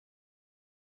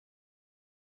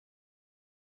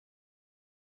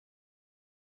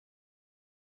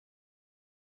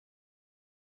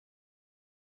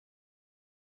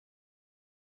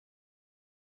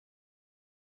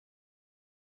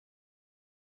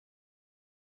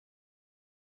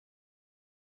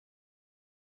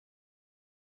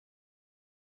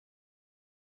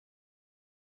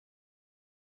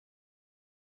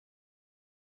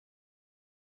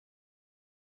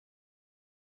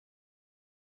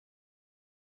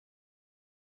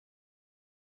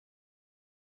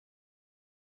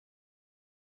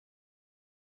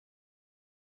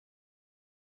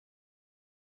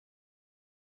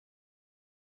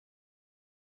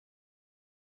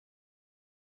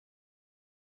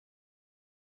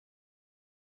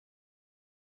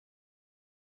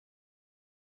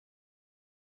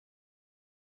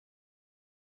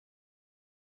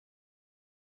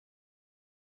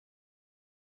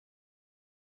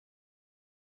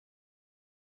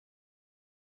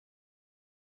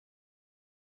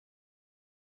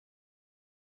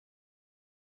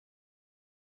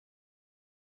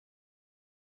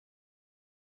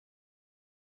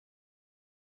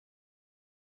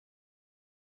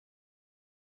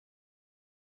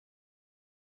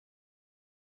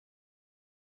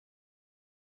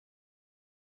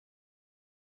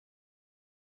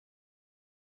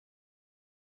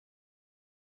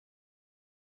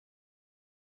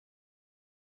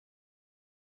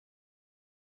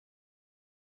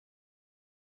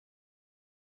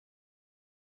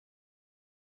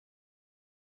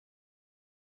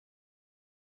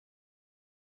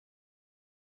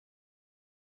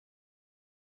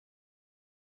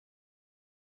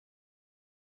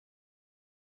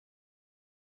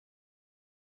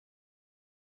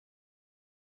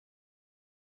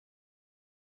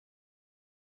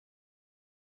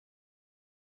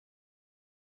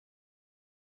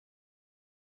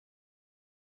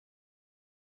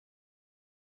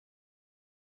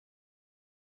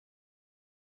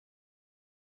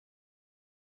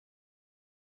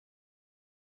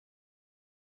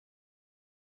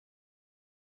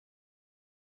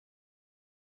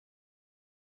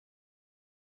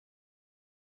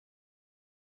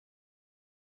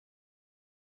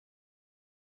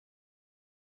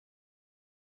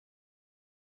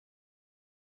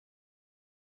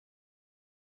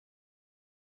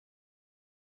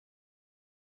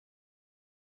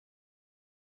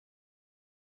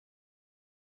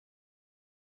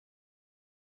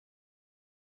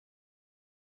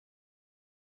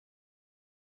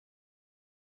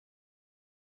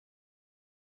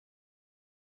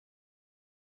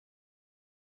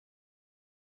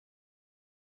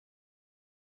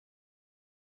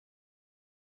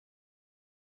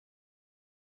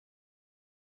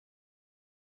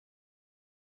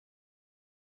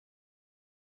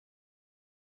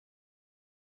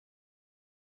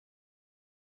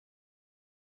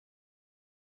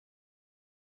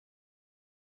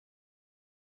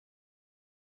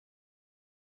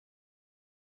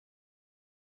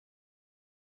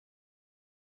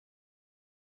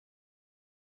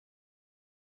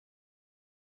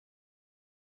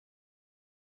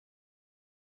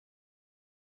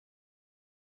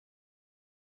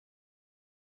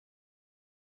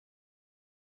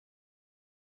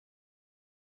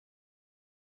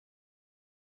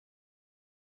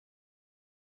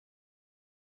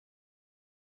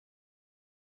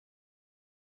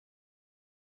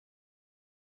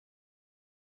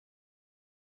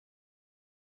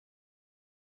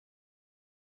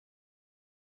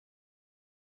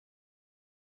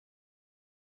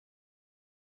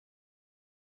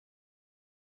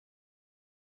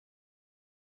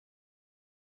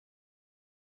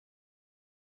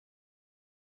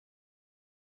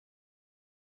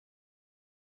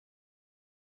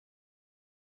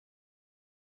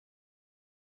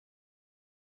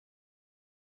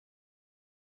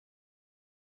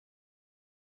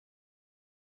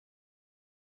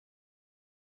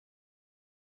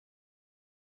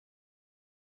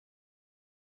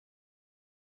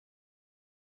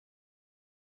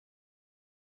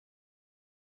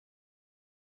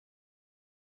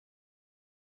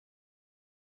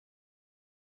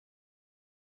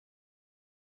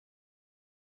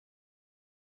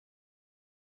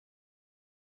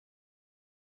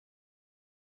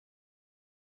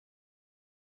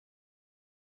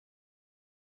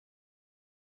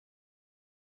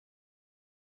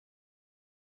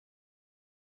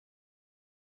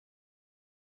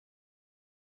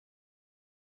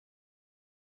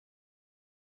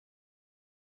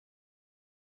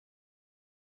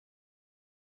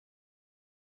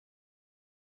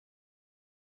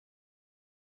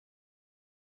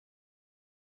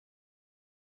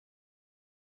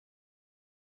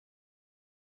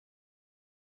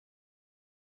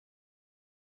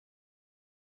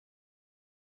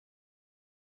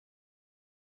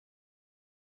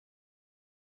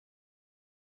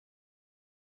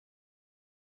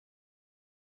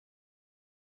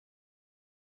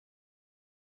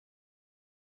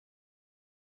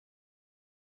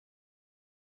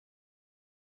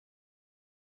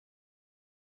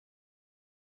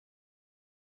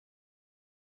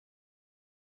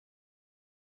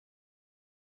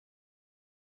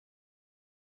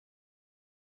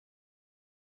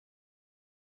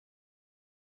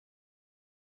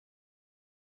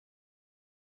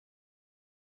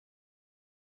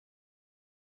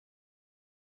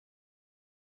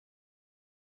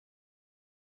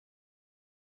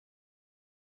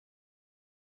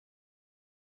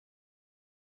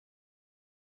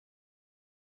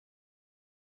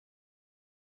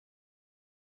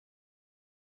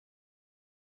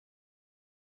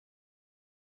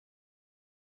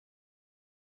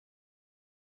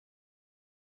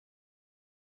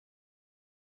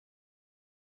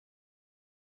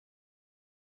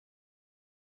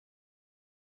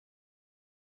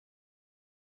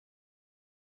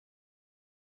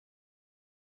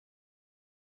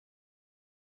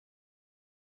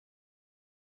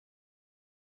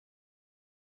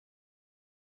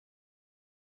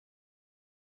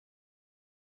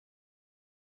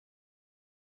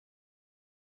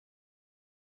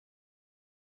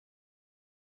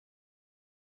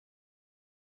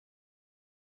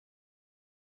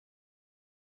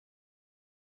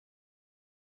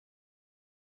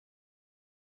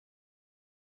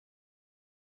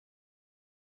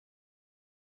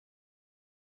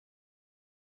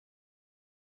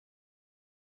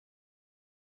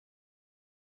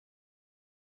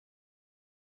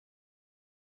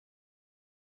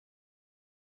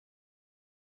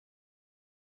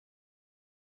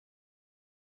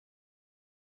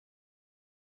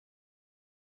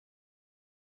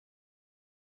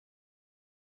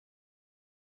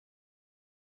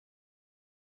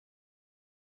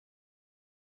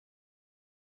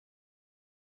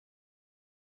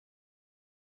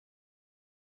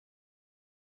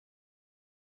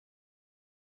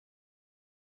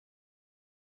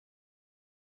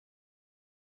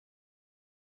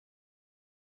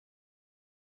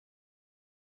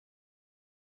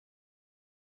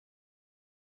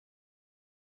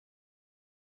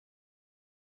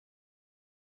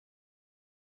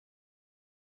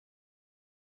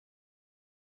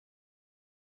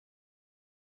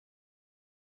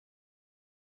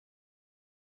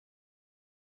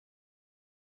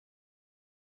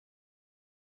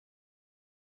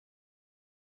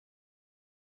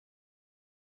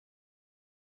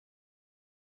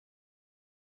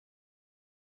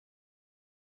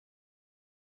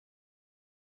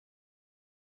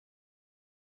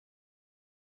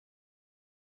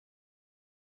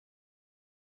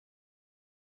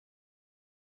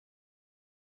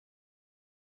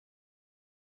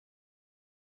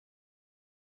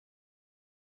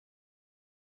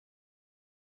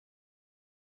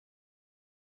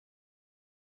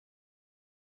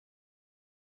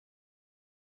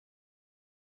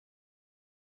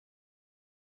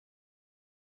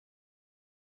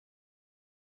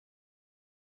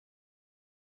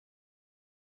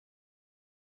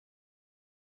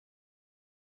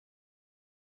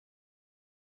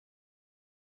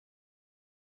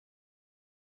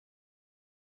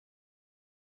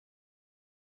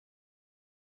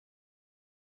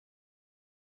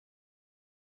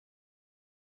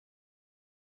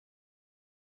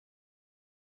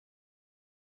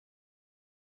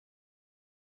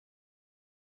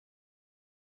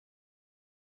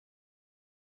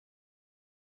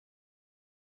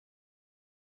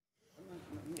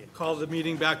Call the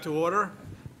meeting back to order.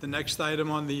 The next item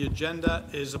on the agenda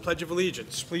is the Pledge of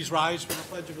Allegiance. Please rise for the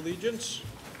Pledge of Allegiance.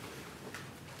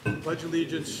 Pledge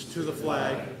allegiance to the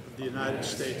flag of the United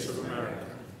States of America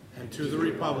and to the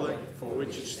republic for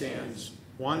which it stands,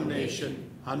 one nation,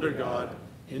 under God,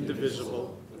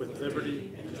 indivisible, with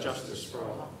liberty and justice for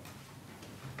all.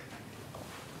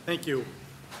 Thank you.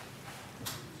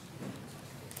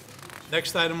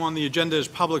 Next item on the agenda is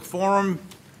public forum.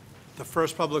 The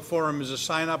first public forum is a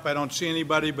sign-up. I don't see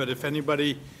anybody, but if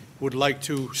anybody would like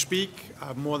to speak,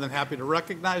 I'm more than happy to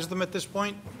recognize them at this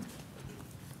point.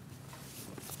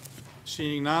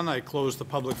 Seeing none, I close the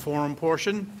public forum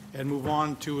portion and move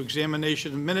on to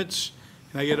examination of minutes.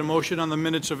 Can I get a motion on the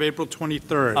minutes of April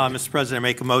 23rd? Mr. President, I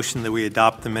make a motion that we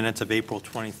adopt the minutes of April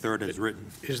 23rd as written.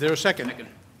 Is there a second? Second.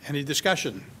 Any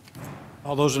discussion?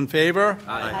 All those in favor?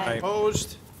 Aye.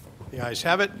 Opposed? The ayes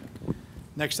have it.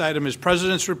 Next item is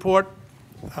President's Report.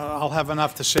 I'll have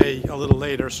enough to say a little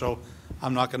later, so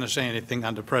I'm not going to say anything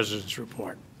under President's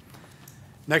Report.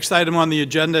 Next item on the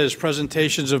agenda is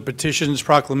presentations of petitions,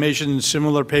 proclamations, and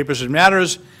similar papers and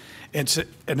matters. It's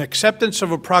an acceptance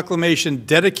of a proclamation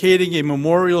dedicating a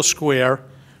memorial square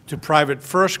to Private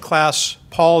First Class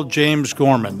Paul James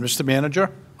Gorman. Mr.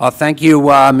 Manager. Thank you,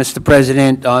 Mr.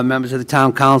 President, members of the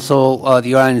Town Council,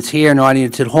 the audience here and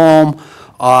audience at home.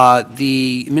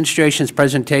 The administration's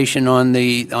presentation on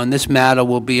this matter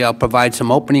will be, I'll provide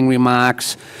some opening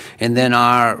remarks, and then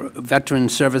our Veteran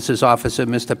Services Officer,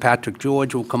 Mr. Patrick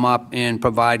George, will come up and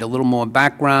provide a little more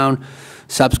background.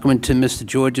 Subsequent to Mr.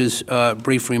 George's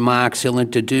brief remarks, he'll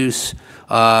introduce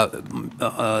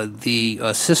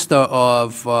the sister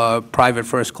of Private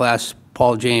First Class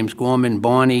Paul James Gorman,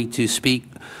 Bonnie, to speak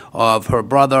of her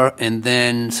brother, and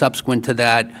then subsequent to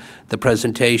that, the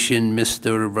presentation,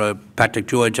 Mr. Patrick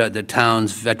George, the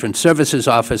town's Veteran Services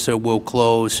Officer, will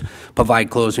provide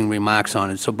closing remarks on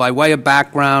it. So by way of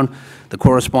background, the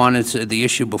correspondence, the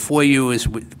issue before you is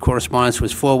correspondence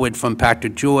was forwarded from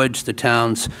Patrick George, the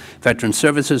town's Veteran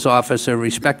Services Officer,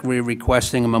 respectfully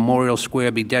requesting a memorial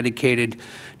square be dedicated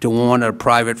to honor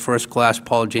Private First Class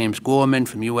Paul James Gorman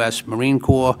from U.S. Marine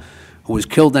Corps, who was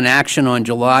killed in action on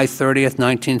July 30th,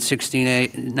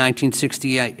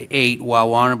 1968,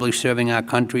 while honorably serving our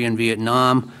country in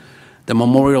Vietnam. The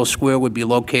memorial square would be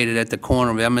located at the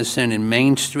corner of Emerson and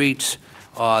Main Streets.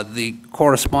 The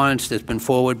correspondence that's been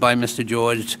forwarded by Mr.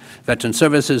 George, Veteran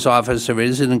Services Officer,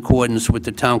 is in accordance with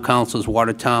the Town Council's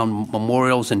Watertown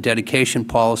Memorials and Dedication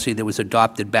Policy that was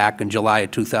adopted back in July of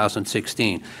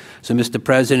 2016. So, Mr.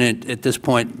 President, at this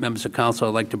point, members of Council,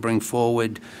 I'd like to bring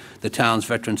forward the town's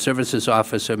Veteran Services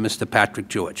Officer, Mr. Patrick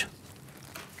George.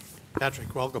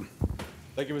 Patrick, welcome.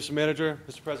 Thank you, Mr. Manager,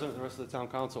 Mr. President, and the rest of the Town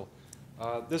Council.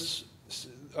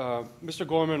 Mr.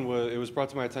 Gorman, it was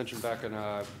brought to my attention back in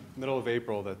middle of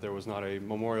April that there was not a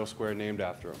memorial square named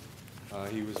after him.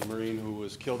 He was a Marine who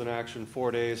was killed in action 4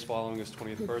 days following his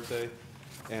 20th birthday,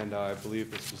 and I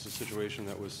believe this is a situation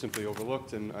that was simply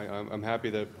overlooked, and I'm happy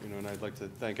that, and I'd like to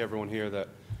thank everyone here that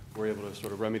we're able to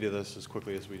sort of remedy this as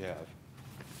quickly as we have.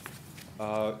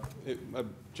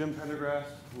 Jim Pendergrass,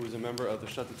 who is a member of the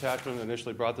Shut Detachment,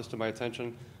 initially brought this to my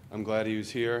attention. I'm glad he was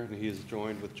here, and he is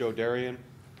joined with Joe Darien,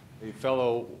 a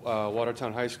fellow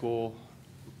Watertown High School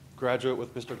graduate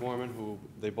with Mr. Gorman, who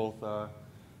they both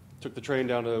took the train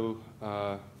down to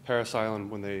Parris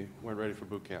Island when they weren't ready for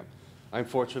boot camp. I'm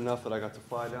fortunate enough that I got to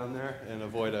fly down there and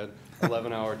avoid an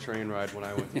 11-hour train ride when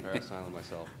I went to Parris Island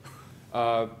myself.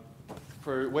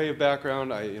 For way of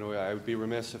background, I would be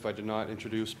remiss if I did not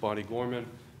introduce Bonnie Gorman,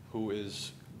 who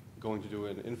is going to do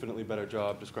an infinitely better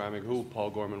job describing who Paul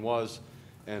Gorman was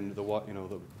and the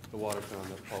Watertown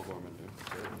that Paul Gorman knew.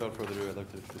 So without further ado, I'd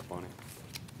like to introduce Bonnie.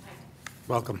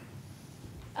 Welcome.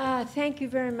 Thank you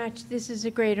very much. This is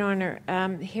a great honor.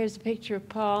 Here's a picture of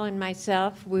Paul and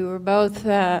myself. We were both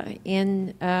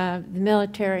in the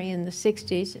military in the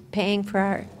 60s, paying for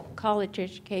our college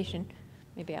education.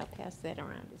 Maybe I'll pass that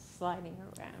around. It's sliding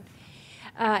around.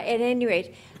 At any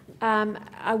rate,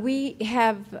 we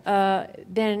have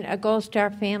been a Gold Star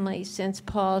family since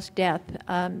Paul's death,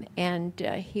 and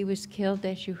he was killed,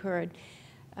 as you heard,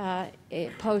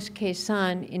 post Khe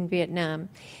Sanh in Vietnam,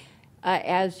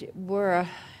 as were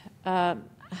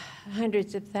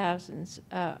hundreds of thousands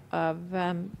of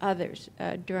others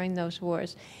during those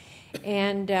wars.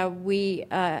 And we,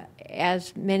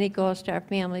 as many Gold Star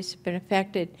families, have been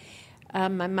affected.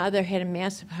 My mother had a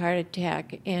massive heart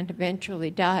attack and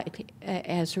eventually died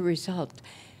as a result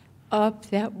of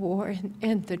that war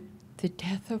and the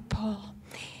death of Paul.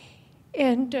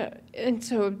 And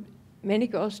so many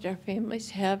Gold Star families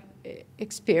have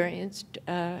experienced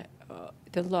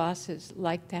the losses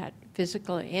like that,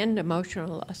 physical and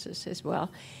emotional losses as well.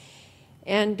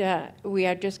 And we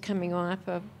are just coming off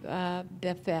of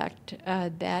the fact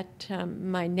that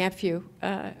my nephew,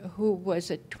 who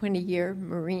was a 20-year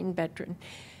Marine veteran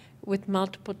with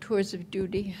multiple tours of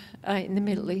duty in the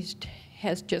Middle East,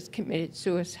 has just committed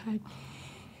suicide.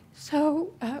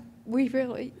 So we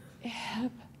really have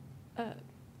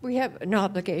an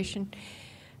obligation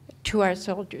to our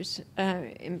soldiers,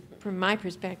 and from my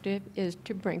perspective, is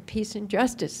to bring peace and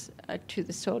justice to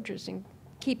the soldiers and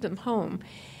keep them home.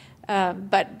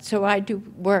 So I do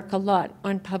work a lot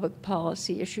on public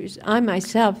policy issues. I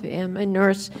myself am a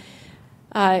nurse.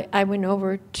 I went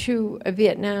over to a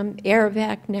Vietnam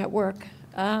air-evac network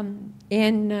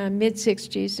in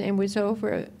mid-60s and was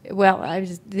I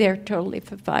was there totally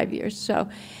for 5 years. So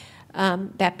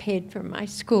that paid for my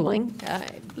schooling.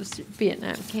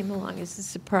 Vietnam came along as a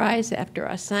surprise after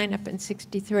our sign-up in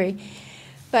 '63.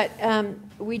 But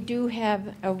we do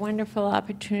have a wonderful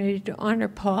opportunity to honor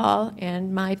Paul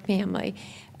and my family.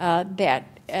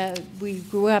 We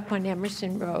grew up on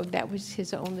Emerson Road. That was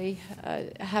his only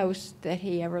house that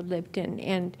he ever lived in.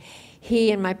 And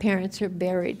he and my parents are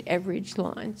buried at Ridge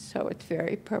Lawn, so it's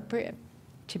very appropriate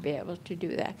to be able to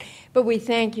do that. But we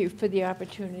thank you for the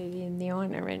opportunity and the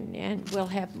honor, and we'll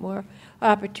have more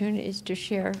opportunities to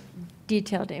share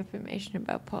detailed information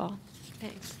about Paul.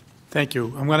 Thanks. Thank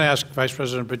you. I'm going to ask Vice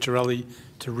President Picciarelli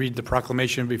to read the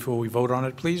proclamation before we vote on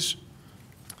it, please.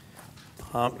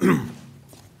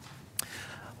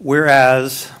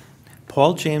 Whereas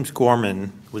Paul James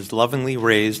Gorman was lovingly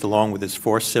raised along with his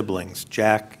 4 siblings,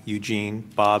 Jack, Eugene,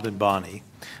 Bob, and Bonnie,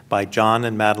 by John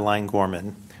and Madeline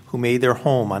Gorman, who made their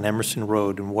home on Emerson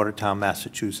Road in Watertown,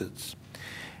 Massachusetts.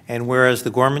 And whereas the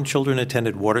Gorman children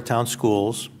attended Watertown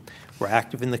schools, were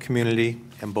active in the community,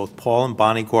 and both Paul and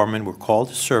Bonnie Gorman were called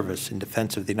to service in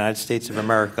defense of the United States of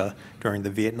America during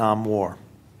the Vietnam War.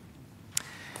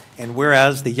 And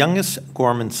whereas the youngest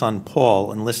Gorman son,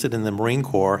 Paul, enlisted in the Marine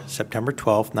Corps September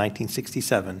 12,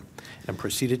 1967, and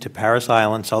proceeded to Parris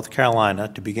Island, South Carolina,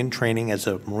 to begin training as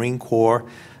a Marine Corps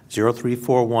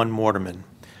 0341 mortarman.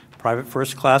 Private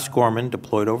First Class Gorman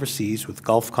deployed overseas with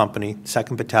Gulf Company,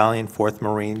 2nd Battalion, 4th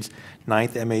Marines,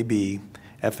 9th MAB,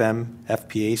 FM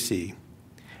FPAC,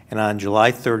 and on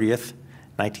July 30th,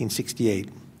 1968,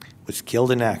 was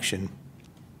killed in action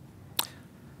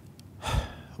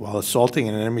while assaulting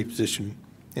an enemy position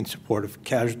in support of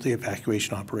casualty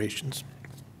evacuation operations.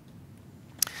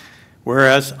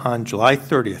 Whereas on July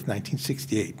 30th,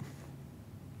 1968,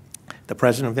 the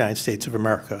President of the United States of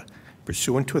America,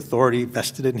 pursuant to authority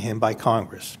vested in him by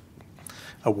Congress,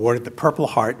 awarded the Purple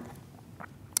Heart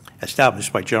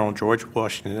established by General George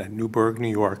Washington at Newburgh, New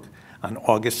York on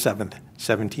August 7,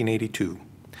 1782,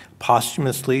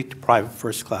 posthumously to Private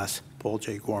First Class Paul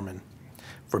J. Gorman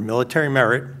for military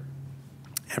merit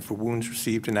and for wounds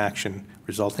received in action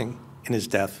resulting in his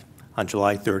death on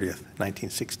July 30,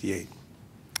 1968.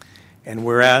 And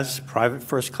whereas Private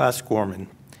First Class Gorman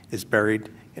is buried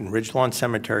in Ridgelawn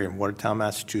Cemetery in Watertown,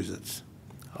 Massachusetts,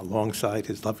 alongside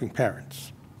his loving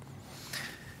parents.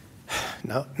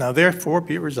 Now therefore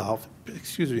be it resolved,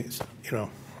 excuse me,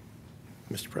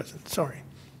 Mr. President, sorry.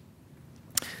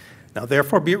 Now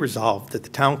therefore be it resolved that the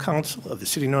Town Council of the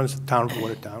city known as the Town of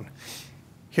Watertown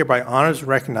hereby honors and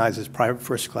recognizes Private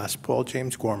First Class Paul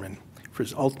James Gorman for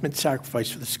his ultimate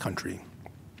sacrifice for this country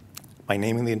by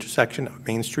naming the intersection of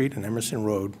Main Street and Emerson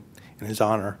Road in his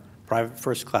honor, Private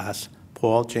First Class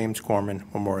Paul James Gorman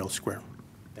Memorial Square.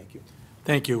 Thank you.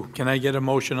 Thank you. Can I get a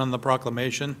motion on the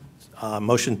proclamation?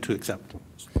 Motion to accept.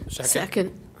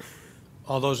 Second.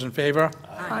 All those in favor?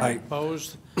 Aye.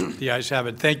 Opposed? The ayes have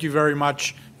it. Thank you very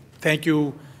much. Thank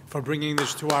you for bringing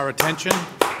this to our attention.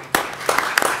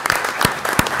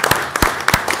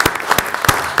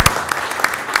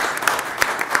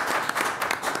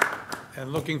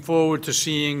 And looking forward to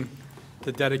seeing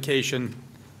the dedication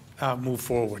move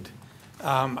forward.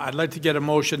 I'd like to get a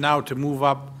motion now to move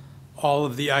up all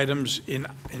of the items in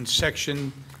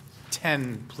section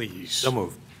 10, please. So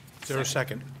moved. Is there a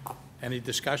second? Any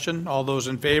discussion? All those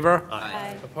in favor?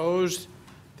 Aye. Opposed?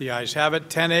 The ayes have it.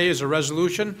 10A is a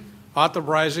resolution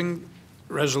authorizing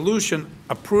resolution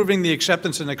approving the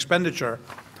acceptance and expenditure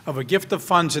of a gift of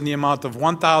funds in the amount of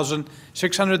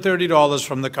 $1,630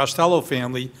 from the Costello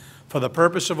family for the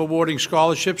purpose of awarding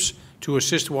scholarships to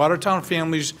assist Watertown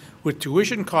families with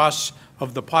tuition costs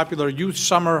of the popular youth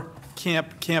summer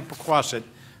camp, Camp Pequasit,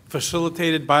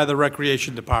 facilitated by the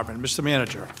Recreation Department. Mr.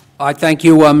 Manager. I thank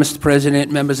you, Mr.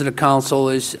 President, members of the council.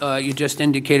 As you just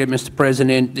indicated, Mr.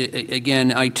 President,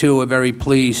 again, I too are very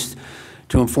pleased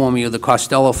to inform you the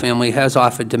Costello family has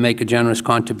offered to make a generous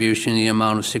contribution in the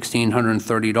amount of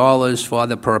 $1,630 for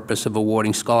the purpose of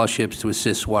awarding scholarships to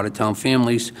assist Watertown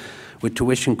families with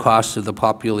tuition costs of the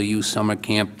popular youth summer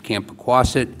camp, Camp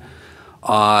Pequawset.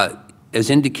 As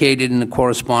indicated in the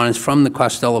correspondence from the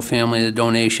Costello family, the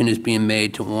donation is being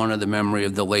made to honor the memory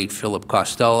of the late Philip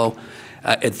Costello.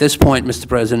 At this point, Mr.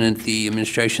 President, the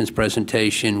administration's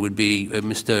presentation would be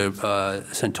Mr.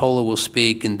 Santola will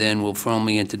speak, and then we'll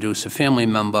formally introduce a family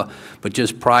member. But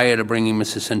just prior to bringing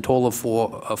Mr.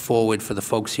 Santola forward for the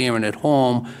folks here and at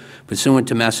home, pursuant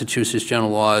to Massachusetts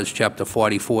General Laws, Chapter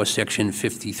 44, Section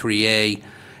 53A,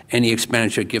 any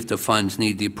expenditure gift of funds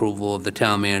need the approval of the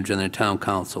town manager and the town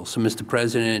council. So, Mr.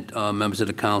 President, members of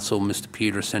the council, Mr.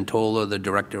 Peter Santola, the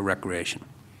Director of Recreation.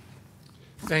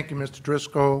 Thank you, Mr.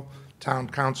 Driscoll. Town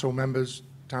council members,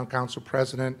 town council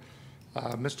president.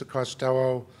 Mr.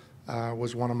 Costello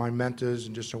was one of my mentors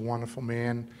and just a wonderful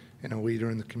man and a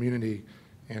leader in the community.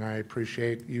 And I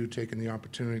appreciate you taking the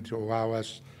opportunity to allow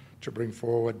us to bring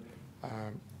forward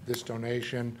this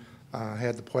donation. I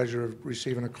had the pleasure of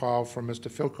receiving a call from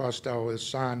Mr. Phil Costello, his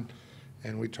son,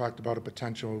 and we talked about a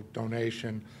potential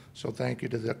donation. So thank you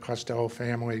to the Costello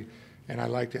family. And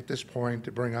I'd like at this point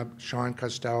to bring up Sean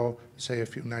Costello, say a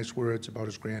few nice words about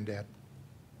his granddad.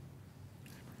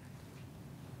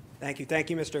 Thank you,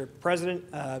 Mr.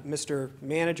 President, Mr.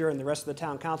 Manager, and the rest of the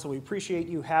Town Council. We appreciate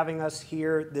you having us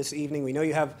here this evening. We know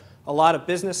you have a lot of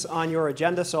business on your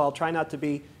agenda, so I'll try not to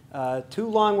be too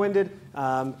long-winded.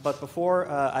 But before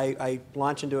I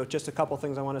launch into it, just a couple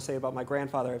things I want to say about my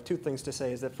grandfather. I have two things to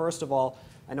say. Is that first of all,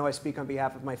 I know I speak on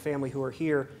behalf of my family who are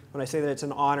here when I say that it's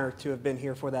an honor to have been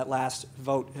here for that last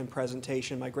vote and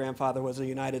presentation. My grandfather was a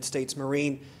United States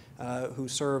Marine who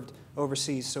served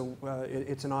overseas, so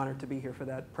it's an honor to be here for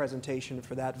that presentation,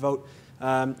 for that vote.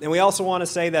 And we also want to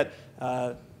say that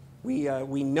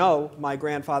we know my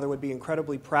grandfather would be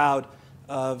incredibly proud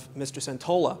of Mr.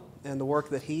 Santola and the work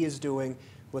that he is doing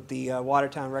with the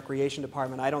Watertown Recreation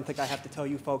Department. I don't think I have to tell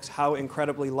you folks how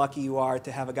incredibly lucky you are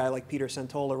to have a guy like Peter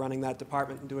Santola running that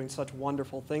department and doing such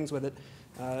wonderful things with it.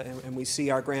 And we see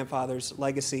our grandfather's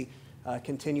legacy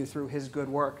continue through his good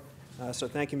work. So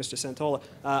thank you, Mr. Santola.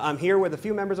 I'm here with a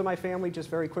few members of my family. Just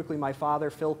very quickly, my father,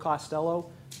 Phil Costello,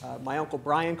 my uncle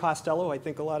Brian Costello, I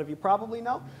think a lot of you probably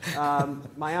know,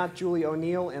 my aunt Julie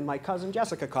O'Neill, and my cousin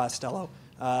Jessica Costello.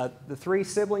 The three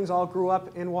siblings all grew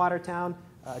up in Watertown.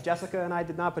 Jessica and I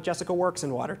did not, but Jessica works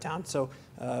in Watertown. So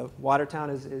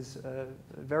Watertown is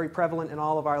very prevalent in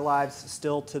all of our lives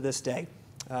still to this day.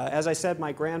 As I said,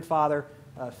 my grandfather,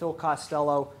 Phil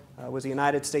Costello, was a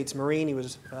United States Marine. He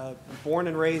was born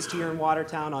and raised here in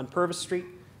Watertown on Purvis Street.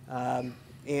 And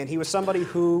he was somebody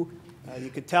who, you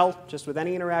could tell just with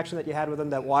any interaction that you had with him,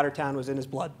 that Watertown was in his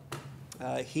blood.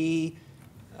 He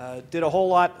did a whole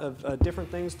lot of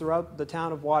different things throughout the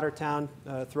town of Watertown,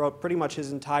 throughout pretty much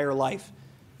his entire life.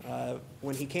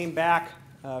 When he came back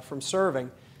from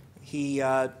serving, he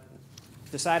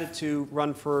decided to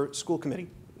run for school committee.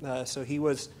 So he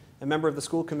was a member of the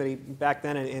school committee back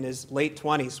then in his late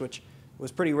 20s, which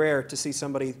was pretty rare to see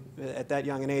somebody at that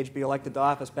young an age be elected to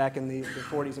office back in the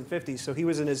 40s and 50s. So he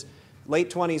was in his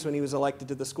late 20s when he was elected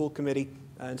to the school committee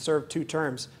and served 2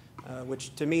 terms,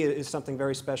 which to me is something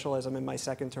very special, as I'm in my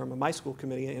 2nd term of my school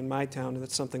committee in my town, and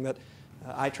it's something that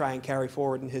I try and carry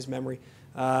forward in his memory.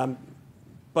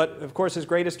 But of course, his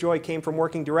greatest joy came from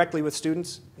working directly with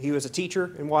students. He was a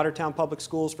teacher in Watertown Public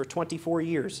Schools for 24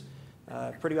 years,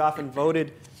 pretty often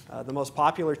voted the most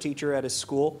popular teacher at his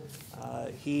school.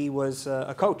 He was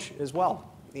a coach as well,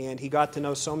 and he got to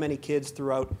know so many kids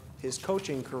throughout his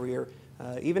coaching career.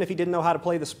 Even if he didn't know how to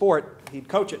play the sport, he'd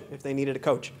coach it if they needed a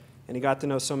coach. And he got to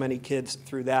know so many kids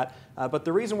through that. But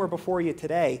the reason we're before you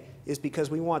today is because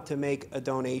we want to make a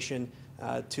donation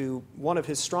to one of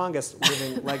his strongest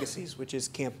living legacies, which is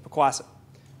Camp Pequawset.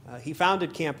 He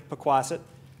founded Camp Pequawset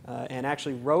and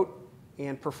actually wrote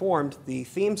and performed the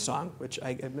theme song, which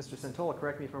Mr. Santola,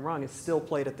 correct me if I'm wrong, is still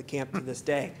played at the camp to this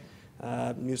day.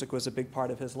 Music was a big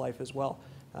part of his life as well.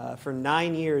 For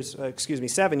 7 years,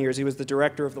 he was the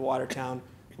director of the Watertown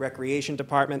Recreation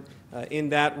Department. In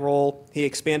that role, he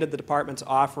expanded the department's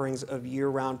offerings of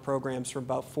year-round programs from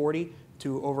about 40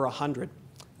 to over 100.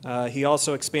 He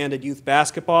also expanded youth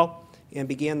basketball and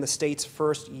began the state's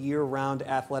first year-round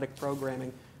athletic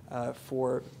programming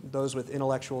for those with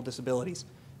intellectual disabilities,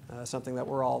 something that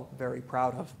we're all very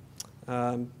proud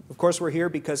of. Of course, we're here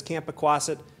because Camp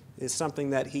Pequawset is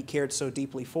something that he cared so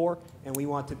deeply for, and we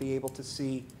want to be able to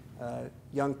see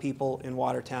young people in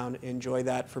Watertown enjoy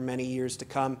that for many years to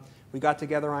come. We got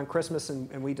together on Christmas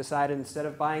and we decided, instead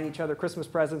of buying each other Christmas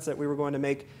presents, that we were going to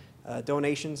make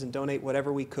donations and donate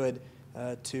whatever we could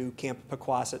to Camp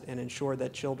Pequasset and ensure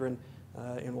that children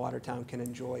in Watertown can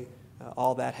enjoy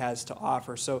all that has to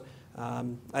offer. So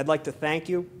I'd like to thank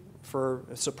you for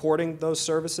supporting those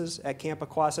services at Camp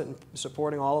Pequasset and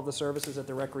supporting all of the services at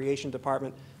the Recreation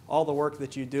Department, all the work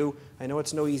that you do. I know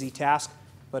it's no easy task,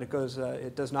 but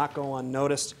it does not go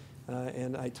unnoticed.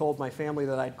 And I told my family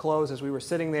that I'd close. As we were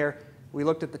sitting there, we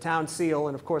looked at the town seal,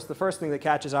 and of course the first thing that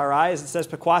catches our eye is it says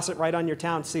Pequasset right on your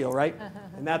town seal, right?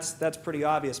 And that's pretty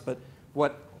obvious, but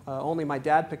what only my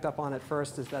dad picked up on at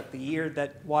first is that the year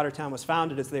that Watertown was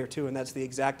founded is there too, and that's the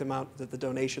exact amount that the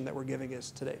donation that we're giving is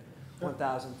today.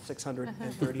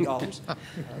 $1,630,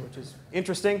 which is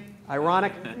interesting,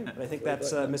 ironic, but I think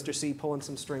that's Mr. C pulling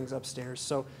some strings upstairs.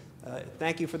 So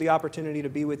thank you for the opportunity to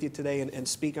be with you today and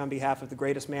speak on behalf of the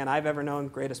greatest man I've ever known,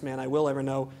 greatest man I will ever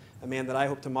know, a man that I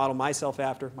hope to model myself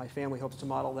after, my family hopes to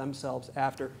model themselves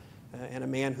after, and a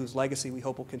man whose legacy we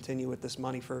hope will continue with this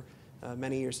money for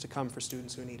many years to come for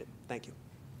students who need it. Thank you.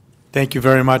 Thank you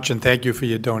very much, and thank you for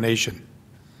your donation.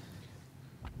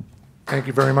 Thank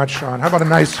you very much, Sean. How about a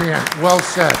nice hand? Well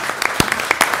said.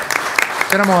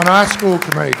 Get him on our school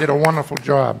committee. Did a wonderful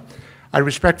job. I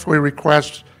respectfully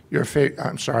request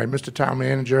Mr. Town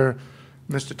Manager,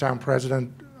 Mr. Town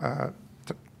President,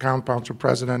 Town Council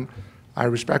President, I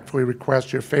respectfully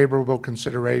request your favorable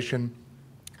consideration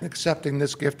accepting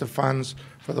this gift of funds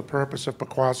for the purpose of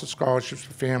Pequasset Scholarships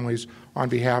for Families on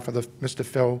behalf of Mr.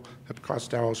 Phil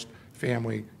Costello's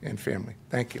family and family.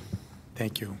 Thank you.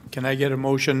 Thank you. Can I get a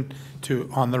motion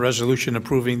on the resolution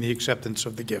approving the acceptance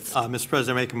of the gift? Mr.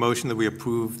 President, I make a motion that we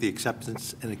approve the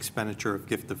acceptance and expenditure of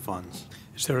gift of funds.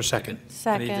 Is there a second?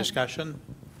 Second. Any discussion?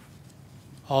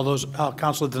 All those,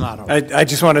 Councilor Donato. I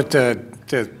just wanted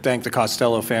to thank the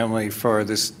Costello family for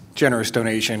this generous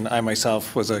donation. I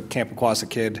myself was a Camp Pequasset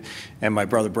kid, and my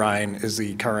brother Brian is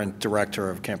the current director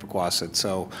of Camp Pequasset.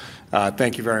 So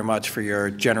thank you very much for your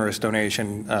generous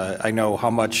donation. I know how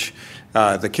much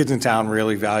the kids in town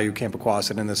really value Camp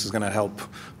Pequasset, and this is going to help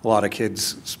a lot of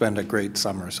kids spend a great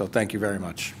summer. So thank you very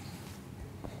much.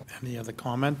 Any other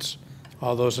comments?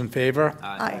 All those in favor?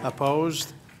 Aye.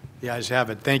 Opposed? The ayes have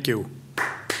it. Thank you.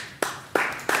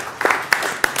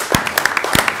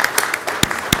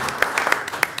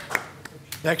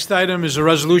 Next item is a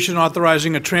resolution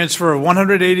authorizing a transfer of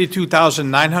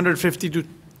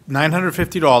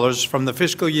 $182,950 from the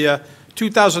fiscal year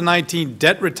 2019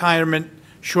 debt retirement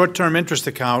short-term interest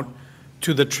account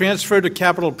to the transfer to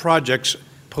capital projects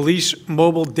police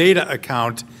mobile data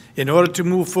account in order to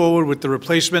move forward with the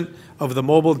replacement of the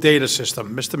mobile data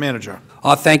system. Mr. Manager.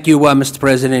 Thank you, Mr.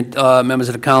 President, members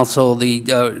of the council. The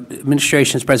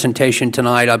administration's presentation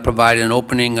tonight, I provided an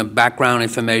opening of background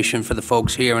information for the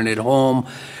folks here and at home.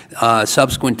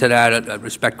 Subsequent to that, I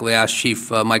respectfully ask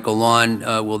Chief Michael Lawn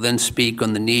will then speak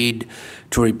on the need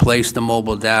to replace the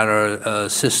mobile data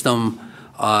system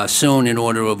soon in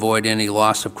order to avoid any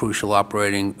loss of crucial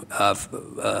operating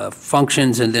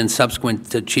functions. And then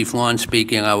subsequent to Chief Lawn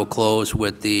speaking, I will close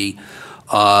with the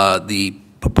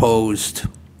proposed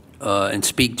and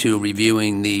speak to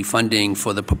reviewing the funding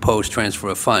for the proposed transfer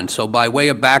of funds. So by way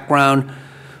of background,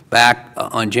 back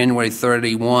on January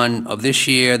 31 of this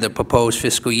year, the proposed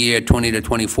fiscal year 20 to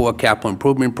 24 capital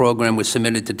improvement program was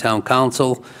submitted to Town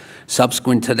Council.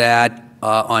 Subsequent to that,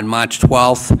 on March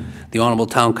 12th, the Honorable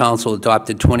Town Council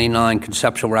adopted 29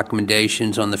 conceptual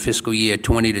recommendations on the fiscal year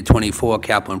 20 to 24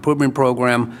 capital improvement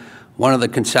program. One of the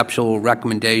conceptual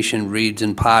recommendation reads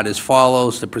in part as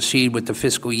follows: to proceed with the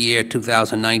fiscal year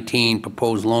 2019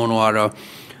 proposed loan order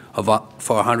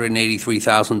for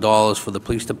 $183,000 for the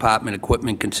police department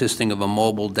equipment consisting of a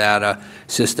mobile data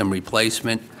system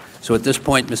replacement. So at this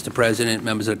point, Mr. President,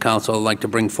 members of the council, I'd like to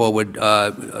bring forward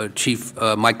Chief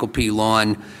Michael P.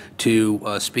 Lawn to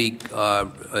speak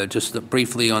just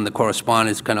briefly on the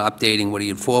correspondence, kind of updating what he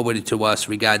had forwarded to us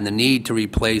regarding the need to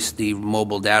replace the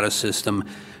mobile data system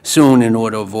soon in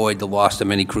order to avoid the loss of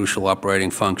any crucial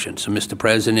operating functions. So, Mr.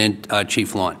 President,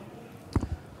 Chief Lawn.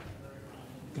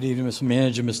 Good evening, Mr.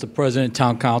 Manager, Mr. President,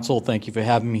 Town Council. Thank you for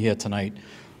having me here tonight.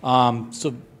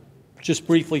 So just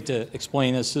briefly to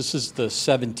explain this is the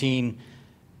 17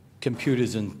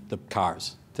 computers in the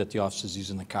cars that the officers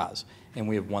use in the cars, and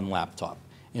we have one laptop.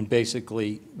 And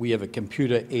basically, we have a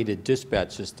computer-aided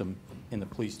dispatch system in the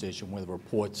police station where the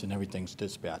reports and everything's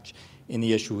dispatched. And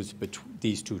the issue is between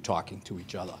these two talking to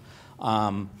each other.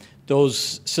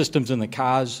 Those systems in the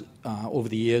cars, over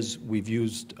the years, we've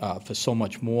used for so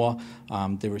much more.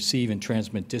 They receive and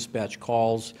transmit dispatch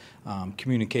calls,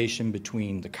 communication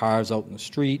between the cars out in the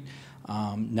street.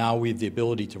 Now we have the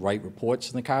ability to write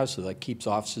reports in the cars, so that keeps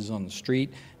officers on the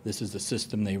street. This is the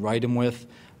system they write them with.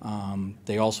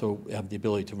 They also have the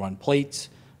ability to run plates,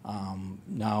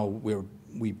 Now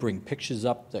we bring pictures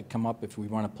up that come up. If we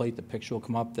run a plate, the picture will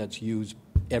come up. That's used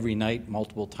every night,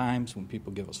 multiple times, when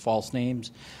people give us false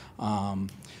names.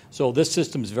 So this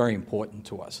system is very important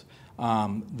to us.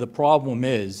 The problem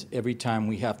is, every time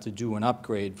we have to do an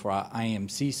upgrade for our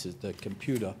IMC, the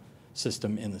computer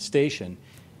system in the station,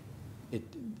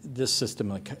 this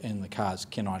system in the cars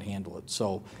cannot handle it.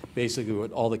 So basically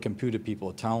what all the computer people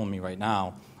are telling me right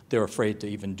now, they're afraid to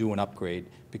even do an upgrade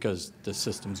because the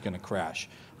system's going to crash.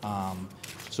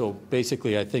 So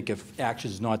basically, I think if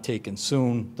action is not taken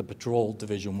soon, the patrol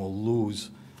division will lose,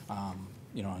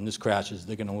 and this crashes,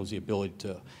 they're going to lose the ability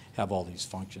to have all these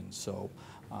functions. So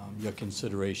your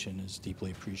consideration is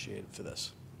deeply appreciated for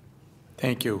this.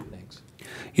 Thank you. Thanks.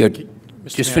 Yeah, Mr.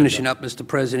 just Manager. finishing up, Mr.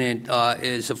 President,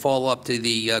 is a follow-up to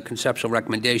the conceptual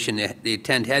recommendation. The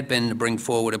intent had been to bring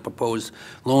forward a proposed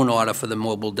loan order for the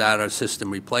mobile data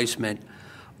system replacement.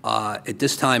 At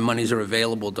this time, monies are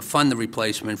available to fund the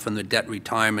replacement from the debt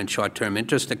retirement short-term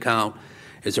interest account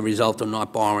as a result of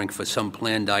not borrowing for some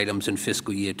planned items in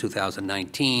fiscal year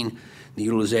 2019. The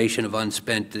utilization of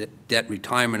unspent debt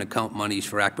retirement account monies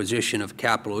for acquisition of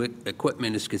capital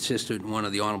equipment is consistent with one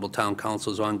of the Honorable Town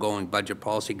Council's ongoing budget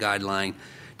policy guideline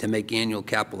to make annual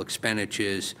capital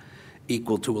expenditures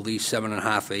equal to at least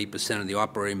 7.5% or 8% of the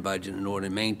operating budget in order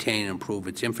to maintain and improve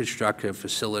its infrastructure,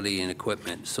 facility, and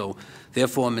equipment. So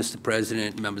therefore, Mr.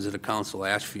 President, members of the council, I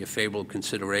ask for your favorable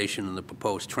consideration on the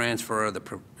proposed transfer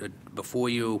before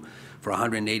you for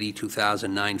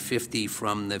 $182,950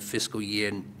 from the fiscal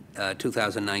year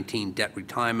 2019 debt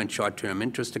retirement short-term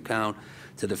interest account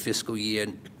to the fiscal year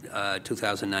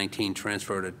 2019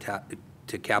 transfer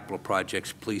to capital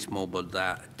projects police mobile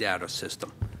data system.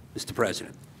 Mr.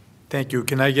 President. Thank you.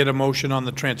 Can I get a motion on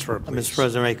the transfer, please? Mr.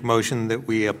 President, I make a motion that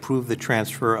we approve the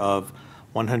transfer of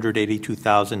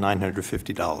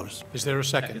 $182,950. Is there a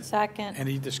second? Second.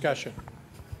 Any discussion?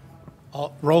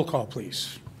 Roll call,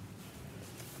 please.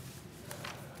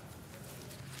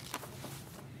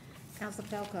 Councilor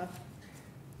Falco.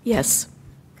 Yes.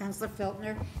 Councilor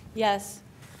Feltner. Yes.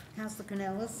 Councilor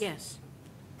Canellis. Yes.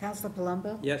 Councilor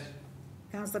Palumbo. Yes.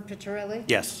 Councilor Picciarelli.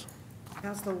 Yes.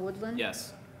 Councilor Woodland.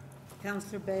 Yes.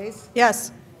 Councilor Bays.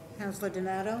 Yes. Councilor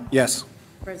Donato. Yes.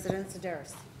 President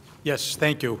Sedaris. Yes,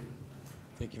 thank you.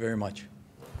 Thank you very much.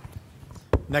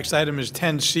 Next item is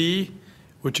 10C,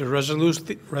 which is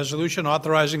resolution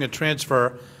authorizing a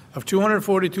transfer of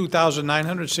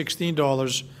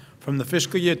 $242,916 from the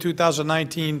fiscal year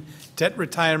 2019 debt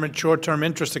retirement short-term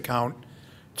interest account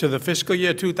to the fiscal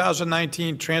year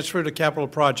 2019 transfer to capital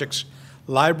projects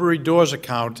library doors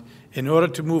account in order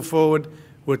to move forward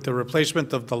with the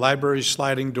replacement of the library's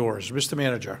sliding doors. Mr.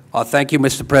 Manager. Thank you,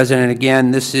 Mr. President. Again,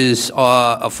 this is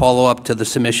a follow-up to the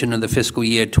submission of the fiscal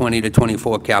year 20 to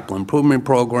 24 capital improvement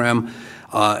program.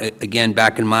 Again,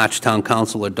 back in March, Town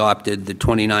Council adopted the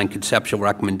 29 conceptual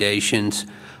recommendations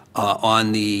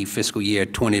on the fiscal year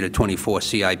 20 to 24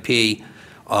 CIP.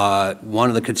 One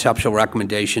of the conceptual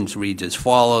recommendations reads as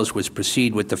follows: was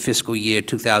proceed with the fiscal year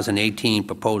 2018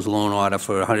 proposed loan order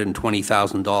for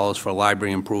 $120,000 for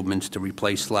library improvements to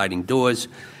replace sliding doors.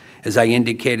 As I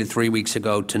indicated 3 weeks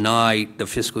ago tonight, the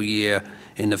fiscal year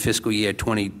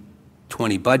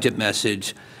 2020 budget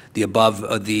message, the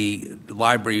above the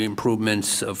library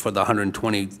improvements for the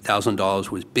 $120,000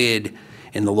 was bid.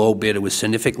 In the low bid, it was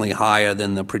significantly higher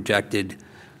than the projected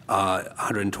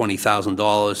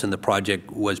 $120,000, and the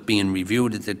project was being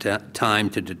reviewed at the time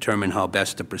to determine how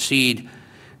best to proceed.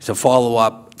 So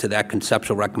follow-up to that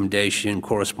conceptual recommendation,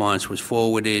 correspondence was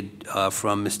forwarded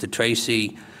from Mr.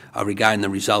 Tracy regarding the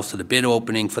results of the bid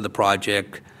opening for the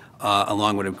project,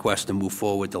 along with a request to move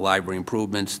forward with the library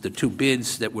improvements. The two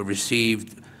bids that were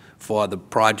received for the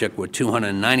project were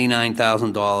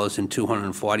 $299,000 and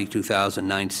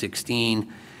 $242,916.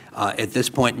 At this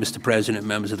point, Mr. President,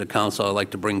 members of the council, I'd like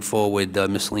to bring forward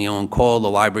Ms. Leon Cole, the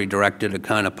library director, to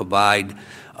kind of provide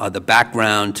the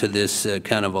background to this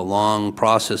kind of a long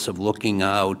process of looking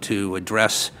how to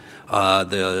address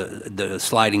the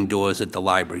sliding doors at the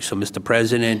library. So, Mr.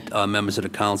 President, members of the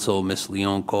council, Ms.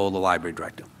 Leon Cole, the library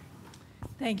director.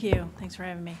 Thank you. Thanks for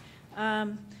having me.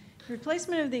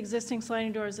 Replacement of the existing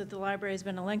sliding doors at the library has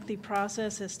been a lengthy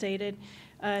process, as stated.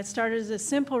 It started as a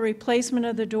simple replacement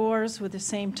of the doors with the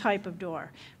same type of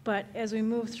door. But as we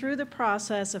moved through the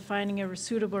process of finding a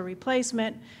suitable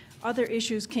replacement, other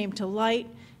issues came to light,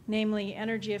 namely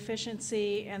energy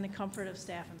efficiency and the comfort of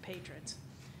staff and patrons.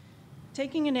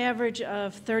 Taking an average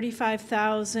of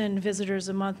 35,000 visitors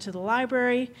a month to the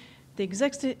library, the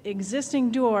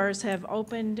existing doors have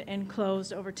opened and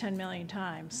closed over 10 million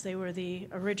times. They were the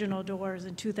original doors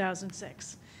in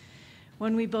 2006.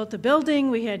 When we built the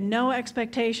building, we had no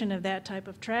expectation of that type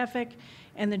of traffic,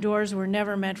 and the doors were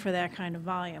never meant for that kind of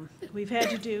volume. We've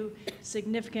had to do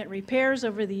significant repairs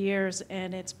over the years,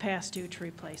 and it's past due to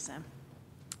replace them.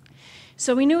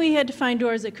 So we knew we had to find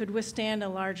doors that could withstand a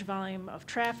large volume of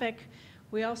traffic.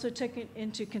 We also took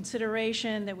into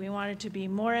consideration that we wanted to be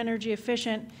more energy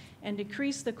efficient and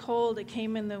decrease the cold that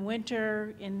came in the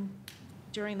winter,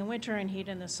 during the winter and heat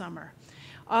in the summer.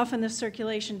 Often the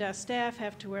circulation desk staff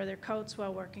have to wear their coats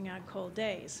while working on cold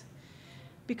days.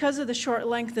 Because of the short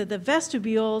length of the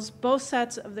vestibules, both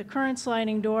sets of the current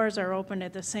sliding doors are open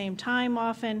at the same time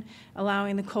often,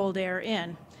 allowing the cold air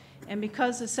in. And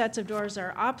because the sets of doors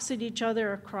are opposite each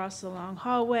other across the long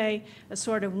hallway, a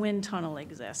sort of wind tunnel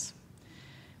exists.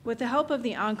 With the help of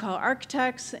the on-call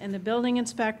architects and the building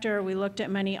inspector, we looked at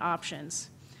many options.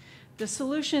 The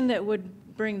solution that would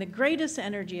bring the greatest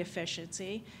energy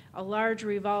efficiency, a large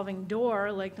revolving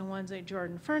door like the ones at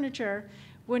Jordan Furniture,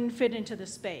 wouldn't fit into the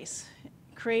space.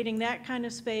 Creating that kind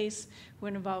of space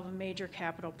would involve a major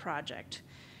capital project.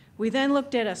 We then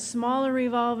looked at a smaller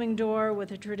revolving door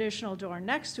with a traditional door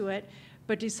next to it,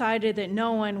 but decided that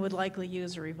no one would likely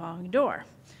use a revolving door.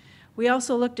 We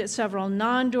also looked at several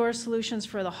non-door solutions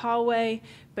for the hallway,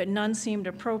 but none seemed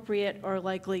appropriate or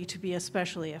likely to be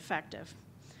especially effective.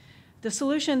 The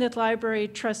solution that library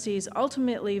trustees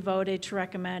ultimately voted to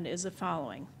recommend is the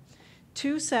following: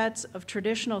 2 sets of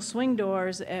traditional swing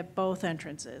doors at both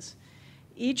entrances.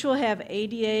 Each will have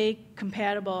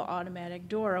ADA-compatible automatic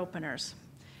door openers.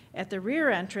 At the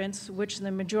rear entrance, which the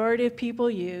majority of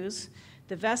people use,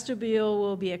 the vestibule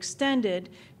will be extended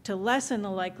to lessen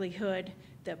the likelihood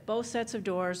that both sets of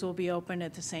doors will be open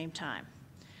at the same time.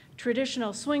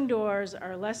 Traditional swing doors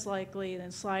are less likely than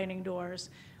sliding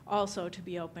doors also to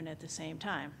be open at the same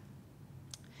time.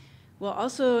 We'll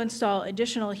also install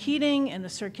additional heating in the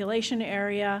circulation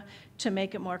area to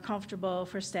make it more comfortable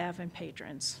for staff and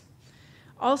patrons.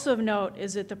 Also of note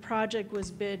is that the project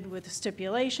was bid with the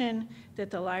stipulation that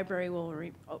the library will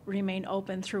remain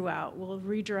open throughout. We'll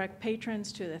redirect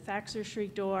patrons to the Thaxter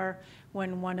Street door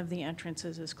when one of the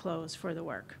entrances is closed for the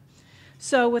work.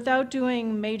 So without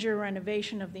doing major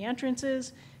renovation of the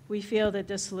entrances, we feel that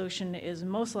this solution is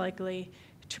most likely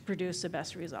to produce the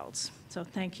best results. So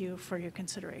thank you for your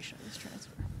consideration of this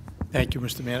transfer. Thank you,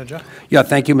 Mr. Manager. Yeah,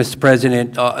 thank you, Mr.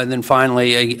 President. And then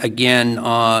finally, again,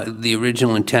 the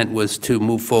original intent was to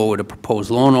move forward a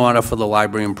proposed loan order for the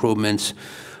library improvements.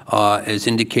 As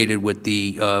indicated with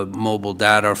the mobile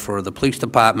data for the police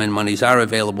department, monies are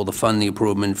available to fund the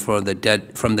improvement for the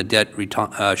debt from the debt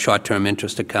short-term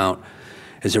interest account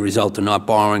as a result of not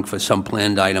borrowing for some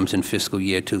planned items in fiscal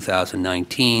year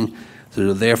 2019.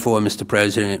 So therefore, Mr.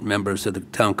 President, members of the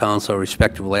Town Council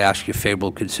respectively ask your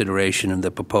favorable consideration of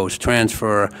the proposed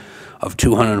transfer of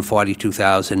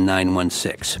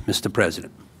 $242,916. Mr.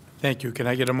 President. Thank you. Can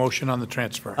I get a motion on the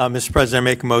transfer? Mr. President, I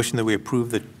make a motion that we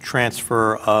approve the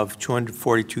transfer of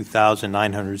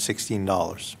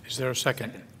 $242,916. Is there a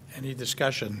second? Any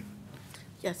discussion?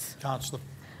 Yes. Councilor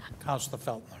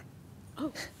Feltner.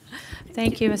 Oh.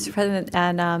 Thank you, Mr. President,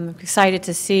 and I'm excited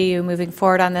to see you moving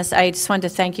forward on this. I just wanted to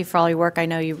thank you for all your work. I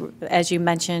know you, as you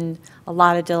mentioned, a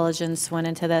lot of diligence went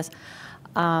into this,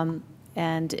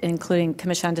 and including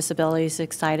Commission on Disabilities,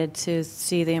 excited to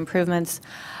see the improvements.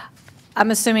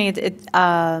 I'm assuming it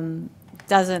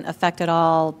doesn't affect at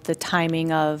all the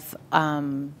timing of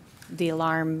the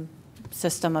alarm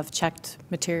system of checked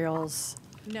materials?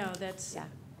 No, that's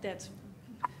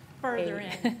further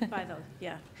in by the,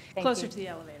 closer to the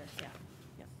elevator,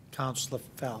 Councilor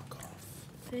Falcoff.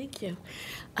 Thank you.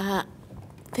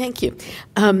 Thank you.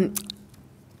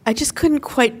 I just couldn't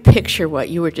quite picture what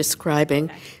you were describing.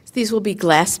 Okay. These will be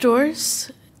glass doors?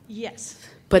 Yes.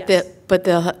 But yes.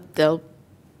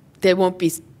 they won't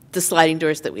be the sliding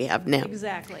doors that we have now?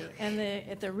 Exactly. And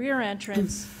at the rear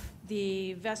entrance,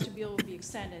 the vestibule will be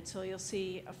extended, so you'll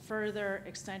see a further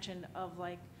extension of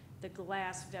like the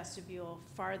glass vestibule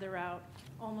farther out,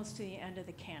 almost to the end of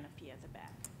the canopy at the back.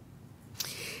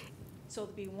 So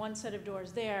there'll be one set of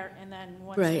doors there, and then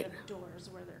one set of doors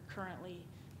where there currently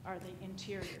are the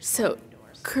interior sliding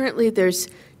doors. So currently there's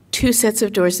 2 sets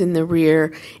of doors in the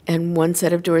rear and 1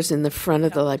 set of doors in the front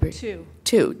of the library? 2.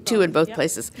 Two in both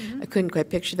places. I couldn't quite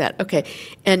picture that. Okay.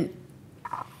 And,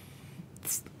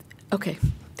 okay,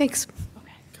 thanks.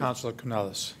 Okay. Councilor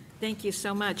Canellis. Thank you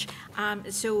so much.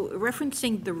 So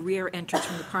referencing the rear entrance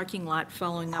from the parking lot,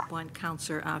 following up on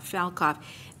Councilor Falcoff,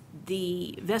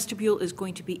 the vestibule is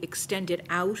going to be extended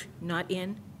out, not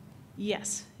in?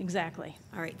 Yes, exactly.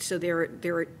 All right, so there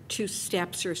are 2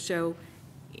 steps or so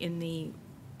in the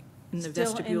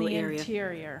vestibule area. Still in the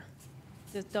interior.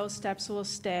 Those steps will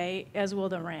stay, as will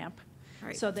the ramp.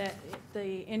 Right. So that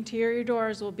the interior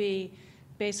doors will be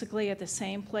basically at the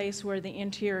same place where the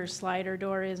interior slider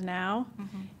door is now.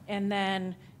 And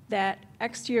then that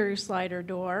exterior slider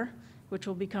door, which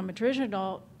will become a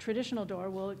traditional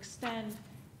door, will extend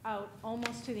out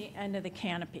almost to the end of the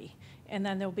canopy. And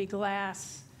then there'll be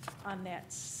glass on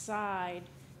that side,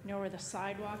 you know, where the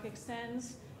sidewalk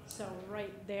extends. So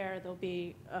right there, there'll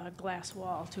be a glass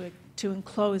wall to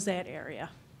enclose that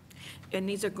area. And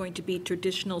these are going to be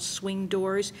traditional swing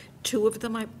doors, 2 of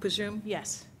them, I presume?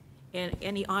 Yes. And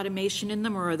any automation in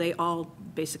them, or are they all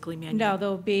basically manual? No,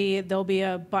 there'll be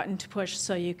a button to push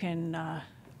so you can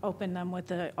open them with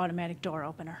the automatic door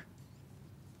opener.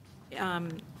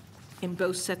 In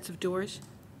both sets of doors?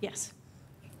 Yes.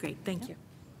 Great, thank you.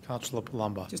 Councilor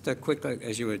Palumbo. Just a quick,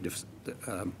 as you were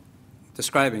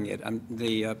describing it,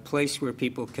 the place where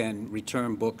people can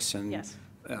return books and. Yes.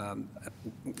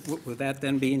 Will that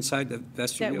then be inside the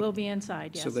vestibule? That will be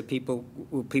inside, yes. So that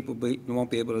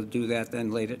won't be able to do that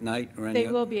then late at night or any?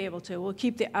 They will be able to. We'll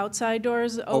keep the outside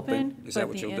doors open, Is that but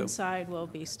what the you'll do? inside will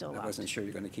be still locked. I wasn't sure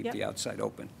you're going to keep Yep. the outside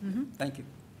open. Thank you.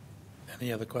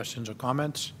 Any other questions or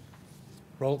comments?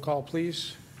 Roll call,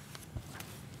 please.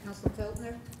 Counselor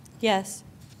Feltner? Yes.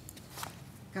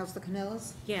 Counselor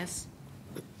Canellis? Yes.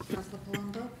 Counselor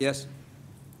Palumbo? Yes?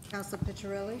 Counselor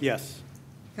Picciarelli? Yes.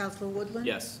 Counselor Woodland?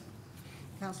 Yes.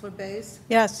 Counselor Bays?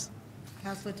 Yes.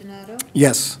 Counselor Donato?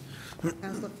 Yes.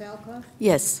 Counselor Falcoff?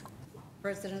 Yes.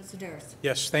 President Sederis?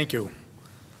 Yes, thank you.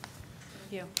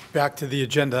 Thank you. Back to the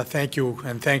agenda. Thank you,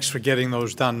 and thanks for getting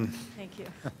those done. Thank you.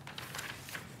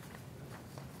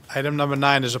 Item number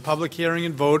 9 is a public hearing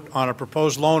and vote on a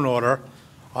proposed loan order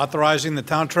authorizing the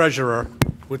town treasurer,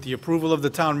 with the approval of the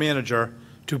town manager,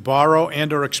 to borrow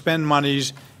and/or expend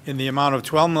monies in the amount of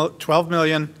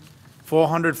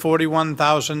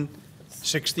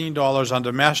 $12,441,016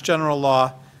 under Mass General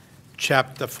Law,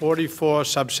 Chapter 44,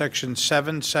 subsection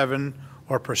 7(7),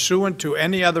 or pursuant to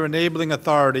any other enabling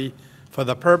authority for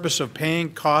the purpose of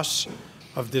paying costs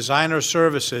of designer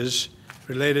services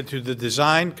related to the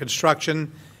design,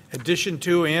 construction, addition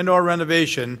to, and/or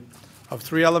renovation of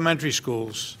 3 elementary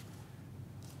schools.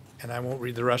 And I won't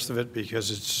read the rest of it because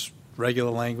it's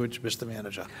regular language. Mr.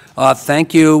 Manager.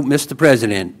 Thank you, Mr.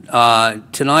 President.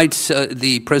 Tonight's,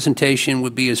 the presentation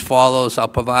would be as follows. I'll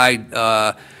provide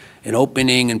an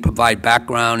opening and provide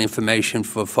background information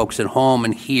for folks at home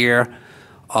and here.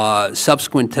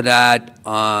 Subsequent to that,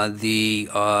 the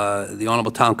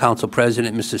Honorable Town Council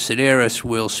President, Mr. Sederis,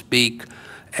 will speak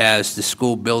as the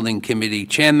School Building Committee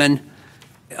Chairman.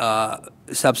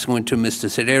 Subsequent to Mr.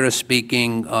 Sederis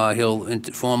speaking, he'll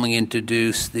formally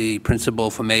introduce the principal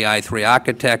from AI3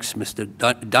 Architects, Mr.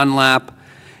 Dunlap,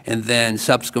 and then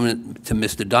subsequent to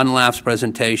Mr. Dunlap's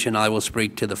presentation, I will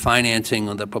speak to the financing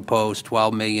of the proposed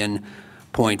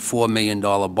 $12.4 million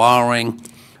borrowing,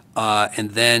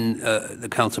 and then the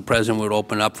Council President would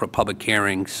open up for a public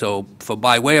hearing. So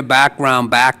by way of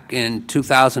background, back in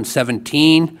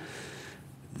 2017,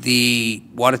 the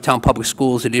Watertown Public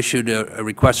Schools had issued a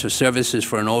request for services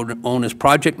for an owner's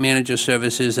project manager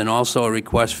services and also a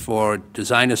request for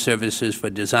designer services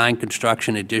for design,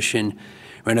 construction, addition,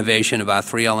 renovation of our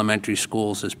 3 elementary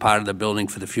schools as part of the Building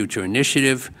for the Future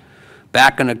initiative.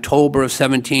 Back in October of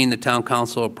 17, the Town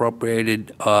Council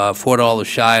appropriated $4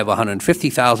 shy of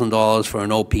 $150,000 for an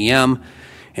OPM.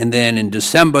 And then in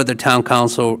December, the Town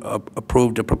Council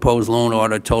approved a proposed loan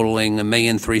order totaling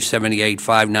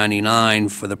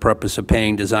 $1,378,599 for the purpose of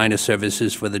paying designer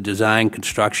services for the design,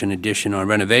 construction, addition, or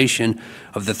renovation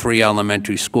of the 3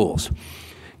 elementary schools.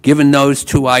 Given those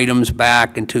 2 items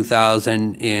back in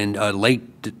late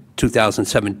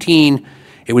 2017,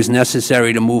 it was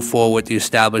necessary to move forward the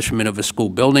establishment of a school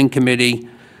building committee.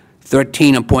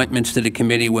 13 appointments to the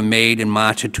committee were made in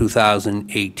March of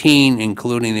 2018,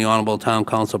 including the Honorable Town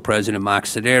Council President Mark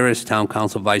Sederis, Town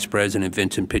Council Vice President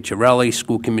Vincent Picciarelli,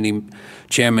 School Committee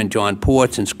Chairman John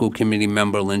Ports, and School Committee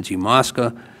Member Lindsay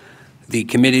Mosca. The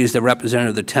committee is the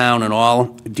representative of the town in all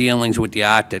dealings with the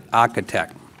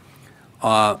architect.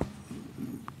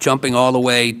 Jumping all the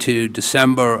way to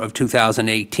December of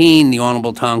 2018, the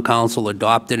Honorable Town Council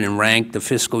adopted and ranked the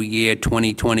fiscal year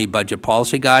 2020 budget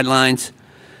policy guidelines.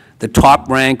 The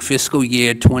top-ranked fiscal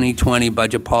year 2020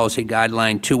 budget policy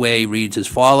guideline 2A reads as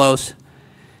follows: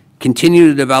 continue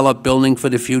to develop Building for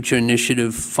the Future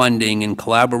initiative funding in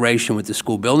collaboration with the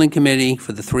School Building Committee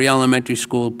for the 3 elementary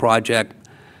school project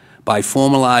by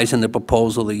formalizing the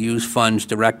proposal to use funds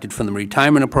directed from the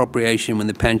retirement appropriation when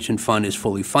the pension fund is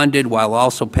fully funded, while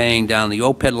also paying down the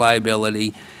OPEB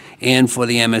liability, and for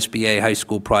the MSBA high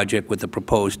school project with the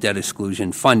proposed debt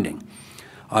exclusion funding.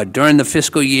 During the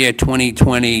fiscal year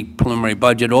 2020 preliminary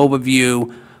budget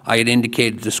overview, I had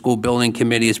indicated the school building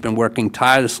committee has been working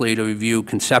tirelessly to review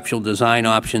conceptual design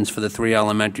options for the 3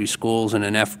 elementary schools in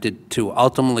an effort to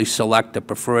ultimately select a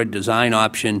preferred design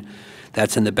option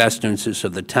that's in the best interest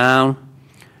of the town,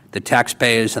 the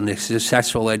taxpayers, and the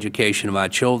successful education of our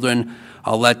children.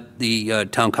 I'll let the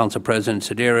Town Council President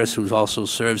Sedaris, who also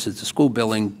serves as the School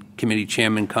Building Committee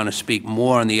Chairman, kind of speak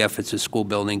more on the efforts of the School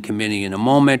Building Committee in a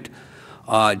moment.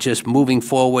 Just moving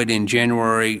forward in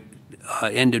January,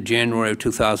 end of January of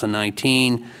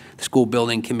 2019, the School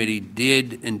Building Committee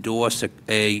did endorse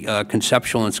a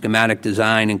conceptual and schematic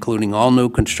design, including all new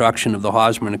construction of the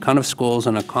Hosmer and Cunniff schools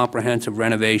and a comprehensive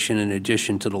renovation in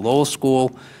addition to the Lowell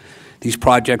School. These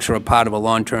projects are a part of a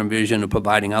long-term vision of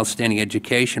providing outstanding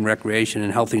education, recreation,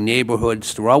 and healthy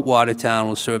neighborhoods throughout Watertown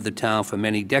will serve the town for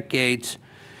many decades.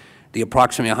 The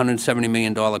approximately $170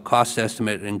 million cost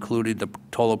estimate included the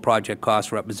total project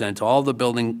cost represents all the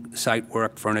building site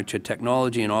work, furniture,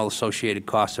 technology, and all associated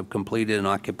costs of completed and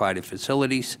occupied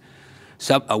facilities.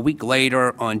 A week later,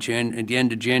 at the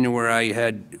end of January, I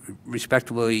had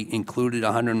respectively included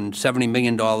 $170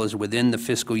 million within the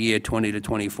fiscal year 20 to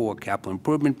 24 capital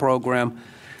improvement program.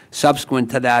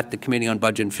 Subsequent to that, the Committee on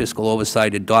Budget and Fiscal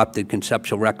Oversight adopted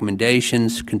conceptual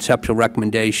recommendations. Conceptual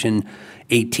recommendation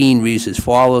 18 reads as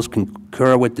follows: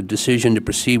 concur with the decision to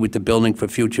proceed with the Building for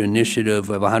Future initiative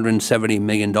of $170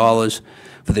 million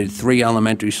for the 3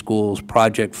 elementary schools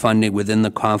project funding within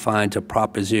the confines of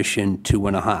Proposition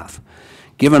 2.5.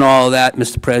 Given all of that,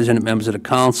 Mr. President, members of the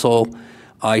council,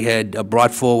 I had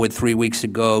brought forward 3 weeks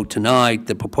ago tonight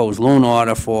the proposed loan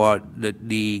order for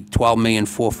the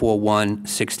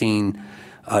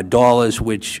 $12,441,16,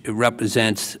 which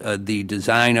represents the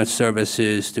designer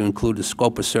services to include the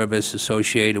scope of service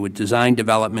associated with design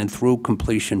development through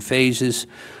completion phases.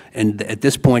 And at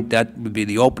this point, that would be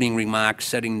the opening remarks,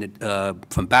 setting the,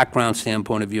 from background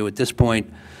standpoint of view. At this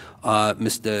point,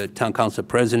 Mr. Town Council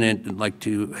President, I'd like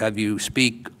to have you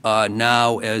speak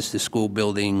now as the school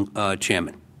building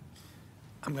chairman.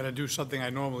 I'm going to do something I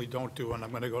normally don't do, and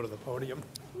I'm going to go to the podium.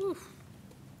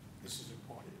 This is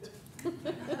important.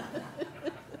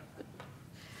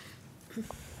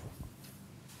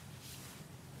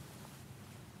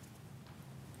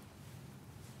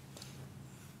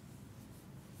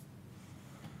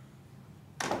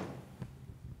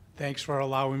 Thanks for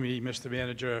allowing me, Mr.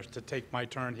 Manager, to take my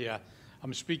turn here.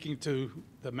 I'm speaking to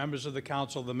the members of the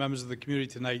council, the members of the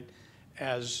community tonight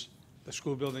as the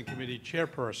School Building Committee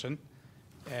chairperson,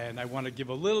 and I want to give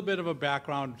a little bit of a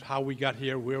background how we got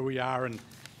here, where we are, and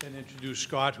then introduce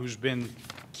Scott, who's been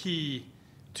key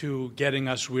to getting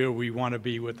us where we want to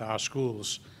be with our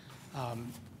schools.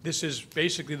 This is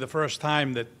basically the first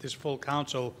time that this full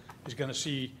council is going to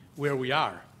see where we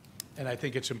are, and I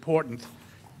think it's important.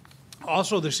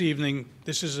 Also this evening,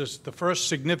 this is the first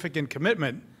significant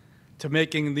commitment to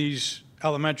making these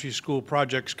elementary school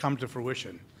projects come to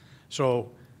fruition.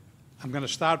 So I'm going to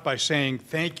start by saying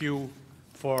thank you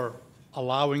for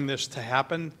allowing this to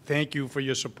happen. Thank you for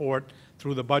your support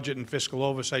through the Budget and Fiscal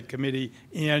Oversight Committee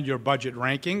and your budget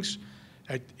rankings.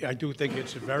 I do think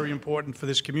it's very important for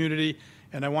this community,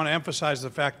 and I want to emphasize the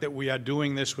fact that we are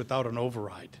doing this without an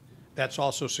override. That's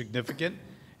also significant,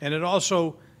 and it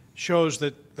also shows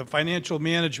that the financial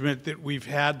management that we've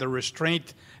had, the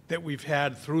restraint that we've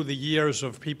had through the years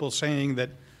of people saying that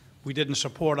we didn't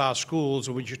support our schools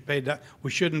or we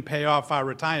shouldn't pay off our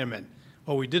retirement.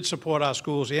 Well, we did support our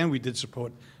schools and we did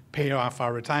pay off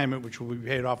our retirement, which will be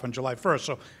paid off on July 1st.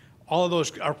 So all of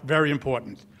those are very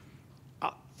important.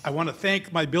 I want to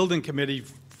thank my building committee,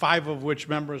 5 of which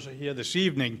members are here this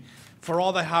evening, for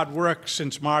all the hard work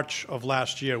since March of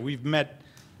last year. We've met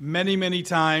many, many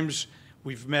times.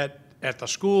 We've met at the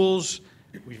schools,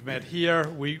 we've met here.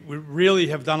 We really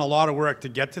have done a lot of work to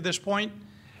get to this point.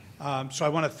 So I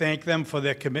want to thank them for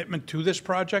their commitment to this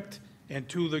project and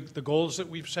to the goals that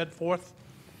we've set forth.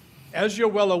 As you're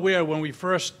well aware, when we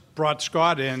first brought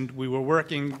Scott in, we were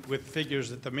working with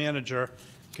figures that the manager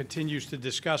continues to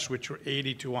discuss, which were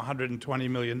 $80 to $120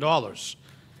 million.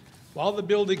 While the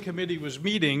building committee was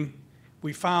meeting,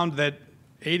 we found that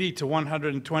 $80 to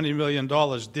 $120 million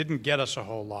didn't get us a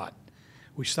whole lot.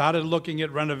 We started looking at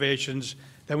renovations.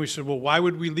 Then we said, well, why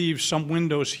would we leave some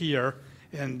windows here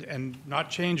and not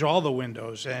change all the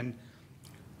windows? And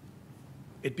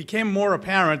it became more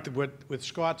apparent with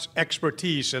Scott's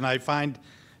expertise, and I find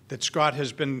that Scott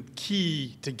has been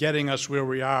key to getting us where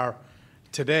we are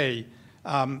today.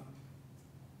 It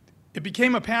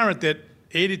became apparent that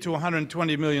 $80 to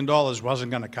 $120 million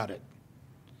wasn't going to cut it.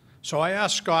 So I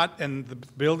asked Scott, and the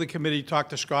building committee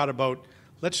talked to Scott about,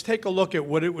 let's take a look at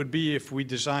what it would be if we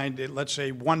designed, let's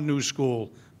say, one new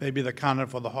school, maybe the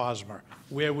Cunniff or the Hosmer.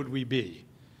 Where would we be?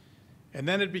 And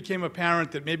then it became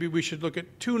apparent that maybe we should look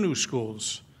at 2 new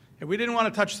schools. And we didn't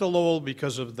want to touch the Lowell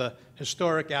because of the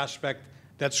historic aspect.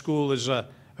 That school is a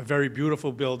very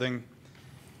beautiful building.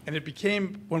 And it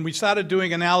became, when we started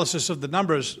doing analysis of the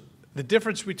numbers, the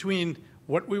difference between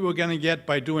what we were going to get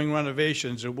by doing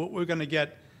renovations and what we were going to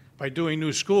get by doing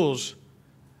new schools,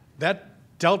 that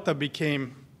delta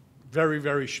became very,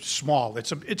 very small.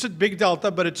 It's a big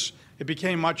delta, but it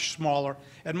became much smaller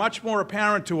and much more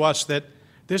apparent to us that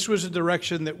this was a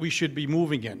direction that we should be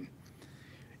moving in.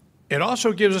 It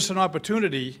also gives us an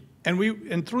opportunity,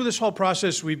 and through this whole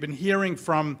process, we've been hearing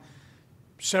from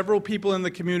several people in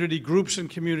the community, groups in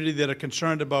community that are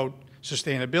concerned about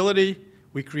sustainability.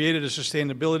 We created a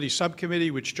sustainability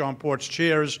subcommittee, which John Ports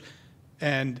chairs,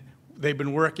 and they've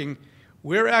been working.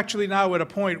 We're actually now at a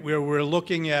point where we're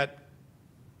looking at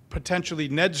potentially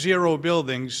net zero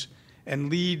buildings and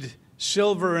LEED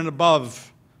silver and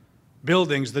above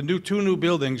buildings, the 2 new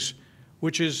buildings,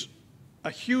 which is a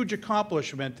huge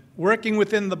accomplishment, working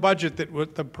within the budget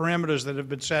with the parameters that have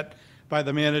been set by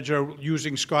the manager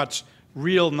using Scott's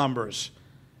real numbers.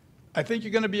 I think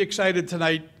you're going to be excited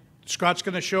tonight. Scott's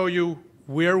going to show you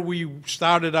where we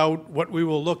started out, what we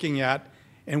were looking at,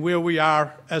 and where we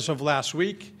are as of last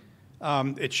week.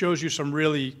 It shows you some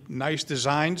really nice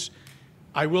designs.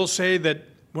 I will say that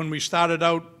when we started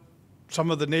out, some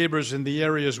of the neighbors in the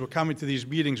areas were coming to these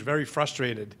meetings very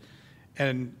frustrated.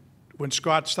 And when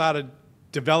Scott started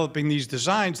developing these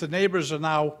designs, the neighbors are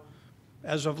now,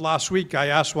 as of last week, I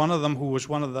asked one of them, who was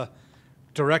one of the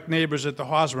direct neighbors at the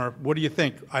Hosmer, what do you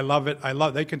think? I love it.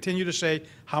 They continue to say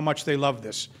how much they love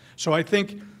this. So I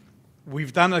think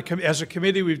we've done, as a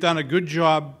committee, we've done a good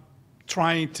job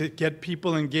trying to get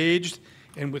people engaged.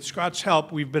 And with Scott's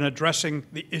help, we've been addressing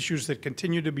the issues that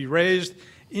continue to be raised.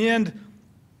 And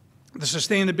the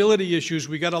sustainability issues,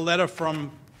 we got a letter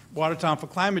from Watertown for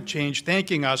Climate Change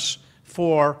thanking us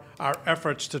for our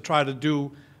efforts to try to do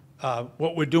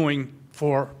what we're doing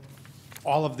for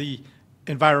all of the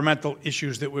environmental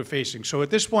issues that we're facing. So at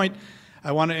this point,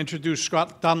 I want to introduce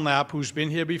Scott Dunlap, who's been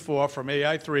here before from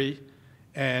AI3,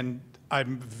 and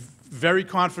I'm very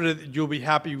confident that you'll be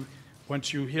happy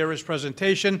once you hear his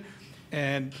presentation.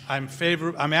 And I'm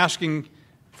asking,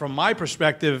 from my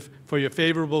perspective, for your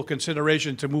favorable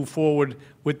consideration to move forward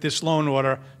with this loan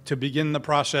order to begin the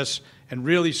process and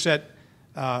really set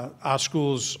our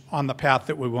schools on the path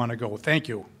that we want to go. Thank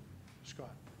you. Scott.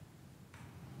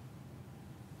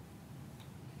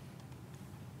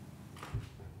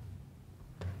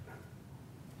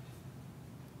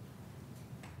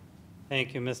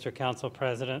 Thank you, Mr. Council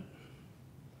President,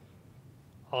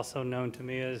 also known to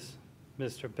me as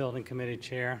Mr. Building Committee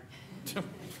Chair,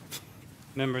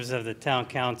 members of the Town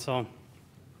Council,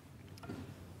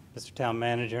 Mr. Town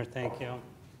Manager, thank you.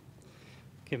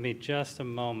 Give me just a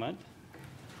moment.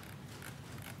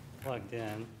 Plugged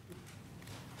in.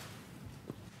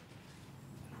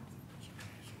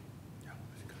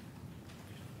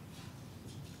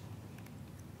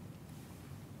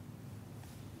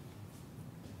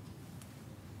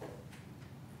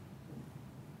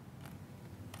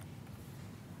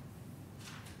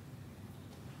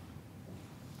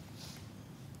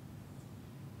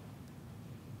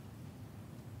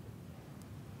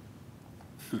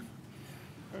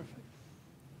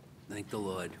 Thank the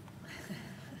Lord.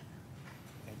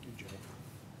 Thank you, Joe.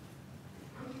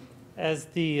 As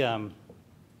the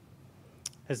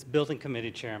Building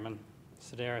Committee Chairman,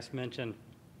 Sedaris mentioned,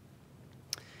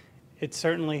 it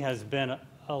certainly has been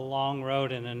a long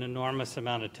road and an enormous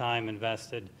amount of time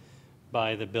invested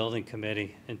by the Building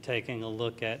Committee in taking a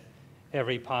look at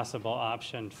every possible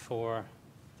option for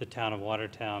the town of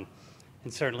Watertown.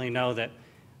 And certainly know that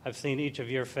I've seen each of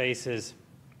your faces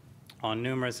on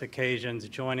numerous occasions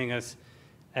joining us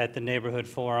at the neighborhood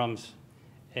forums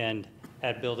and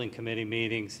at building committee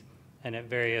meetings and at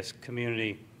various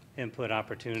community input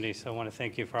opportunities. So I want to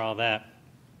thank you for all that.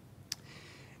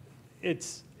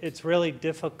 It's really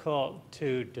difficult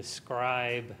to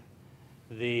describe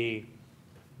the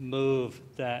move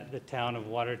that the town of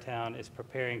Watertown is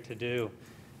preparing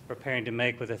to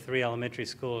make with the 3 elementary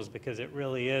schools, because it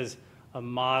really is a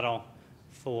model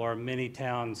for many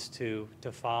towns to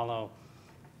follow.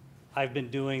 I've been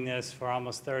doing this for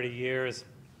almost 30 years.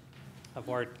 I've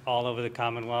worked all over the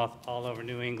Commonwealth, all over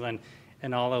New England,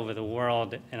 and all over the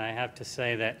world, and I have to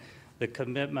say that the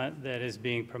commitment that is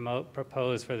being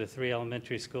proposed for the 3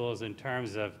 elementary schools in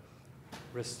terms of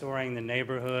restoring the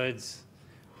neighborhoods,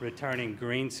 returning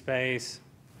green space,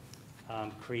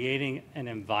 creating an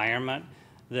environment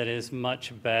that is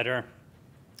much better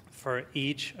for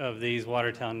each of these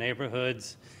Watertown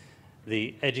neighborhoods,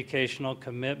 the educational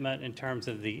commitment in terms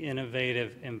of the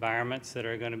innovative environments that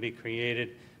are going to be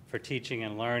created for teaching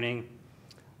and learning,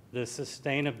 the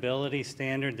sustainability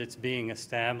standard that's being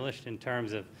established in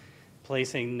terms of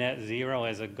placing net zero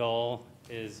as a goal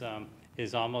is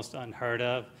almost unheard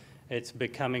of. It's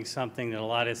becoming something that a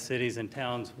lot of cities and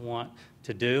towns want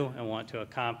to do and want to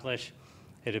accomplish.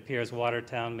 It appears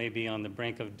Watertown may be on the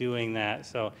brink of doing that.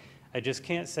 So I just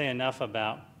can't say enough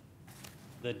about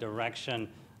the direction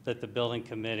that the building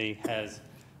committee has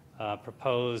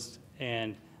proposed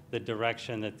and the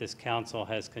direction that this council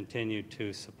has continued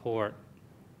to support.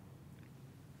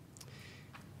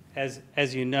 As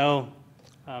you know,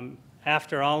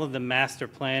 after all of the master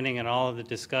planning and all of the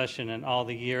discussion and all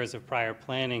the years of prior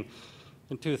planning,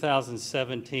 in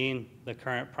 2017, the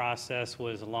current process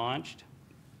was launched.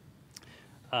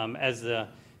 As the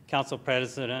council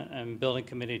president and building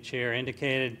committee chair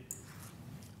indicated,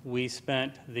 we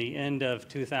spent the end of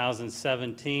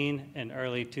 2017 and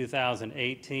early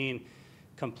 2018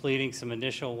 completing some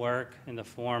initial work in the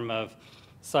form of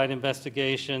site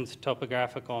investigations,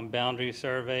 topographical and boundary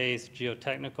surveys,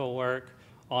 geotechnical work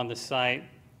on the site,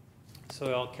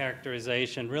 soil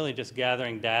characterization, really just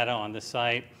gathering data on the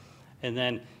site. And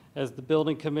then as the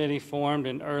building committee formed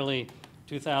in early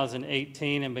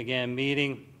 2018 and began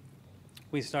meeting,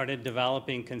 we started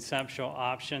developing conceptual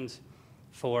options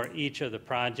for each of the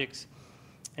projects.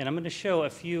 And I'm going to show a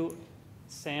few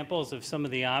samples of some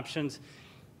of the options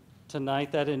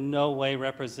tonight. That in no way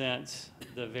represents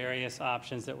the various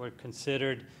options that were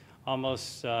considered.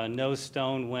 Almost no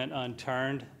stone went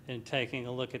unturned in taking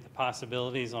a look at the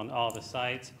possibilities on all the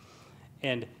sites.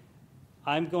 And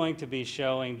I'm going to be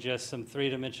showing just some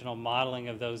three-dimensional modeling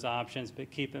of those options, but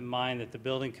keep in mind that the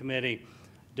building committee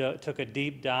took a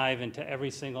deep dive into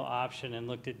every single option and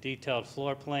looked at detailed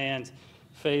floor plans,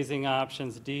 phasing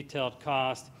options, detailed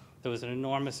cost. There was an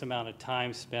enormous amount of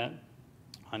time spent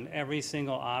on every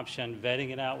single option,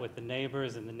 vetting it out with the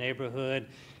neighbors and the neighborhood,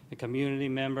 the community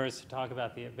members to talk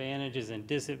about the advantages and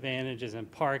disadvantages and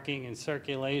parking and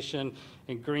circulation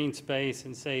and green space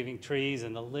and saving trees,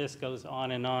 and the list goes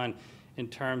on in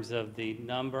terms of the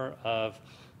number of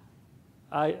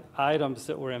items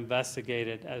that were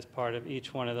investigated as part of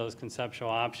each one of those conceptual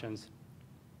options.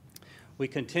 We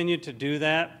continued to do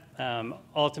that,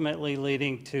 ultimately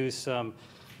leading to some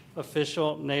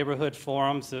official neighborhood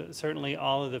forums. Certainly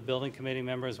all of the building committee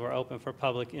members were open for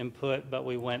public input, but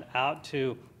we went out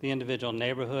to the individual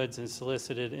neighborhoods and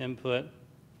solicited input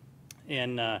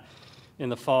in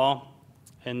the fall.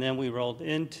 And then we rolled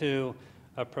into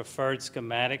a preferred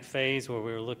schematic phase where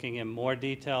we were looking in more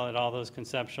detail at all those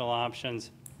conceptual options.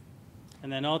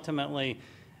 And then ultimately,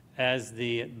 as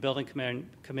the building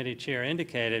committee chair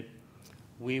indicated,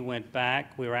 we went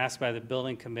back, we were asked by the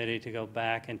building committee to go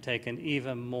back and take an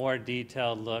even more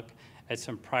detailed look at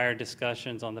some prior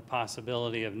discussions on the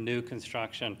possibility of new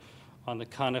construction on the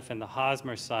Cuniff and the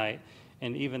Hosmer site,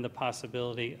 and even the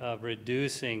possibility of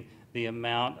reducing the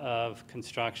amount of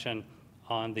construction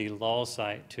on the Lowell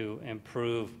site to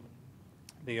improve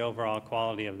the overall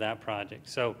quality of that project.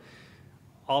 So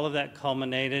all of that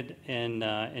culminated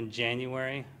in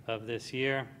January of this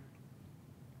year.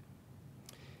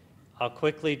 I'll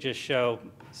quickly just show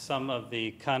some of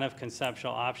the kind of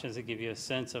conceptual options to give you a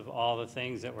sense of all the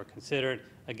things that were considered.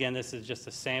 Again, this is just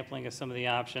a sampling of some of the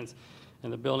options,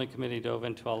 and the building committee dove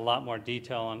into a lot more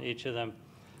detail on each of them.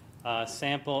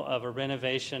 Sample of a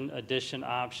renovation addition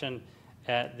option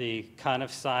at the Cuniff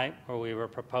site, where we were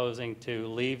proposing to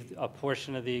leave a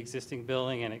portion of the existing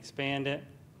building and expand it.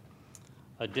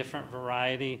 A different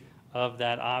variety of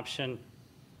that option.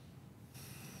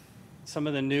 Some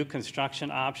of the new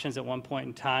construction options. At one point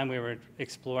in time, we were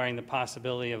exploring the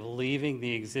possibility of leaving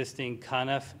the existing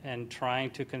Cuniff and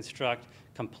trying to construct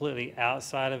completely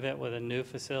outside of it with a new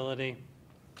facility.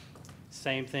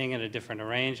 Same thing in a different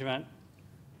arrangement.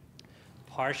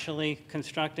 Partially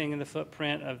constructing in the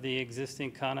footprint of the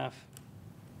existing Cuniff.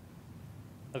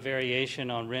 A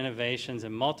variation on renovations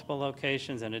in multiple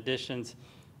locations and additions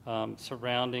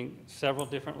surrounding several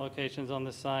different locations on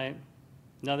the site.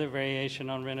 Another variation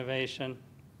on renovation.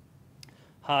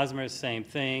 Hosmer, same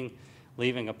thing,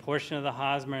 leaving a portion of the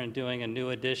Hosmer and doing a new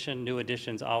addition. New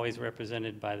additions always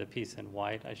represented by the piece in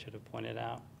white, I should have pointed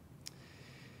out.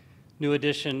 New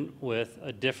addition with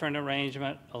a different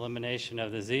arrangement, elimination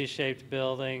of the Z-shaped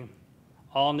building,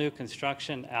 all new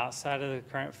construction outside of the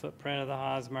current footprint of the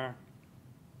Hosmer.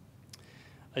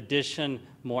 Addition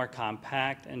more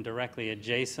compact and directly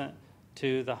adjacent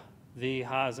to the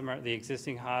Hosmer, the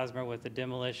existing Hosmer, with the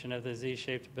demolition of the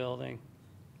Z-shaped building.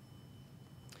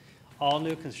 All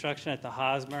new construction at the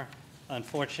Hosmer,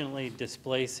 unfortunately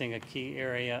displacing a key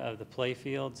area of the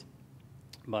playfields.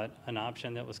 but an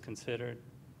option that was considered.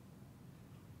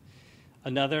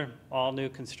 Another all-new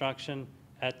construction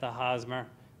at the Hosmer.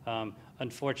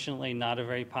 Unfortunately, not a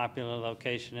very popular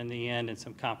location in the end, and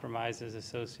some compromises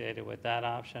associated with that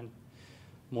option.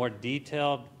 More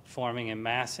detailed forming and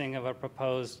massing of a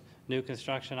proposed new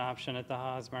construction option at the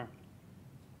Hosmer.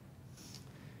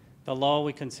 The Lowell,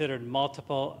 we considered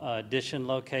multiple addition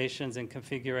locations and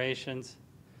configurations,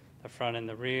 the front and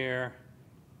the rear,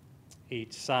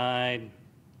 each side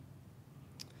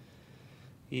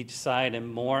and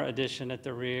more addition at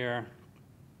the rear.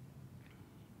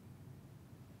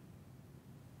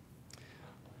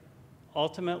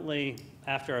 Ultimately,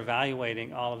 after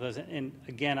evaluating all of those, and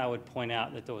again, I would point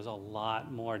out that there was a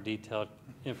lot more detailed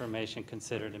information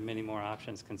considered and many more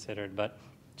options considered, but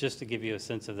just to give you a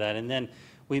sense of that. And then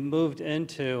we moved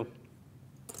into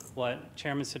what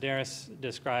Chairman Sedaris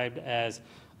described as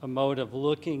a mode of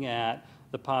looking at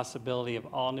the possibility of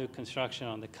all new construction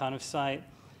on the Cuniff site.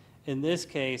 In this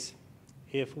case,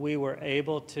 if we were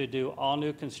able to do all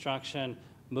new construction,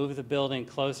 move the building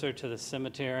closer to the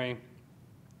cemetery,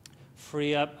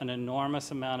 free up an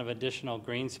enormous amount of additional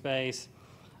green space,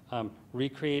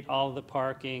 recreate all of the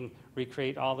parking,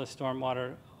 recreate all the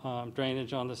stormwater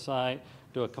drainage on the site,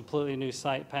 do a completely new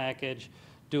site package,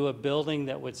 do a building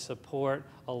that would support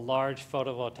a large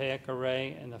photovoltaic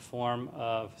array in the form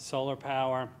of solar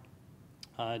power,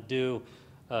 do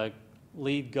a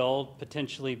LEED Gold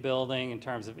potentially building in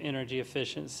terms of energy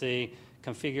efficiency,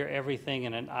 configure everything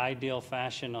in an ideal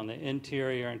fashion on the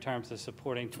interior in terms of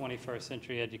supporting 21st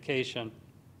century education.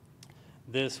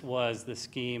 This was the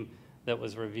scheme that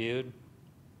was reviewed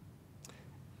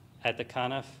at the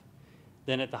Cuniff.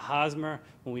 Then at the Hosmer,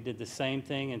 when we did the same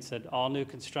thing and said all new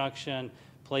construction,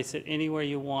 place it anywhere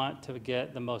you want to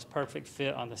get the most perfect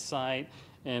fit on the site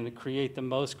and create the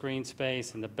most green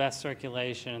space and the best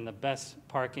circulation and the best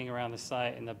parking around the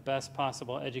site and the best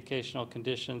possible educational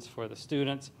conditions for the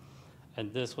students.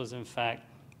 And this was, in fact,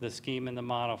 the scheme and the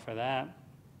model for that.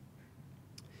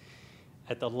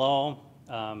 At the Lowell,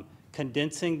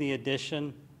 condensing the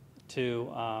addition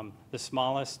to the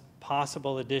smallest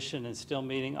possible addition and still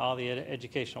meeting all the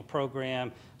educational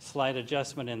program, slight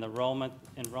adjustment in the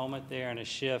enrollment there and a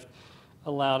shift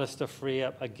allowed us to free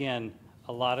up, again,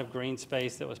 a lot of green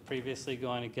space that was previously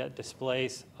going to get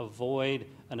displaced, avoid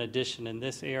an addition in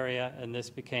this area, and this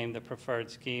became the preferred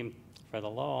scheme for the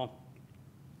Lowell.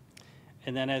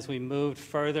 And then as we moved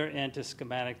further into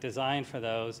schematic design for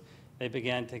those, they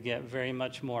began to get very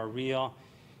much more real.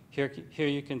 Here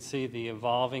you can see the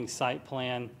evolving site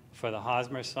plan for the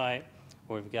Hosmer site,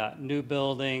 where we've got new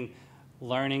building,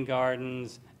 learning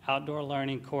gardens, outdoor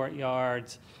learning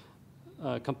courtyards,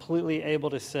 completely able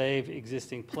to save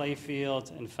existing play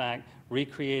fields. In fact,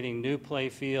 recreating new play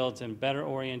fields and better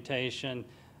orientation,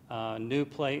 new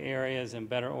play areas and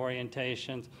better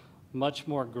orientations, much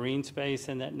more green space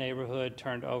in that neighborhood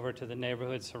turned over to the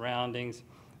neighborhood surroundings,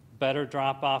 better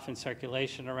drop-off and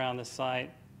circulation around the site.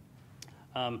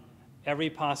 Every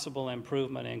possible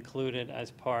improvement included as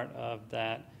part of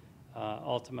that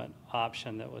ultimate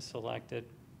option that was selected.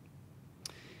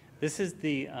 This is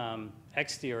the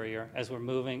exterior as we're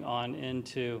moving on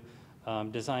into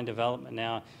design development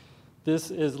now. This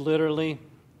is literally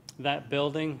that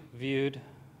building viewed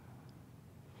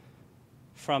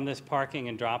from this parking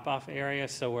and drop-off area.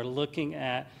 So we're looking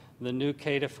at the new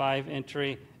K-5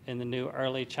 entry and the new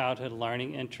early childhood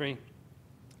learning entry,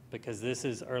 because this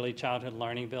is early childhood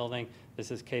learning building. This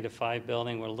is K-5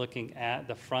 building. We're looking at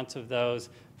the fronts of those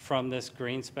from this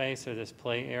green space or this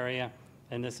play area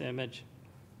in this image.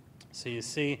 So you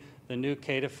see the new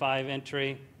K-5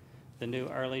 entry, the new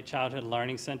early childhood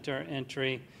learning center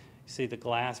entry. You see the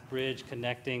glass bridge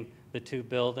connecting the two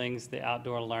buildings, the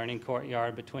outdoor learning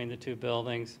courtyard between the two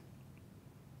buildings.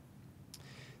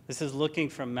 This is looking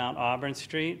from Mount Auburn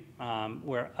Street.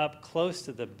 We're up close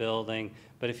to the building,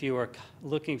 but if you were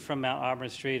looking from Mount Auburn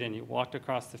Street and you walked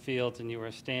across the fields and you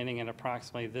were standing in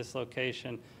approximately this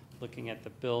location looking at the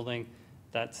building,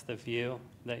 that's the view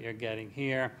that you're getting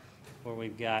here, where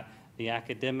we've got the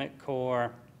academic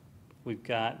core, we've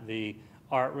got the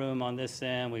art room on this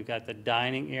end, we've got the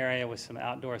dining area with some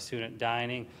outdoor student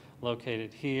dining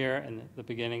located here and the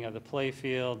beginning of the play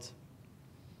fields.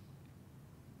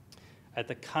 At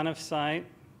the Cuniff site,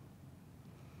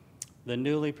 the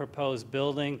newly proposed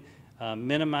building,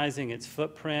 minimizing its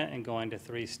footprint and going to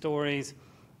 3 stories,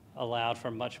 allowed for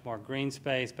much more green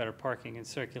space, better parking and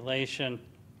circulation.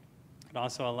 It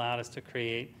also allowed us to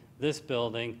create this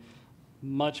building,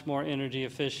 much more energy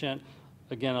efficient.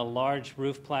 Again, a large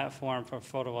roof platform for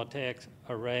photovoltaic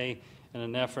array in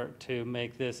an effort to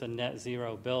make this a net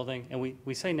zero building. And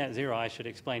we say net zero, I should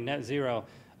explain. Net zero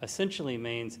essentially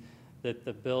means that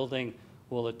the building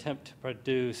will attempt to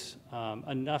produce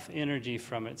enough energy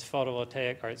from its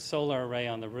photovoltaic or its solar array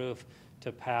on the roof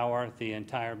to power the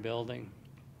entire building.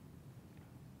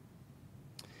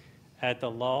 At the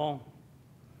Lowell,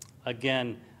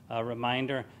 again, a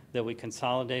reminder that we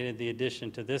consolidated the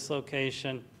addition to this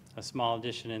location, a small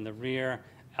addition in the rear,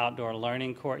 outdoor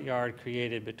learning courtyard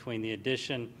created between the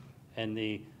addition and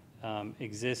the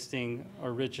existing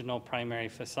original primary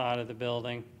facade of the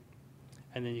building.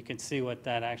 And then you can see what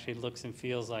that actually looks and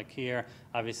feels like here.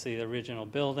 Obviously, the original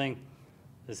building.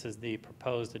 This is the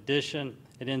proposed addition.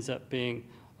 It ends up being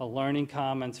a learning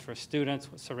commons for students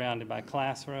surrounded by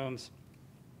classrooms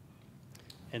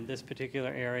in this particular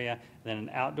area, then an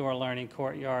outdoor learning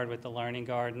courtyard with the learning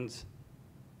gardens.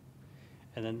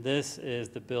 And then this is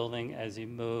the building as you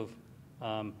move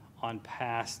on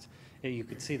past. You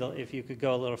could see, if you could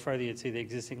go a little further, you'd see the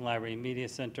existing library and media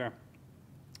center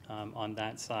on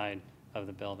that side of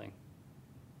the building.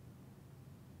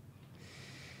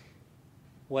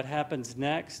 What happens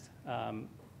next?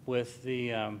 With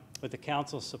the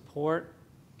council's support,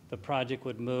 the project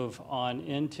would move on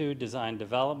into design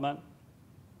development.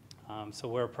 So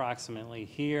we're approximately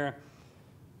here.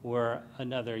 We're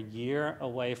another year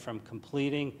away from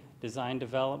completing design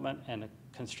development and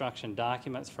construction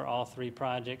documents for all three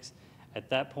projects. At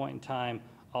that point in time,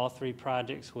 all three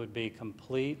projects would be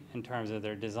complete in terms of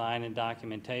their design and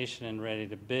documentation and ready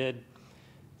to bid.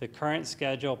 The current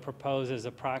schedule proposes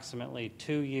approximately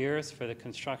 2 years for the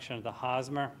construction of the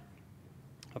Hosmer,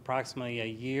 approximately a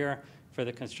year for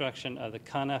the construction of the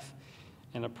Cuniff,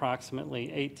 and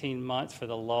approximately 18 months for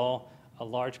the Lowell, a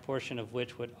large portion of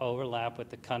which would overlap with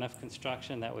the Cuniff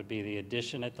construction. That would be the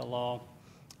addition at the Lowell.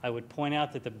 I would point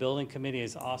out that the building committee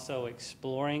is also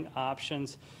exploring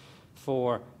options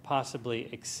for possibly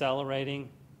accelerating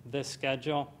this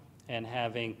schedule and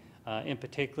having, in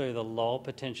particular, the Lowell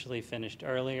potentially finished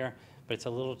earlier, but it's a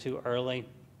little too early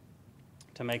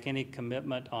to make any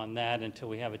commitment on that until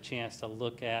we have a chance to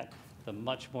look at the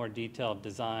much more detailed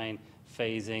design,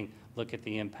 phasing, look at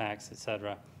the impacts, et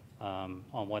cetera, on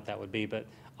what that would be. But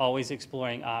always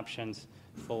exploring options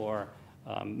for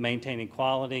maintaining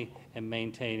quality and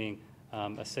maintaining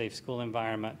a safe school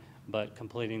environment, but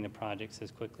completing the projects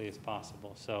as quickly as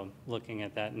possible. So looking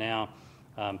at that now,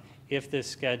 if this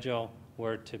schedule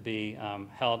were to be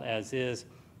held as is,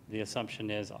 the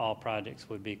assumption is all projects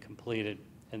would be completed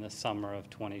in the summer of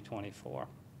 2024,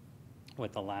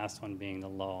 with the last one being the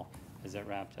Lowell as it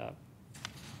wrapped up.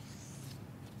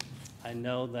 I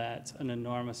know that's an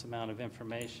enormous amount of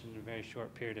information in a very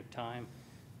short period of time.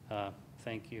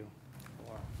 Thank you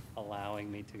for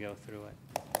allowing me to go through it.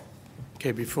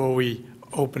 Okay, before we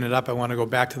open it up, I want to go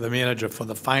back to the manager for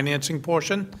the financing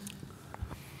portion.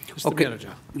 Mr.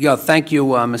 Manager. Yeah, thank you,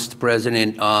 Mr.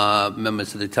 President,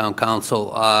 members of the Town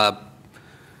Council.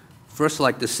 First, I'd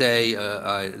like to say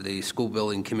the School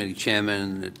Building Committee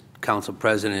Chairman, the Council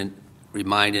President,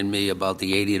 reminded me about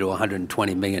the $80 to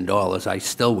 $120 million. I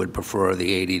still would prefer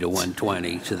the 80 to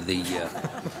 120 to the.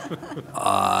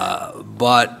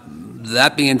 But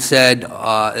that being said,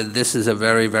 this is a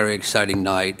very, very exciting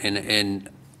night. And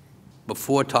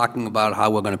before talking about how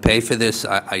we're going to pay for this,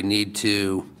 I need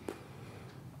to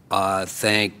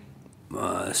thank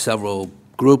several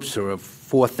groups, or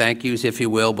 4 thank yous, if you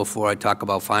will, before I talk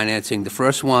about financing. The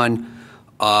first one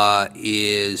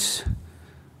is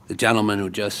the gentleman who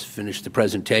just finished the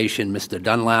presentation, Mr.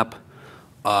 Dunlap.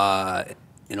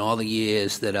 In all the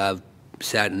years that I've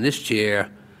sat in this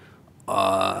chair,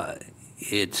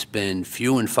 it's been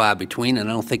few and far between, and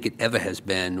I don't think it ever has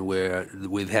been, where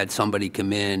we've had somebody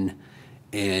come in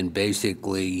and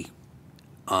basically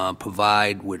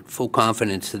provide with full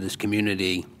confidence to this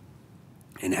community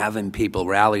and having people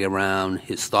rally around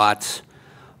his thoughts.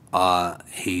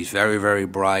 He's very, very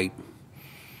bright.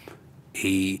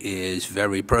 He is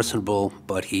very personable,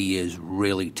 but he is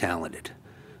really talented.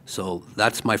 So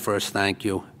that's my first thank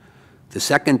you. The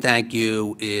second thank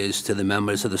you is to the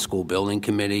members of the School Building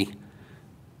Committee.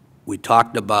 We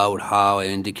talked about how I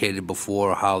indicated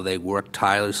before how they worked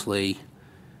tirelessly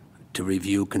to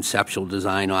review conceptual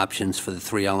design options for the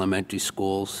 3 elementary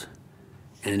schools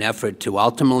in an effort to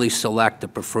ultimately select the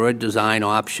preferred design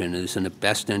option that is in the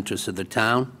best interest of the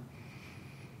town,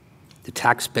 the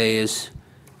taxpayers,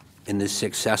 and the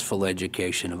successful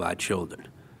education of our children.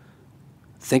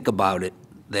 Think about it.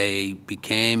 They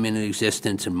became in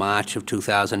existence in March of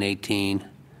 2018,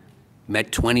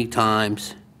 met 20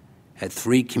 times, had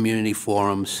 3 community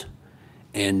forums,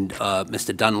 and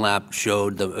Mr. Dunlap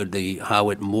showed how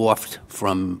it morphed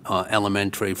from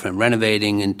elementary, from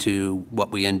renovating into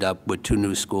what we end up with 2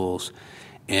 new schools.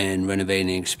 and renovating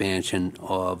the expansion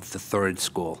of the third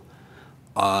school.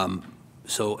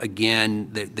 So again,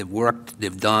 they've worked,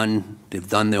 they've done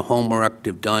their homework,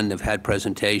 they've had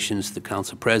presentations. The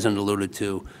council president alluded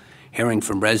to hearing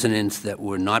from residents that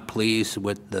were not pleased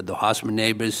with the Hosmer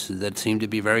neighbors that seem to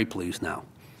be very pleased now.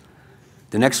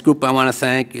 The next group I want to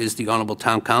thank is the Honorable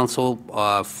Town Council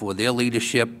for their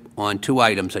leadership on two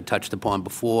items I touched upon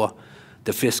before: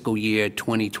 the fiscal year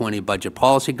 2020 budget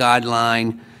policy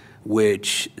guideline,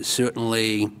 which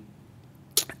certainly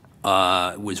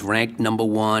was ranked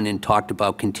 #1 and talked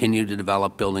about continue to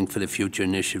develop building for the future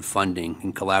initiative funding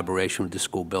in collaboration with the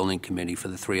school building committee for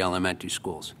the 3 elementary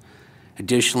schools.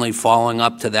 Additionally, following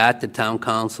up to that, the Town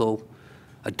Council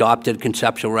adopted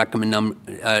conceptual recommend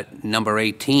number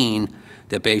 18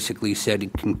 that basically said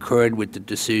it concurred with the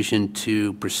decision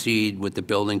to proceed with the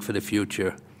building for the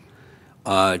future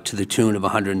to the tune of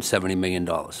 $170 million.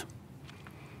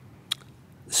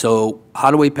 So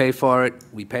how do we pay for it?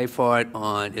 We pay for it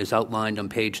on, as outlined on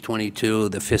page 22,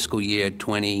 the fiscal year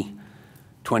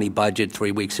 2020 budget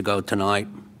 3 weeks ago tonight.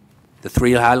 The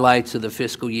three highlights of the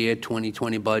fiscal year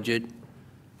 2020 budget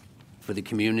for the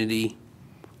community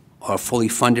are fully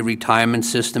funded retirement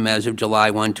system as of July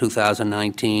 1,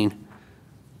 2019.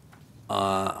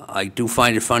 I do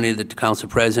find it funny that the council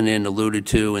president alluded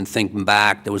to, and thinking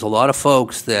back, there was a lot of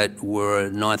folks that were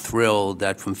not thrilled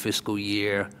that from fiscal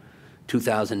year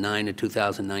 2009 to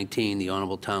 2019, the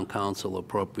Honorable Town Council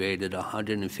appropriated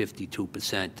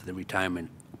 152% to the retirement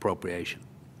appropriation.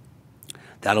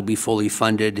 That'll be fully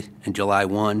funded in July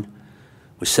 1.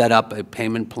 We set up a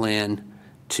payment plan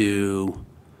to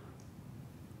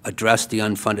address the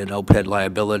unfunded OPEB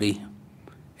liability.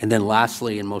 And then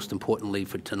lastly, and most importantly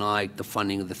for tonight, the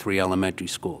funding of the 3 elementary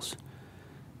schools.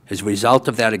 As a result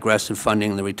of that aggressive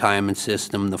funding of the retirement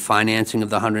system, the financing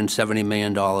of the $170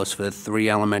 million for the 3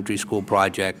 elementary school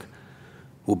project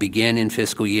will begin in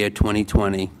fiscal year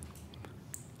 2020,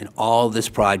 and all of this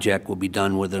project will be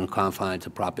done within the confines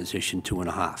of Proposition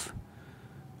 2.5.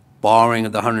 Borrowing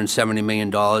of the $170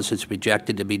 million is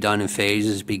projected to be done in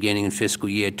phases beginning in fiscal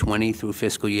year 20 through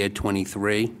fiscal year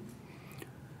 23.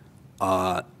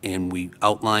 And we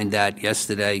outlined that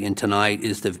yesterday, and tonight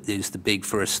is the big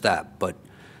first step. But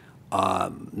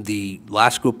the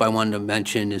last group I wanted to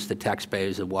mention is the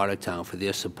taxpayers of Watertown for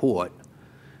their support.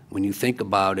 When you think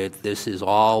about it, this is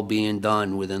all being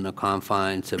done within the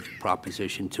confines of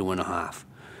Proposition 2.5.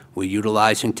 We're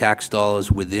utilizing tax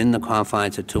dollars within the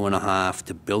confines of 2.5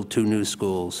 to build 2 new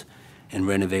schools and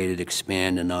renovate and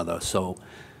expand another. So,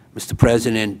 Mr.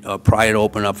 President, prior to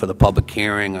opening up for the public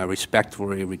hearing, I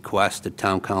respectfully request the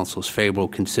Town Council's favorable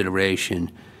consideration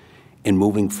in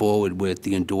moving forward with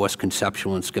the endorsed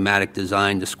conceptual and schematic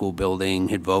design the school building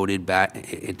had voted back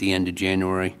at the end of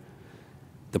January.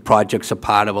 The projects are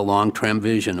part of a long-term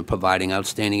vision of providing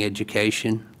outstanding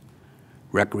education,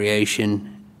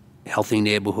 recreation, healthy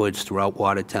neighborhoods throughout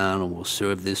Watertown, and will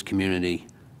serve this community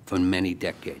for many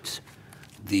decades.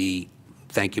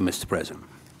 Thank you, Mr. President.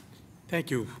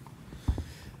 Thank you.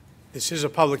 This is a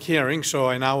public hearing, so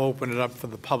I now open it up for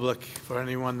the public, for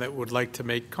anyone that would like to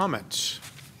make comments.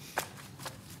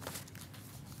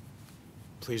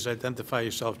 Please identify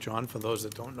yourself, John, for those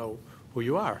that don't know who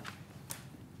you are.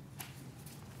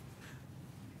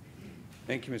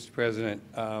 Thank you, Mr. President.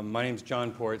 My name is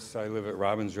John Ports. I live at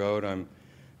Robbins Road. I'm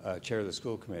chair of the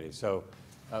school committee. So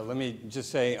let me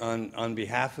just say on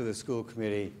behalf of the school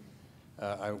committee,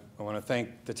 I want to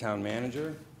thank the town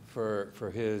manager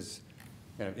for his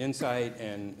kind of insight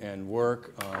and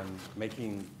work on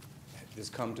making this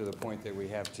come to the point that we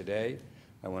have today.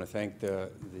 I want to thank the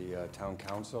town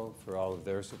council for all of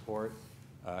their support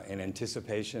in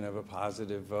anticipation of a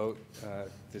positive vote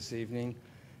this evening.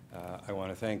 I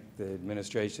want to thank the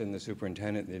administration, the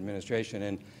superintendent, the administration,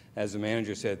 and as the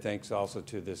manager said, thanks also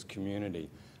to this community.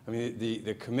 I mean,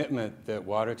 the commitment that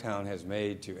Watertown has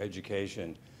made to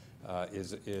education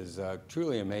is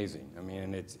truly amazing. I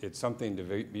mean, it's something to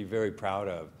be very proud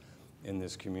of in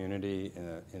this community,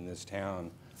 in this town.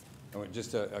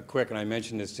 Just a quick, and I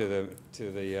mentioned this to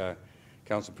the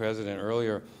council president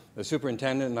earlier. The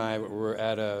superintendent and I were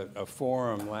at a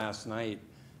forum last night.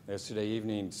 Yesterday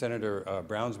evening, Senator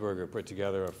Brownsberger put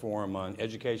together a forum on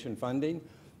education funding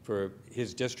for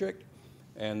his district,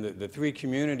 and the 3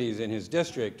 communities in his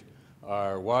district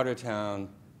are Watertown,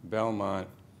 Belmont,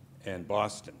 and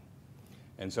Boston.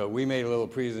 And so we made a little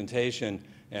presentation,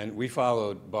 and we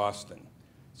followed Boston.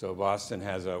 So Boston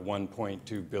has a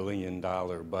 $1.2 billion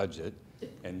budget,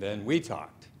 and then we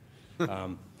talked.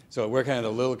 So we're kind of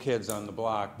the little kids on the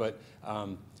block, but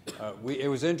it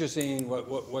was interesting.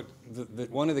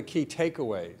 One of the key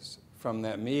takeaways from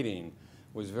that meeting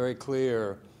was very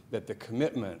clear that the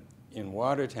commitment in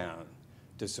Watertown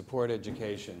to support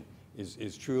education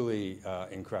is truly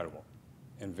incredible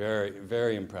and very,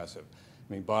 very impressive.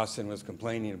 I mean, Boston was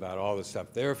complaining about all the stuff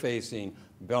they're facing.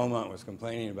 Belmont was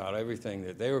complaining about everything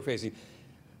that they were facing.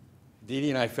 Dee Dee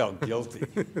and I felt guilty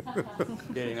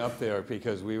getting up there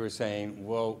because we were saying,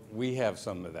 well, we have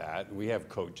some of that. We have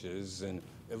coaches and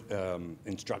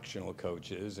instructional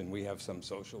coaches, and we have some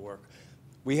social work.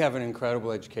 We have an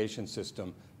incredible education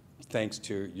system thanks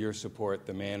to your support,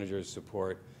 the manager's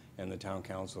support, and the town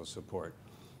council's support.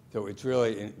 So it's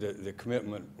really, the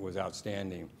commitment was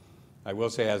outstanding. I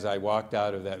will say, as I walked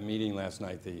out of that meeting last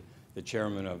night, the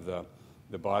chairman of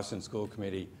the Boston School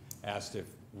Committee asked if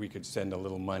we could send a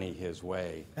little money his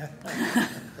way.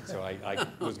 So I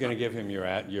was going to give him your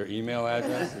email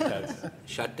address.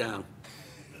 Shut down.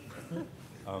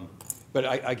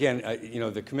 But again, you know,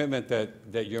 the commitment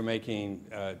that you're making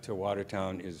to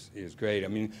Watertown is great. I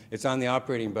mean, it's on the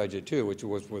operating budget too, which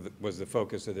was the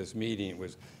focus of this meeting. It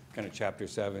was kind of Chapter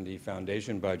 70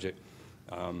 foundation budget.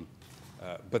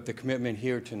 But the commitment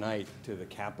here tonight to the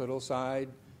capital side,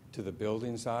 to the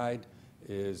building side,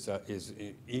 is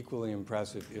equally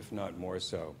impressive, if not more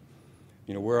so.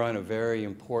 You know, we're on a very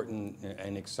important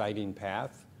and exciting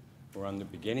path. We're on the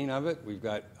beginning of it. We've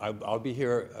got, I'll be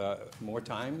here more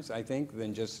times, I think,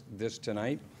 than just this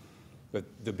tonight. But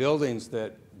the buildings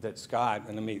that Scott,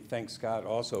 and let me thank Scott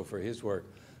also for his work,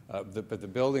 but the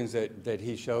buildings that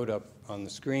he showed up on the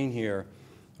screen here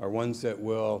are ones that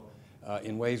will,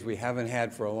 in ways we haven't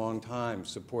had for a long time,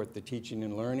 support the teaching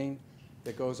and learning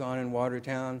that goes on in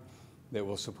Watertown, that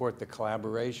will support the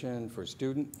collaboration for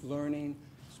student learning,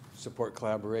 support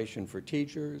collaboration for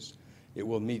teachers. It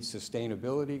will meet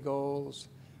sustainability goals.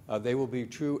 They will be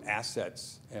true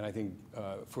assets, and I think,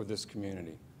 for this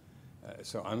community.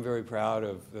 So I'm very proud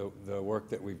of the work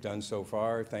that we've done so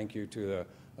far. Thank you to the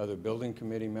other building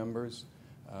committee members,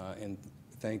 and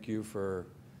thank you for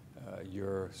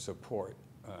your support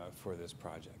for this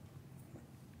project.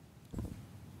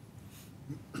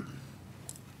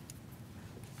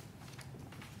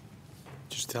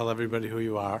 Just tell everybody who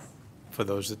you are. For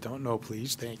those that don't know,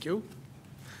 please. Thank you.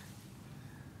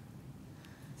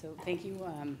 So thank you.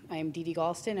 I am Dee Dee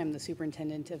Galston. I'm the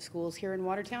superintendent of schools here in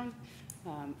Watertown.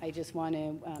 I just want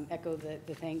to echo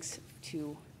the thanks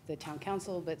to the town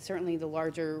council, but certainly the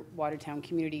larger Watertown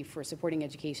community for supporting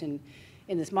education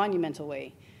in this monumental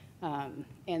way.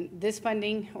 And this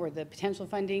funding, or the potential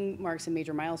funding, marks a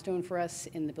major milestone for us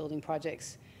in the building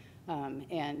projects.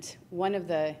 And one of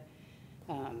the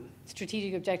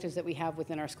strategic objectives that we have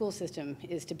within our school system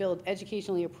is to build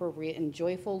educationally appropriate and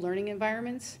joyful learning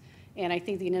environments. And I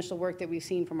think the initial work that we've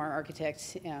seen from our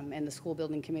architects and the school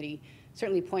building committee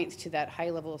certainly points to that high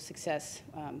level of success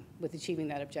with achieving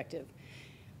that objective.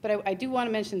 But I do want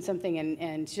to mention something,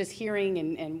 and just hearing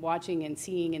and watching and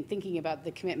seeing and thinking about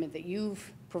the commitment that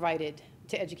you've provided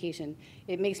to education,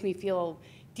 it makes me feel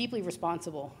deeply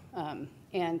responsible.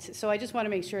 And so I just want to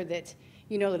make sure that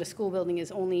you know that a school building is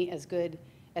only as good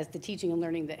as the teaching and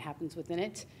learning that happens within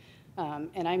it.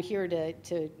 And I'm here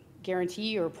to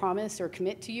guarantee or promise or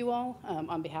commit to you all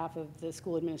on behalf of the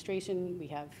school administration. We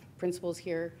have principals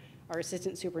here, our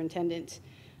assistant superintendent,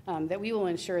 that we will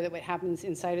ensure that what happens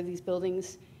inside of these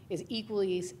buildings is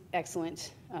equally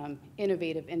excellent,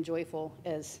 innovative, and joyful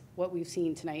as what we've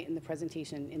seen tonight in the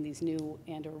presentation in these new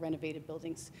and or renovated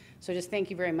buildings. So just thank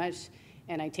you very much,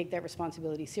 and I take that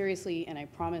responsibility seriously, and I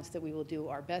promise that we will do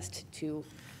our best to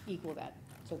equal that.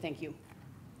 So thank you.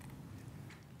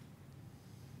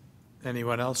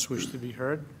 Anyone else wish to be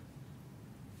heard?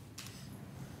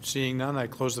 Seeing none, I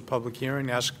close the public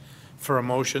hearing. Ask for a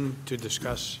motion to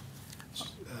discuss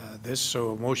this.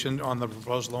 So a motion on the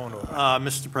proposed loan order.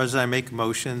 Mr. President, I make a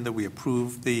motion that we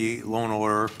approve the loan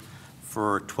order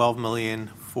for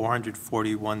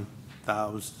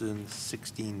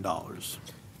 $12,441,016.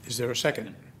 Is there a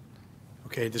second?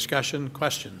 Okay, discussion,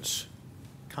 questions?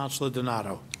 Councilor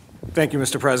Donato. Thank you,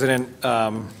 Mr. President.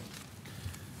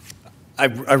 I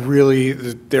really,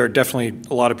 there are definitely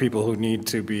a lot of people who need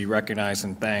to be recognized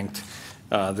and thanked.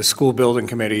 The school building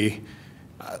committee,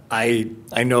 I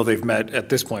know they've met at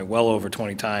this point well over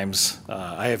 20 times.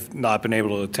 I have not been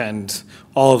able to attend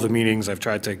all of the meetings. I've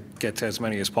tried to get to as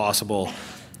many as possible.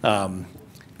 And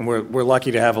we're lucky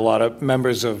to have a lot of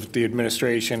members of the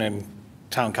administration and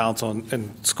town council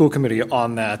and school committee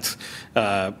on that,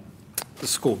 the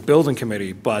school building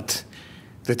committee. But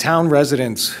the town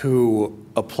residents who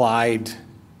applied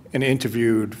and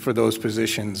interviewed for those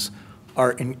positions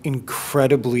are an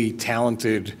incredibly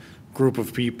talented group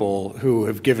of people who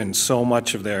have given so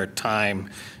much of their time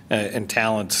and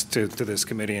talents to this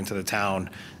committee and to the town.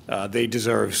 They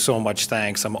deserve so much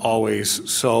thanks. I'm always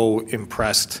so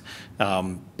impressed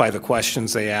by the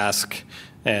questions they ask,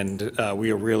 and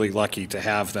we are really lucky to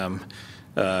have them.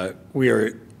 We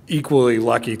are equally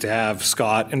lucky to have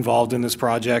Scott involved in this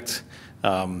project.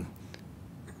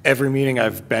 Every meeting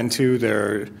I've been to,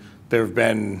 there have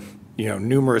been,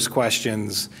 numerous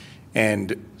questions,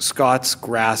 and Scott's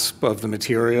grasp of the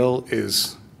material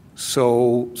is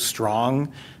so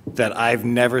strong that I've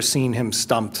never seen him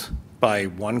stumped by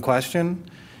one question.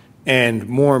 And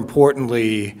more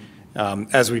importantly,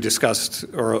 as we discussed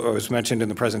or was mentioned in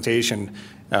the presentation,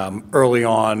 early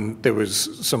on there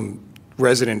was some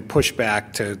resident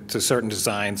pushback to certain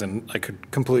designs, and I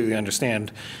could completely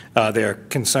understand their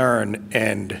concern.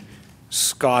 And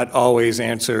Scott always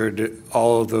answered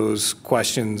all of those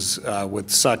questions with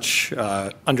such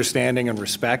understanding and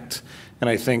respect. And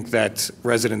I think that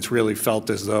residents really felt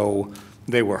as though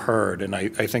they were heard, and I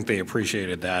think they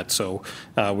appreciated that. So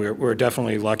we're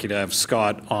definitely lucky to have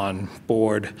Scott on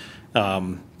board.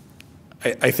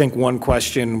 I think one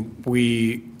question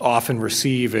we often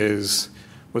receive is,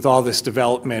 with all this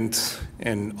development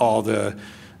and all the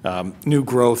new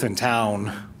growth in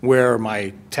town, where are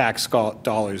my tax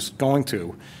dollars going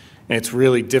to? And it's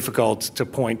really difficult to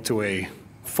point to a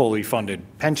fully funded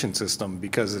pension system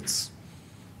because it's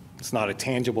not a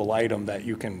tangible item that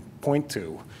you can point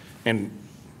to. And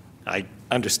I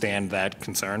understand that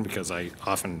concern because I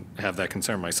often have that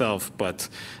concern myself, but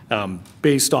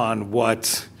based on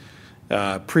what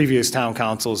previous town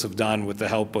councils have done with the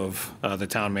help of the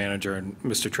town manager and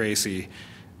Mr. Tracy,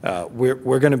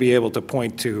 we're going to be able to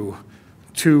point to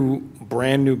 2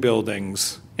 brand-new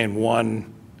buildings and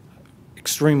 1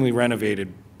 extremely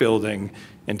renovated building,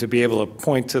 and to be able to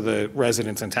point to the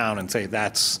residents in town and say,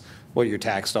 that's what your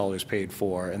tax dollars paid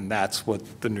for, and that's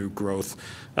what the new growth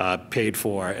paid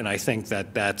for. And I think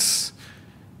that that's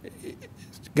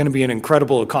going to be an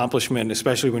incredible accomplishment,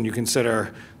 especially when you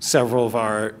consider several of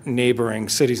our neighboring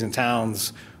cities and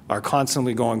towns are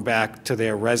constantly going back to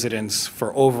their residents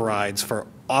for overrides for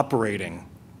operating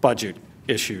budget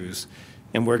issues.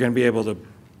 And we're going to be able to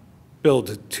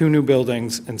build 2 new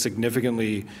buildings and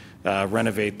significantly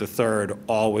renovate the 3rd,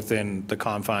 all within the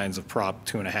confines of Prop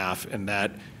 2.5. And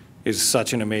that is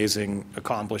such an amazing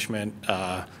accomplishment.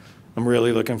 I'm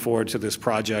really looking forward to this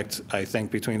project. I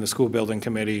think between the school building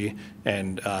committee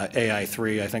and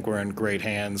AI3, I think we're in great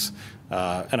hands.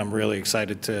 And I'm really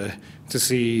excited to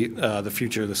see the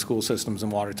future of the school systems in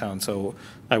Watertown. So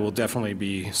I will definitely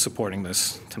be supporting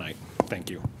this tonight. Thank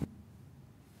you.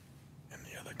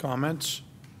 Any other comments?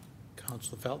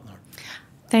 Councilor Feltner.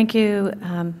 Thank you,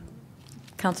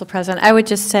 Council President. I would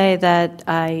just say that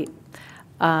I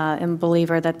am a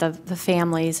believer that the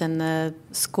families and the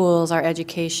schools, our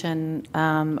education,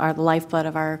 are the lifeblood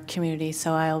of our community.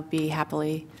 So I'll be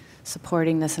happily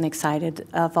supporting this and excited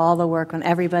of all the work on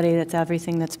everybody, that's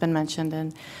everything that's been mentioned,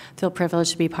 and feel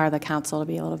privileged to be part of the council to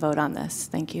be able to vote on this.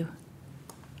 Thank you.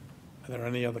 Are there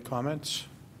any other comments?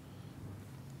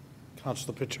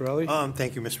 Councilor Picciarelli?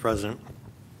 Thank you, Mr. President.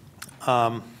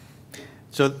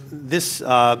 So this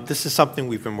is something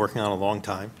we've been working on a long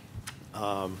time.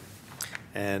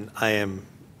 And I am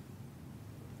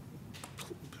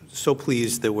so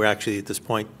pleased that we're actually, at this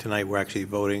point tonight, we're actually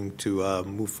voting to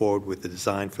move forward with the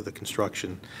design for the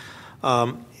construction.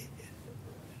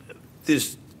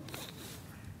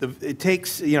 It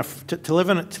takes, to live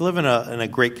in a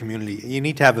great community, you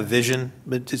need to have a vision,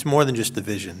 but it's more than just the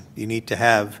vision. You need to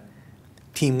have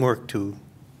teamwork to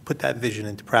put that vision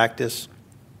into practice.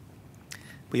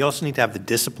 But you also need to have the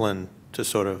discipline to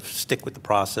sort of stick with the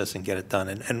process and get it done.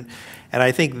 And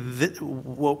I think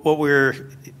what we're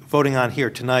voting on here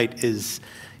tonight is,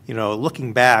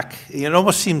 looking back, it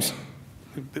almost seems,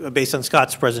 based on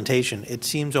Scott's presentation, it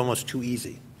seems almost too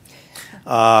easy.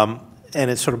 And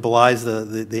it sort of belies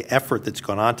the effort that's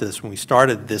gone on to this. When we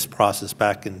started this process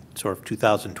back in sort of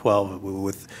 2012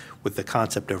 with the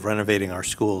concept of renovating our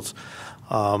schools.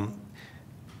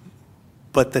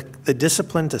 But the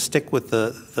discipline to stick with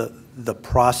the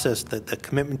process, the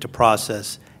commitment to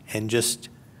process, and just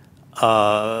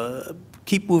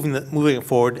keep moving it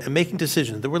forward and making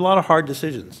decisions. There were a lot of hard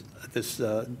decisions this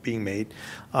being made.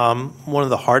 One of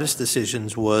the hardest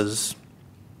decisions was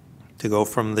to go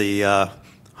from the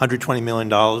 $120 million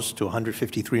to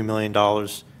 $153 million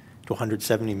to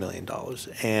 $170 million.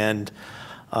 And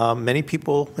many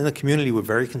people in the community were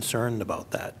very concerned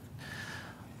about that.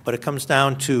 But it comes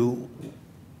down to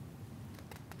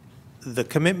the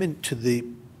commitment to the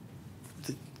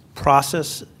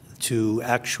process to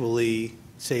actually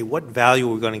say what value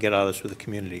we're going to get out of this for the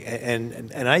community.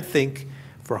 And I think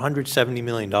for $170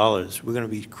 million, we're going to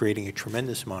be creating a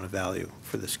tremendous amount of value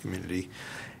for this community.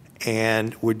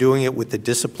 and we're doing it with the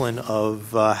discipline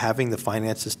of having the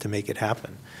finances to make it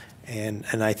happen. And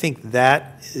I think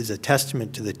that is a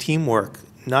testament to the teamwork,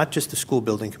 not just the school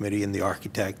building committee and the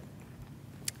architect,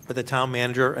 but the town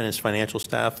manager and his financial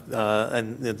staff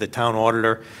and the town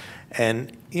auditor.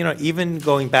 And, you know, even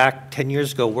going back 10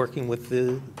 years ago, working with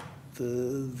the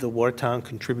Watertown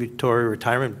Contributory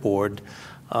Retirement Board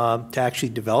to actually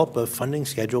develop a funding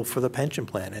schedule for the pension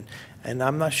plan. And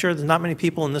I'm not sure, there's not many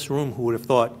people in this room who would have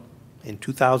thought in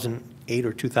 2008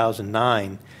 or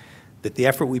 2009 that the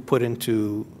effort we put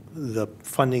into the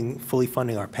funding, fully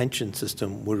funding our pension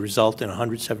system would result in a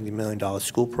 $170 million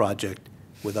school project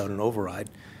without an override.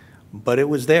 But it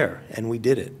was there, and we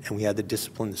did it, and we had the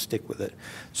discipline to stick with it.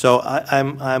 So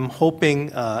I'm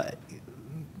hoping that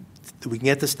we can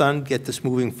get this done, get this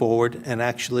moving forward, and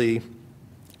actually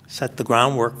set the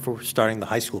groundwork for starting the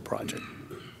high school project,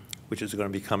 which is going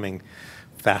to be coming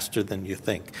faster than you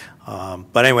think.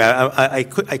 But anyway, I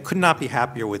could not be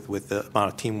happier with the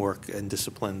amount of teamwork and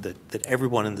discipline that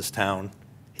everyone in this town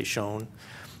has shown.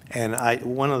 And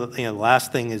one of the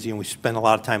last thing is, we spend a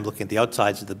lot of time looking at the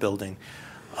outsides of the building,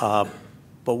 but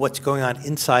what's going on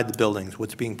inside the buildings,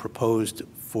 what's being proposed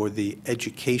for the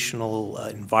educational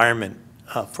environment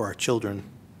for our children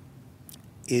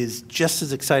is just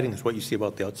as exciting as what you see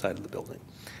about the outside of the building.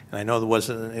 And I know there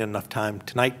wasn't enough time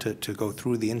tonight to go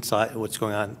through the inside, what's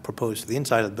going on proposed to the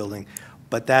inside of the building,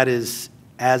 but that is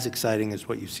as exciting as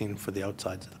what you've seen for the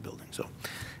outsides of the building. So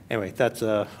anyway, that's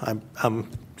I'm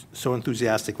so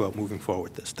enthusiastic about moving forward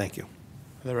with this. Thank you.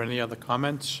 Are there any other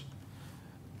comments?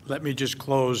 Let me just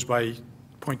close by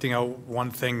pointing out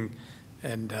one thing,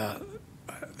 and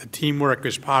the teamwork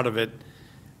is part of it.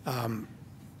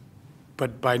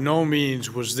 But by no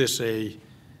means was this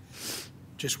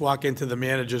just walk into the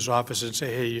manager's office and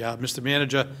say, hey, Mr.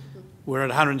 Manager, we're at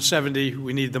 170,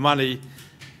 we need the money.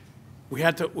 We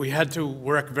had to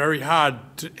work very hard,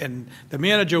 and the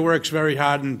manager works very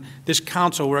hard, and this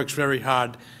council works very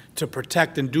hard to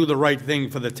protect and do the right thing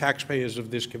for the taxpayers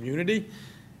of this community.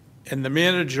 And the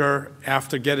manager,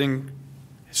 after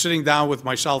sitting down with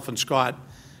myself and Scott,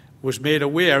 was made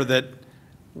aware that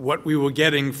what we were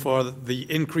getting for the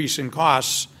increase in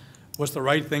costs was the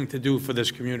right thing to do for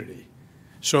this community.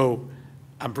 So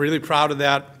I'm really proud of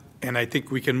that, and I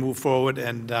think we can move forward,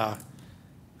 and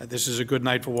this is a good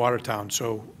night for Watertown.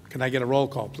 So can I get a roll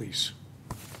call, please?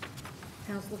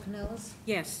 Councilor Canellis?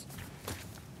 Yes.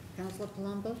 Councilor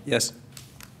Palumbo? Yes.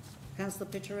 Councilor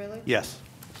Picciarelli? Yes.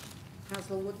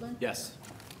 Councilor Woodland? Yes.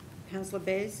 Councilor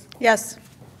Bays? Yes.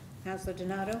 Councilor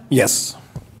Donato? Yes.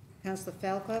 Councilor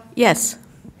Falcoff? Yes.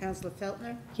 Councilor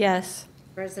Feltner? Yes.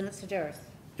 President Sedaris?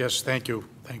 Yes, thank you.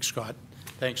 Thanks, Scott.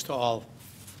 Thanks to all.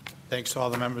 Thanks to all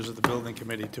the members of the building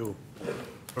committee, too,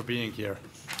 for being here.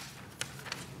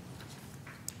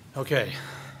 Okay.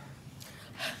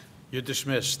 You're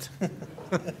dismissed.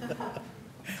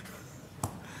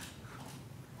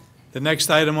 The next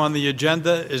item on the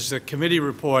agenda is the committee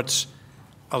reports.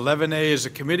 11A is the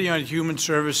Committee on Human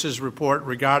Services report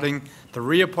regarding the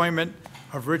reappointment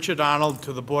of Richard Arnold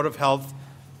to the Board of Health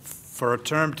for a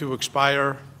term to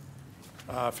expire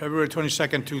February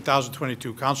 22nd,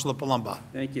 2022. Councilor Palumbo.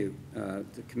 Thank you.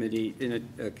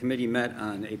 The committee met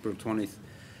on April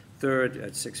 23rd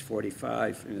at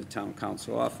 6:45 in the town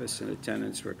council office. In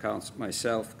attendance were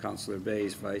myself, Councilor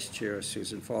Bays, Vice Chair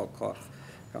Susan Falcoff,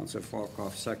 Councilor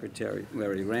Falcoff, Secretary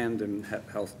Larry Random,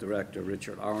 Health Director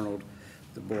Richard Arnold,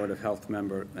 the Board of Health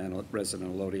member, and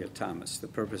resident Elodia Thomas. The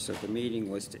purpose of the meeting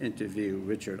was to interview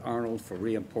Richard Arnold for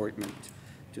reappointment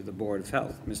to the Board of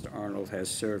Health. Mr. Arnold has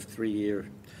served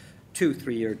two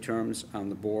three-year terms on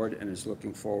the board and is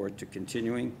looking forward to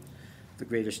continuing. The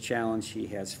greatest challenge he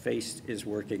has faced is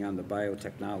working on the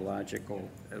biotechnological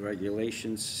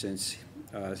regulations, since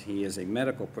he is a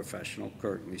medical professional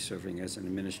currently serving as an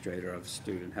administrator of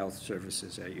student health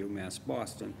services at UMass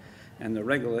Boston, and the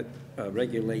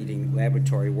regulating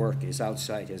laboratory work is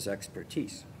outside his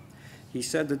expertise. He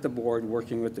said that the board,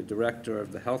 working with the director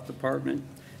of the health department,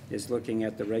 is looking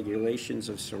at the regulations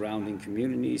of surrounding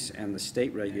communities and the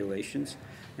state regulations,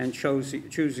 and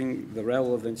choosing the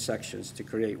relevant sections to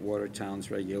create Watertown's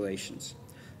regulations.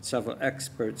 Several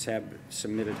experts have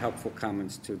submitted helpful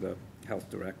comments to the health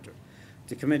director.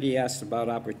 The committee asked about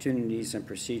opportunities and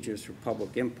procedures for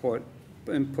public input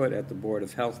at the Board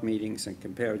of Health meetings and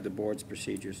compared the board's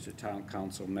procedures to town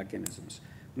council mechanisms,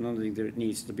 noting there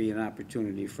needs to be an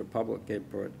opportunity for public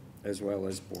input as well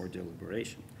as board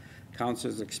deliberation.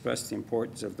 Council has expressed the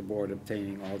importance of the board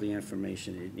obtaining all the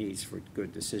information it needs for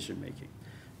good decision-making.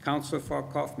 Councilor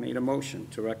Falcoff made a motion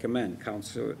to recommend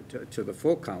to the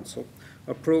full council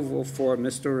approval for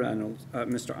Mr.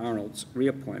 Arnold's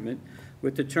reappointment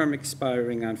with the term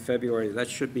expiring on that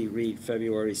should be read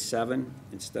February 7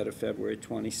 instead of February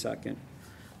 22nd,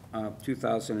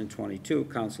 2022.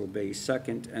 Councilor Bay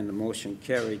second, and the motion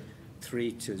carried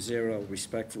 3-0,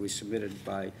 respectfully submitted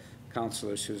by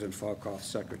Councilor Susan Falcoff,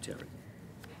 Secretary.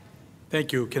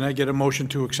 Thank you. Can I get a motion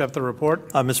to accept the report?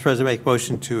 Mr. President, make a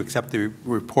motion to accept the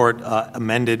report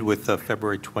amended with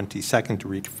February 22nd to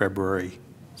read February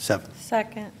 7th.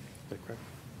 Second.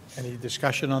 Any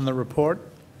discussion on the report?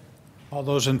 All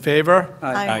those in favor?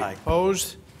 Aye.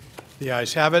 Opposed? The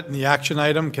ayes have it. And the action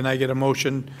item, can I get a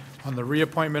motion on the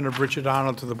reappointment of Richard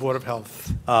Arnold to the Board of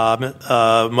Health?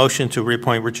 Motion to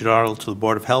reappoint Richard Arnold to the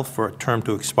Board of Health for a term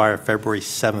to expire February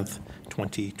 7th,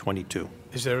 2022.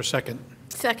 Is there a second?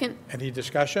 Second. Any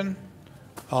discussion?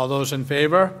 All those in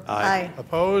favor? Aye.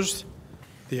 Opposed?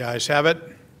 The ayes have it.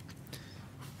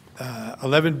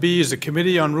 11B is the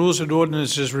Committee on Rules and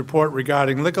Ordinances report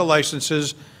regarding liquor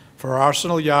licenses for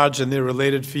Arsenal Yards and their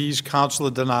related fees.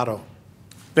 Councilor Donato.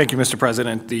 Thank you, Mr.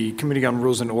 President. The Committee on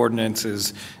Rules and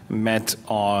Ordinances met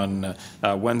on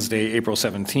Wednesday, April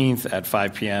 17th at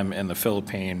 5 p.m. in the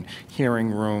Philippine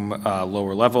hearing room,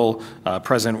 lower level.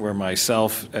 Present were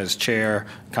myself as chair,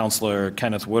 Councilor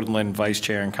Kenneth Woodland, vice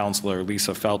chair, and Councilor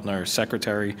Lisa Feltner,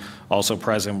 secretary. Also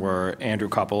present were Andrew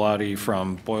Coppolotti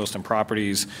from Boylston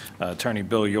Properties, Attorney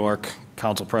Bill York,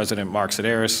 Council President Mark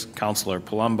Sedaris, Councilor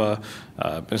Palumba,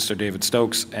 Mr. David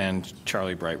Stokes, and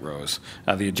Charlie Bright Rose.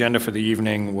 The agenda for the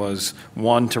evening was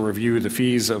 1, to review the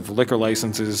fees of liquor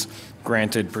licenses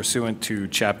granted pursuant to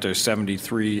Chapter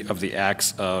 73 of the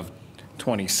Acts of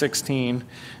 2016,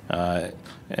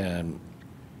 and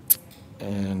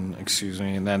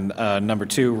then number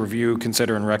 2, review,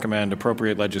 consider, and recommend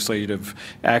appropriate legislative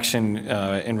action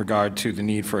in regard to the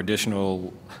need for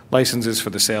additional licenses for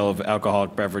the sale of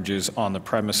alcoholic beverages on the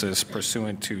premises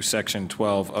pursuant to Section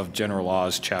 12 of General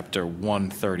Laws, Chapter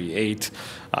 138.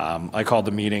 I called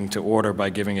the meeting to order by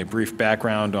giving a brief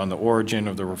background on the origin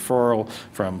of the referral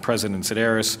from President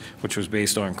Sedaris, which was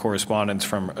based on correspondence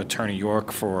from Attorney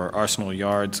York for Arsenal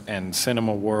Yards and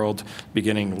Cinema World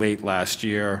beginning late last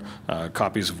year,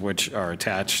 copies of which are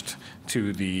attached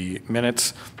to the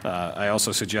minutes. I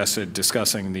also suggested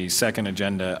discussing the second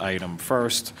agenda item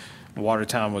first.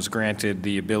 Watertown was granted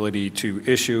the ability to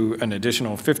issue an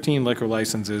additional 15 liquor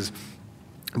licenses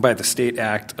by the State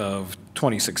Act of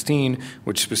 2016,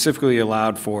 which specifically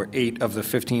allowed for 8 of the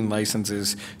 15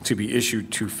 licenses to be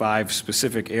issued to 5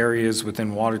 specific areas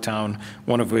within Watertown,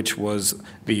 one of which was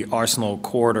the Arsenal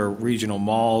Corridor Regional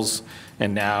Malls,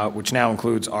 which now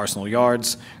includes Arsenal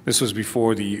Yards. This was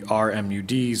before the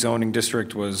RMUD zoning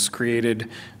district was created.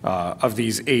 Of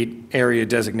these 8 area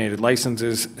designated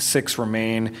licenses, 6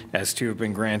 remain, as 2 have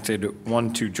been granted,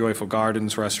 1 to Joyful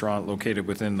Gardens restaurant located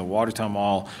within the Watertown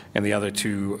Mall, and the other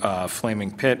to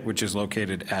Flaming Pit, which is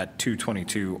located at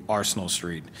 222 Arsenal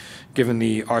Street. Given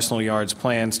the Arsenal Yards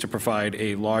plans to provide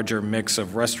a larger mix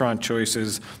of restaurant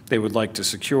choices, they would like to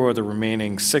secure the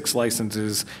remaining 6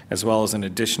 licenses as well as an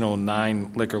additional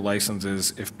 9 liquor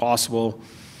licenses if possible.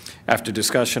 After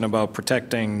discussion about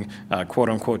protecting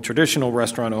quote-unquote traditional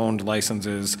restaurant-owned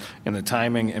licenses and the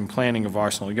timing and planning of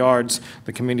Arsenal Yards,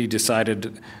 the committee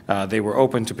decided they were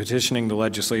open to petitioning the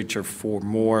legislature for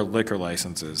more liquor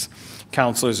licenses.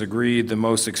 Councilors agreed the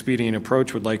most expedient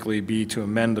approach would likely be to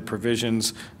amend the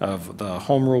provisions of the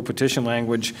home rule petition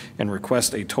language and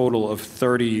request a total of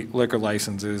 30 liquor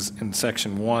licenses in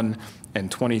Section 1 and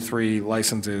 23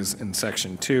 licenses in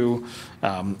Section 2.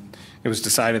 It was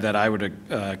decided that I would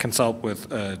consult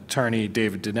with Attorney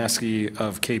David Dineski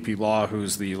of KP Law,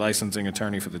 who's the licensing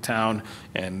attorney for the town,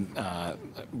 and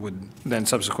would then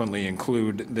subsequently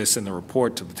include this in the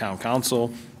report to the town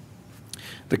council.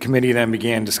 The committee then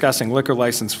began discussing liquor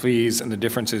license fees and the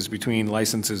differences between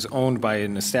licenses owned by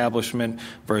an establishment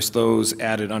versus those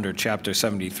added under Chapter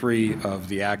 73 of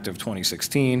the Act of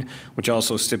 2016, which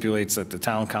also stipulates that the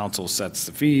town council sets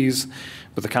the fees.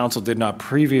 But the council did not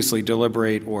previously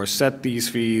deliberate or set these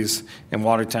fees, and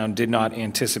Watertown did not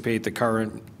anticipate the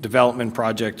current development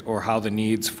project or how the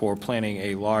needs for planning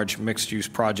a large mixed-use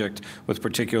project with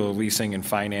particular leasing and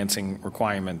financing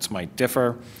requirements might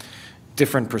differ.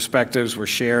 Different perspectives were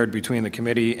shared between the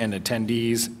committee and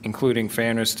attendees, including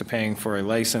fairness to paying for a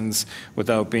license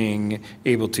without being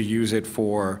able to use it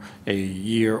for a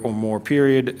year or more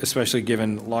period, especially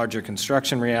given larger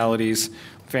construction realities,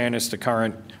 fairness to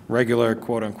current regular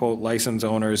quote-unquote license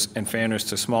owners, and fairness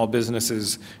to small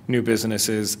businesses, new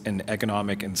businesses, and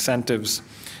economic incentives.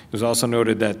 It was also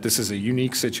noted that this is a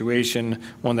unique situation,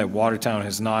 one that Watertown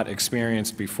has not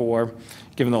experienced before.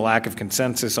 Given the lack of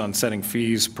consensus on setting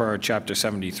fees per Chapter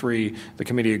 73, the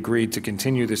committee agreed to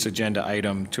continue this agenda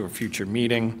item to a future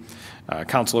meeting.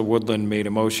 Councilor Woodland made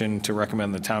a motion to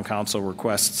recommend the town council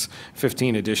requests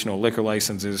 15 additional liquor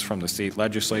licenses from the state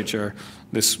legislature.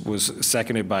 This was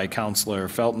seconded by Councilor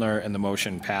Feltner, and the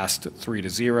motion passed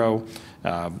 3-0.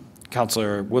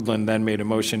 Councilor Woodland then made a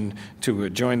motion to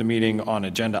adjourn the meeting on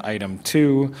agenda item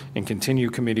 2 and continue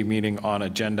committee meeting on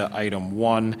agenda item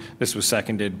 1. This was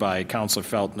seconded by Councilor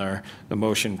Feltner. The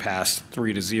motion passed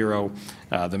 3-0.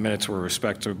 The minutes were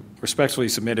respectfully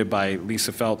submitted by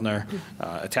Lisa Feltner.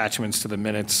 Attachments to the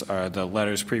minutes are the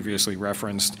letters previously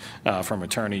referenced from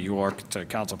Attorney York to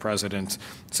Council President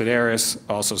Sedaris,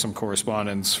 also some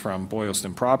correspondence from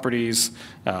Boylston Properties.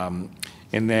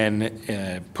 And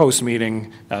then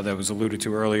post-meeting that was alluded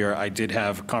to earlier, I did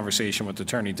have a conversation with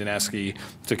Attorney Dineski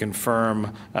to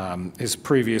confirm his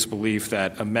previous belief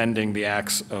that amending the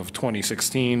acts of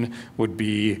 2016 would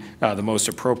be the most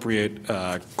appropriate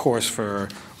course for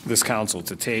this council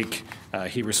to take.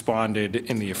 He responded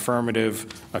in the affirmative.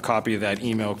 A copy of that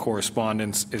email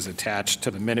correspondence is attached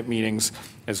to the minute meetings,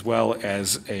 as well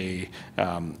as a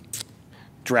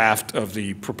draft of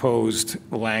the proposed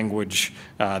language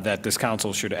that this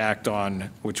council should act on,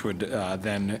 which would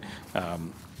then,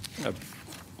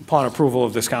 upon approval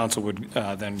of this council, would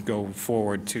then go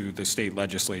forward to the state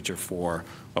legislature for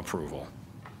approval.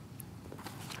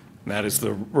 That is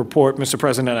the report, Mr.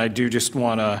 President. I do just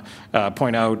want to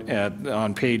point out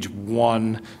on page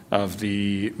 1 of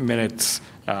the minutes,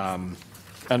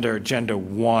 under Agenda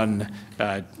 1,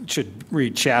 should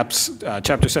read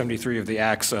Chapter 73 of the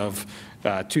Acts of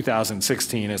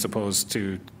 2016 as opposed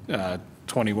to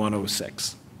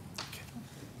 2106.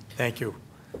 Thank you.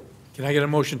 Can I get a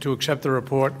motion to accept the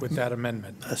report with that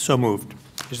amendment? So moved.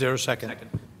 Is there a second?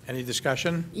 Second. Any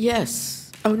discussion?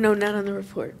 Yes. Oh, no, not on the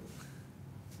report.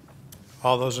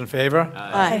 All those in favor?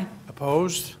 Aye.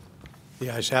 Opposed?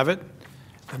 The ayes have it.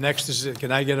 The next is,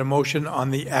 can I get a motion on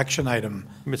the action item?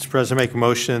 Mr. President, make a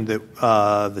motion that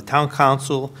the town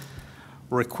council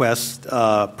request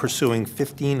pursuing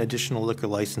 15 additional liquor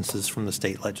licenses from the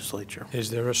state legislature. Is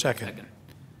there a second? Second.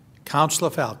 Councilor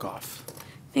Falcoff.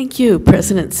 Thank you,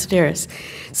 President Sedaris.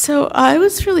 So I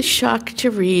was really shocked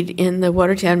to read in the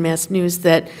Watertown Mass News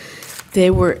that they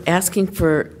were asking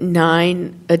for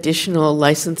 9 additional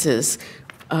licenses,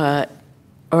 are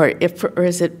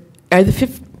the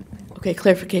 15, okay,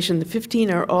 clarification, the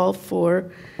 15 are all for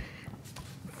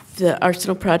the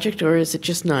Arsenal project, or is it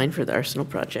just 9 for the Arsenal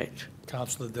project?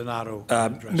 Councilor Donato.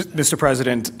 Mr.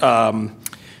 President,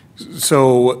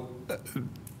 so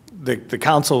the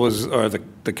council was, or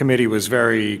the committee was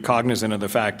very cognizant of the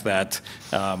fact that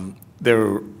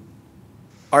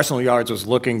Arsenal Yards was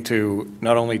looking to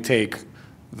not only take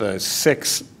the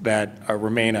 6 that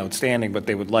remain outstanding, but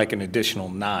they would like an additional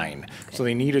 9. Okay. So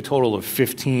they need a total of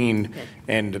 15, okay.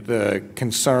 And the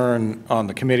concern on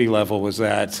the committee level was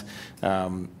that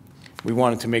we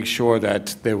wanted to make sure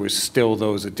that there was still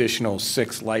those additional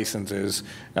 6 licenses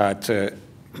to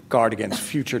guard against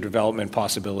future development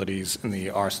possibilities in the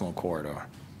Arsenal corridor.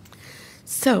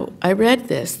 So I read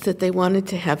this, that they wanted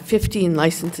to have 15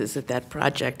 licenses at that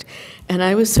project, and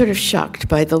I was sort of shocked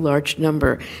by the large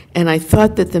number, and I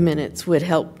thought that the minutes would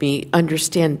help me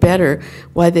understand better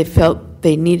why they felt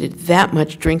they needed that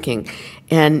much drinking,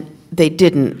 and they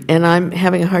didn't. And I'm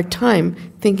having a hard time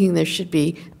thinking there should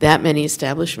be that many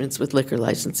establishments with liquor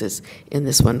licenses in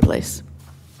this one place.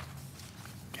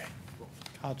 Okay.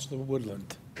 Councilor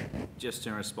Woodland. Just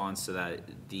in response to that,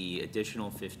 the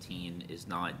additional 15 is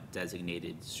not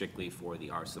designated strictly for the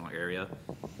Arsenal area.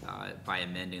 By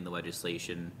amending the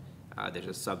legislation, there's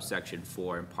a subsection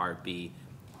 4 in Part B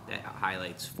that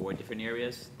highlights 4 different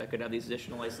areas that could have these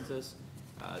additional licenses.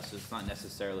 So it's not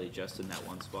necessarily just in that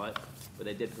one spot, but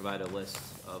they did provide a list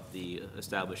of the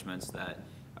establishments that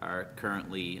are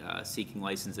currently seeking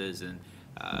licenses, and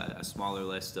a smaller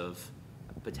list of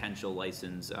potential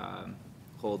license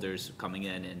holders coming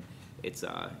in, and it's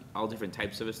all different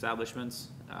types of establishments,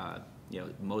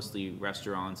 mostly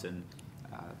restaurants and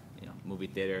movie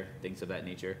theater, things of that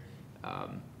nature.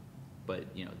 But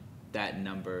that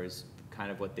number is kind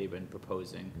of what they've been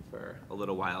proposing for a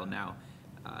little while now.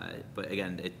 But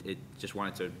again, it just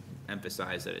wanted to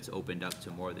emphasize that it's opened up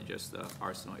to more than just the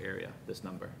Arsenal area, this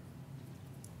number.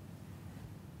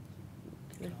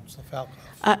 Councilor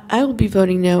Falcoff. I will be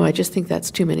voting no. I just think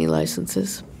that's too many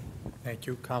licenses. Thank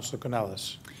you. Councilor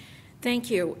Canellis.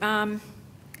 Thank you.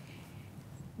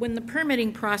 When the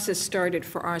permitting process started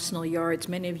for Arsenal Yards,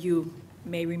 many of you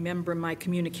may remember my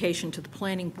communication to the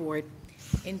planning board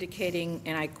indicating,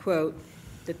 and I quote,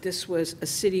 that this was a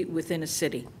city within a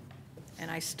city, and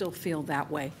I still feel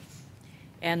that way.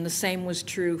 And the same was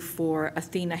true for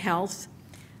Athena Health.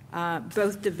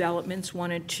 Both developments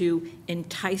wanted to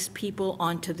entice people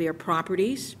onto their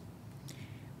properties,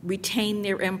 retain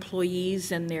their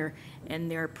employees and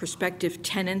their prospective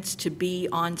tenants to be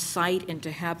on site and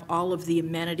to have all of the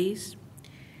amenities.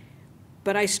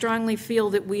 But I strongly feel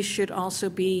that we should also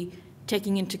be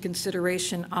taking into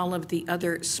consideration all of the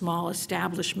other small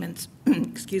establishments,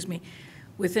 excuse me,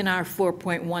 within our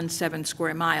 4.17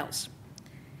 square miles.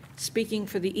 Speaking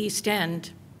for the East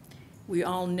End, we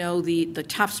all know the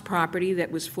Tufts property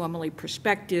that was formerly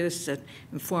Prospectus, and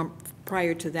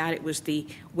prior to that it was the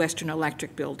Western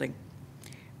Electric building.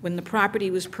 When the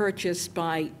property was purchased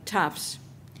by Tufts,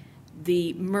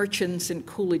 the merchants in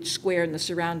Coolidge Square and the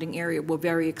surrounding area were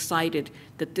very excited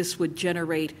that this would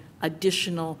generate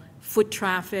additional foot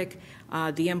traffic,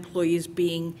 the employees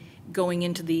going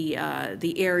into the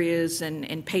areas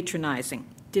and patronizing.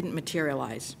 Didn't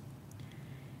materialize.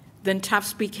 Then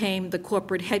Tufts became the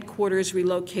corporate headquarters,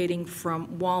 relocating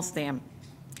from Waltham.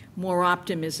 More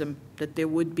optimism that there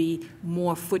would be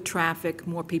more foot traffic,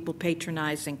 more people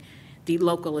patronizing the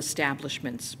local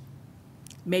establishments.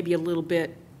 Maybe a little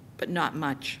bit, but not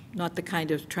much, not the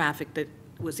kind of traffic that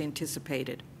was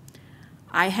anticipated.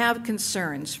 I have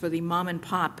concerns for the mom and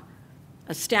pop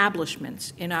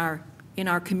establishments in our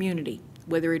community,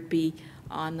 whether it be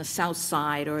on the south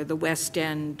side or the west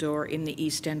end or in the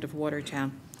east end of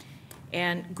Watertown.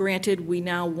 And granted, we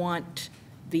now want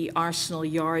the Arsenal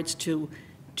Yards to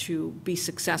be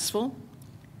successful.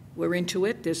 We're into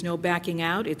it. There's no backing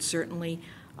out. It's certainly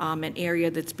an area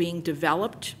that's being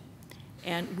developed,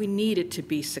 and we need it to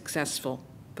be successful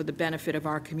for the benefit of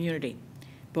our community.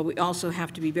 But we also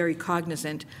have to be very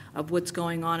cognizant of what's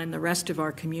going on in the rest of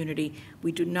our community.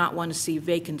 We do not want to see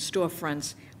vacant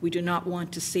storefronts. We do not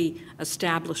want to see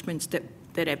establishments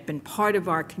that have been part of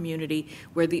our community,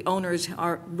 where the owners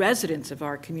are residents of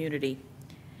our community,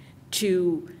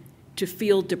 to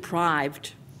feel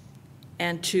deprived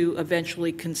and to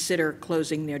eventually consider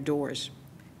closing their doors.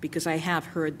 Because I have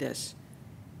heard this,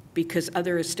 because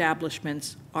other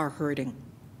establishments are hurting.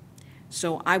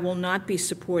 So I will not be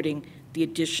supporting the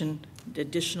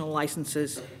additional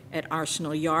licenses at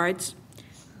Arsenal Yards.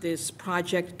 This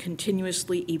project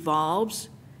continuously evolves,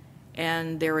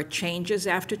 and there are changes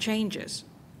after changes.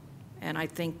 And I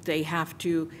think they have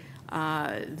to,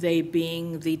 they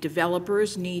being the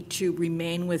developers, need to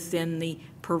remain within the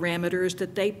parameters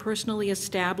that they personally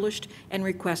established and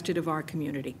requested of our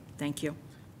community. Thank you.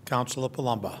 Councilor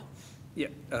Palumbo. Yeah,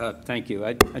 thank you.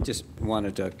 I just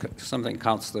wanted to, something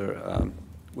Councilor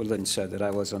Woodland said that I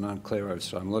wasn't unclear of,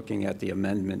 so I'm looking at the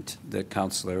amendment that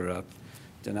Councilor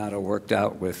Donato worked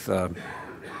out with the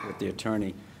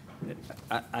attorney.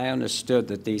 I understood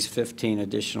that these 15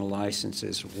 additional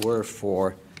licenses were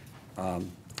for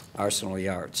Arsenal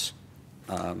Yards.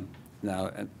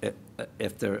 Now,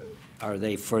 are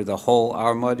they for the whole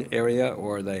Armud area,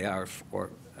 or they are for,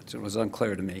 it was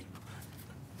unclear to me.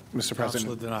 Mr.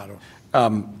 President. Councilor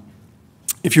Donato.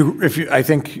 I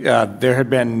think there had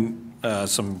been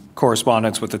some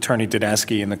correspondence with Attorney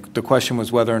Tedeschi, and the question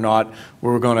was whether or not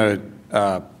we were going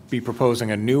to be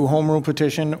proposing a new home rule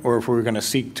petition, or if we were going to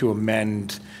seek to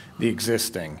amend the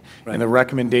existing. Right. And the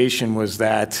recommendation was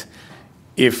that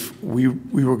if we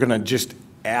were going to just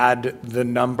add the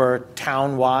number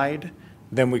townwide,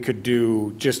 then we could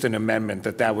do just an amendment,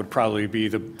 that would probably be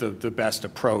the best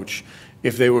approach.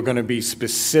 If they were going to be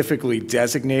specifically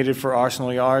designated for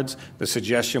Arsenal Yards, the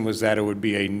suggestion was that it would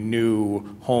be a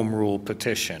new home rule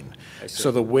petition. So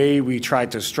the way we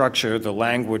tried to structure the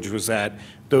language was that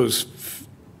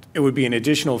it would be an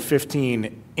additional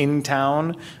 15 in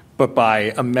town, but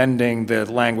by amending the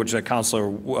language that Councilor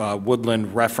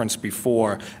Woodland referenced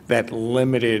before, that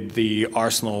limited the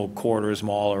Arsenal Quarters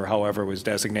Mall, or however it was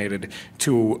designated,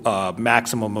 to a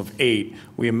maximum of 8.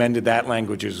 We amended that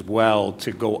language as well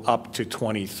to go up to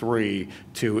 23,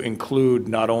 to include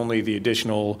not only the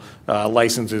additional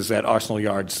licenses that Arsenal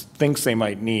Yards thinks they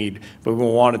might need, but we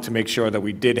wanted to make sure that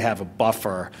we did have a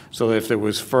buffer, so that if there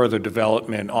was further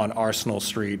development on Arsenal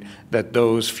Street, that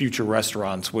those future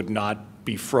restaurants would not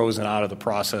be frozen out of the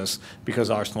process because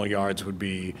Arsenal Yards would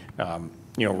be,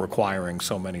 requiring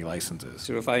so many licenses.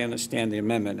 So if I understand the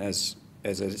amendment as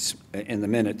it's in the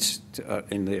minutes,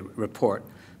 in the report,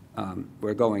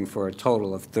 we're going for a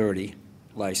total of 30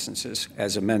 licenses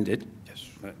as amended. Yes.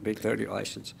 Big 30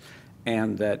 licenses.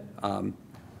 And that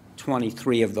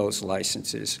 23 of those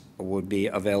licenses would be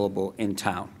available in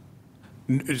town.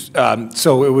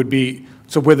 So it would be,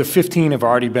 so where the 15 have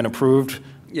already been approved,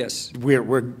 Yes,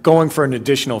 we're going for an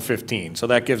additional 15. So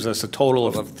that gives us a total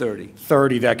of of 30.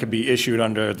 30 that could be issued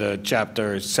under the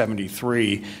Chapter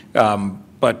 73.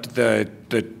 But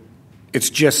it's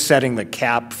just setting the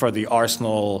cap for the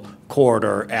Arsenal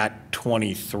corridor at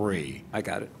 23. I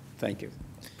got it. Thank you.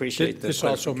 Appreciate the This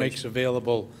also makes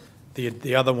available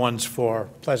the other ones for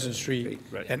Pleasant Street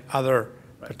and other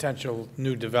potential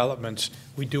new developments.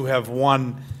 We do have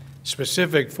one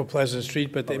specific for Pleasant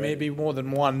Street, but there may be more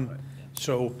than one.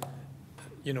 So,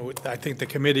 you know, I think the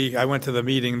committee, I went to the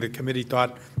meeting, the committee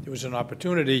thought it was an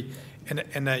opportunity,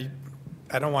 and I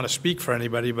don't want to speak for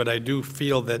anybody, but I do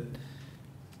feel that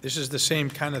this is the same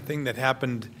kind of thing that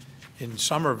happened in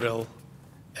Somerville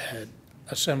at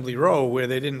Assembly Row, where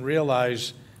they didn't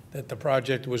realize that the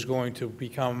project was going to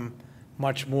become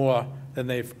much more than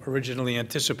they've originally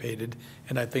anticipated,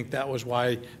 and I think that was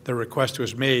why the request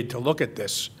was made to look at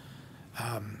this.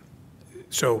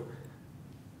 So,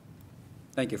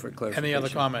 thank you for clarification. any other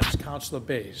comments? Councilor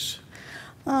Bays.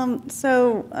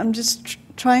 So I'm just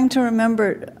trying to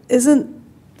remember, isn't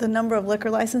the number of liquor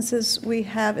licenses we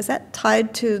have, is that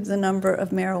tied to the number of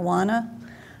marijuana?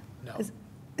 No.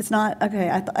 It's not? Okay,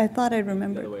 I thought I'd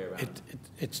remember.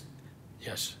 It's,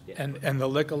 yes, and the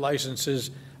liquor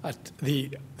licenses,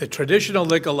 the traditional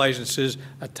liquor licenses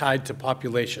are tied to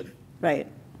population. Right.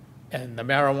 And the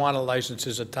marijuana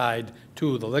licenses are tied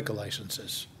to the liquor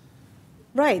licenses.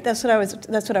 Right, that's what I was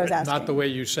asking. Not the way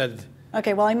you said.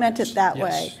 Okay, well, I meant it that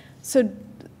way. Yes.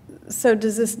 So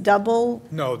does this double?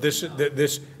 No, the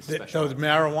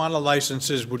marijuana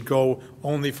licenses would go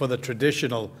only for the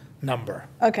traditional number.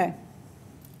 Okay,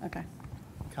 okay.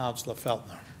 Councilor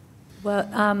Feltner. Well,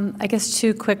 I guess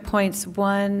two quick points.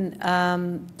 One,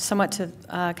 somewhat to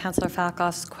Councilor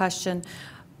Falcoff's question,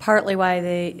 partly why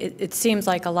it seems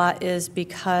like a lot is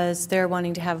because they're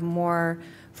wanting to have more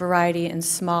variety in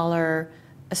smaller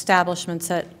establishments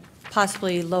at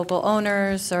possibly local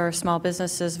owners or small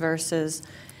businesses versus,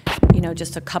 you know,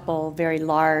 just a couple very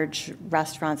large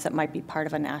restaurants that might be part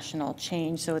of a national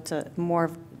chain. So it's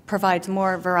provides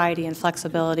more variety and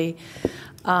flexibility.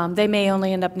 They may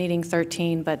only end up needing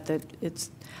 13, but it's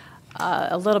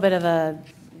a little bit of a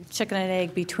chicken and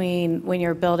egg between when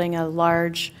you're building a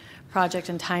large project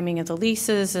and timing of the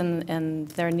leases and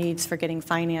their needs for getting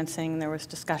financing. There was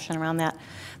discussion around that.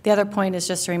 The other point is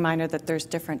just a reminder that there's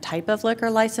different type of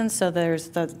liquor license. So there's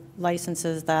the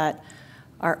licenses that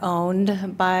are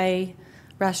owned by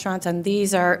restaurants, and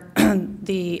these are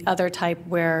the other type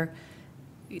where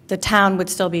the town would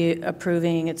still be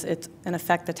approving. It's in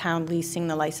effect the town leasing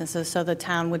the licenses, so the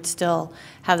town would still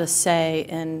have the say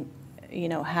in, you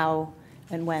know, how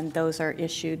and when those are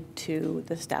issued to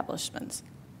the establishments.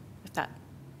 If that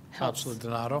helps. Councilor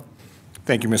Donato.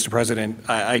 Thank you, Mr. President.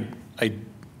 I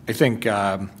think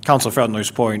Councilor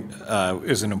Feltner's point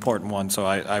is an important one, so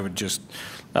I would just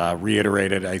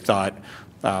reiterate it. I thought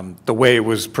the way it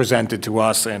was presented to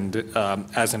us and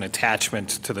as an attachment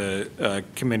to the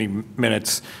committee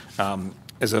minutes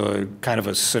as a kind of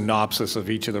a synopsis of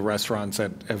each of the restaurants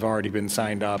that have already been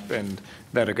signed up and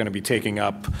that are going to be taking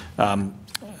up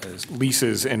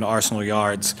leases in Arsenal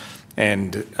Yards,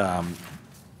 and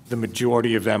the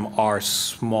majority of them are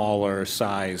smaller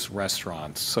size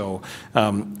restaurants. So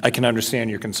I can understand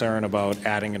your concern about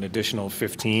adding an additional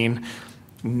 15.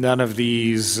 None of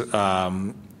these, at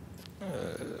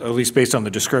least based on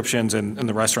the descriptions and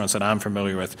the restaurants that I'm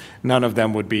familiar with, none of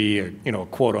them would be a, you know,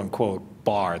 quote unquote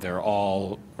bar. They're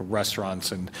all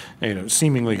restaurants and, you know,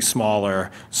 seemingly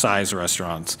smaller size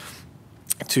restaurants.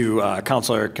 To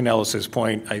Councilor Canellis's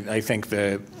point, I think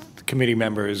the committee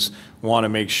members want to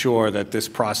make sure that this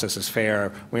process is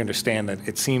fair. We understand that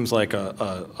it seems like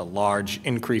a large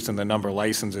increase in the number of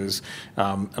licenses,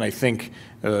 and I think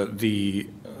the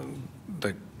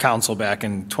council back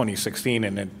in 2016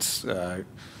 and its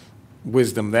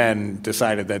wisdom then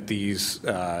decided that these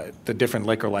the different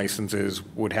liquor licenses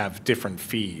would have different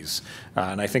fees,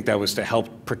 and I think that was to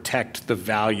help protect the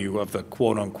value of the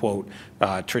quote-unquote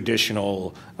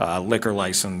traditional liquor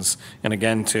license. And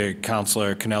again, to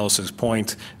Councilor Canellis's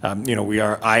point, you know,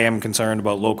 I am concerned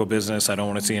about local business. I don't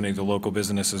want to see any of the local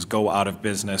businesses go out of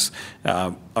business.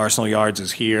 Arsenal Yards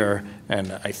is here,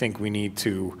 and I think we need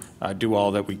to do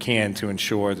all that we can to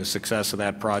ensure the success of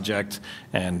that project.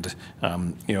 And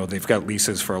you know, they've got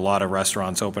leases for a lot of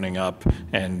restaurants opening up,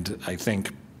 and I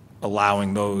think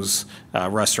allowing those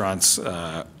restaurants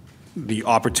the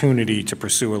opportunity to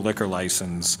pursue a liquor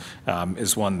license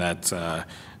is one that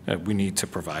we need to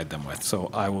provide them with. So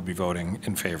I will be voting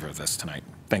in favor of this tonight.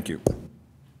 Thank you.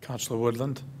 Councilor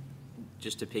Woodland.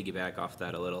 Just to piggyback off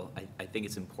that a little, I think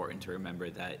it's important to remember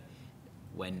that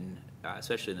when,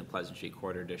 especially in the Pleasant Street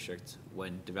Corridor District,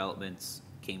 when developments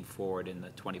came forward in the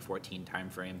 2014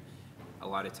 timeframe, a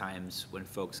lot of times when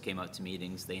folks came out to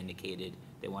meetings, they indicated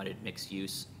they wanted mixed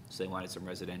use, so they wanted some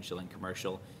residential and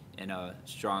commercial, and a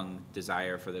strong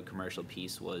desire for the commercial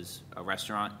piece was a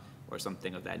restaurant or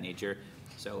something of that nature.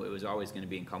 So it was always going to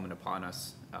be incumbent upon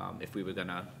us, if we were going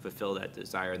to fulfill that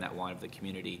desire and that want of the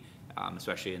community,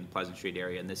 especially in the Pleasant Street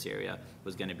area and this area,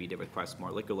 was going to be to request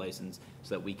more liquor license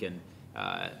so that we can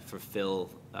fulfill,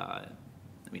 I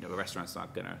mean, a restaurant's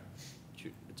not going to,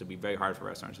 it'll be very hard for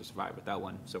restaurants to survive without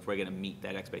one. So if we're going to meet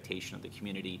that expectation of the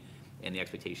community and the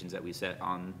expectations that we set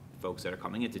on folks that are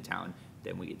coming into town,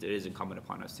 then it is incumbent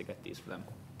upon us to get these for them.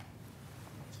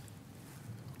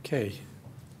 Okay.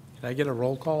 Can I get a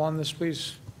roll call on this,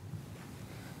 please?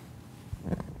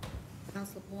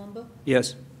 Councilor Palumbo?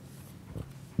 Yes.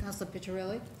 Councilor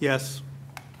Picciarelli? Yes.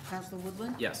 Councilor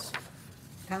Woodland? Yes.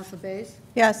 Councilor Bays?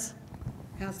 Yes.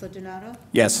 Councilor Donato?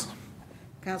 Yes.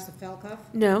 Councilor Falcoff?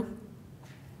 No.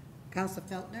 Councilor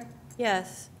Feltner?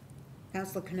 Yes.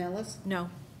 Councilor Canellis? No.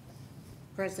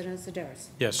 President Sedaris?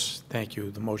 Yes, thank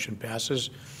you. The motion passes.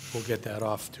 We'll get that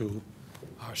off to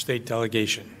our state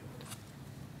delegation.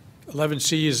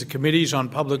 11C is the Committees on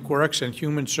Public Works and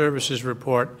Human Services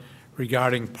report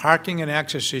regarding parking and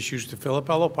access issues to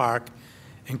Philipello Park,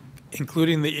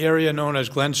 including the area known as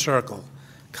Glen Circle.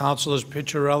 Councilors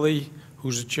Picciarelli,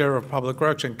 who's the Chair of Public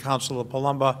Works, and Councilor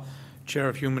Palumbo, Chair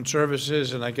of Human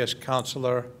Services, and I guess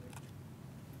Councilor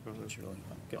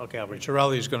Okay, I'll read.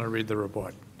 Picciarelli is going to read the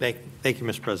report. Thank you,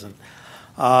 Mr. President.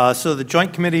 So the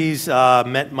joint committees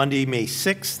met Monday, May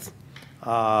 6th.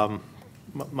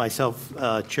 Myself,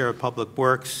 Chair of Public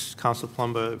Works, Councilor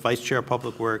Palumbo, Vice Chair of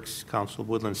Public Works, Councilor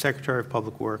Woodland, Secretary of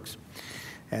Public Works,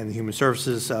 and the Human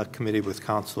Services Committee with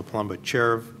Councilor Palumbo,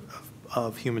 Chair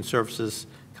of Human Services,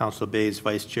 Councilor Bays,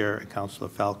 Vice Chair, and Councilor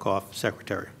Falcoff,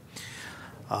 Secretary.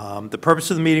 The purpose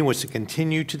of the meeting was to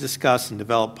continue to discuss and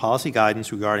develop policy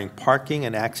guidance regarding parking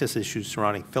and access issues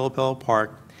surrounding Philipello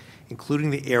Park, including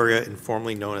the area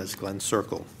informally known as Glen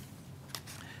Circle.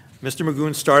 Mr.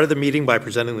 Magoon started the meeting by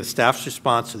presenting the staff's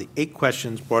response to the 8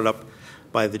 questions brought up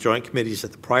by the joint committees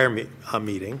at the prior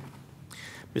meeting.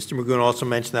 Mr. Magoon also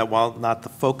mentioned that while not the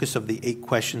focus of the 8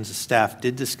 questions, the staff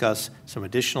did discuss some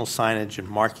additional signage and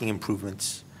marking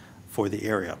improvements for the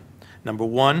area. Number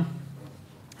 1,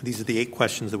 these are the 8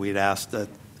 questions that we had asked.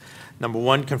 Number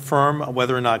 1, confirm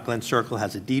whether or not Glen Circle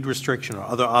has a deed restriction or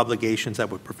other obligations that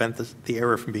would prevent the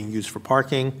area from being used for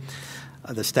parking.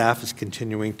 The staff is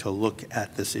continuing to look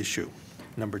at this issue.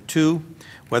 Number 2,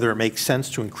 whether it makes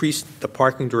sense to increase the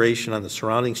parking duration on the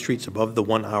surrounding streets above the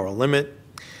 1-hour limit.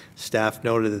 Staff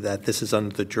noted that this is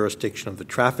under the jurisdiction of the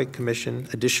Traffic Commission.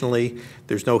 Additionally,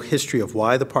 there's no history of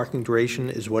why the parking duration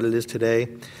is what it is today,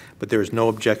 but there is no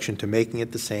objection to making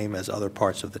it the same as other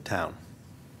parts of the town.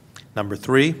 Number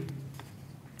 3,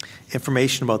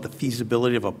 information about the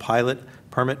feasibility of a pilot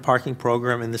permit parking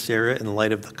program in this area in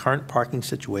light of the current parking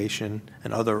situation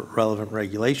and other relevant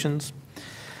regulations.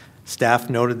 Staff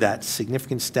noted that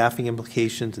significant staffing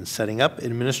implications in setting up,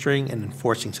 administering, and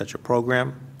enforcing such a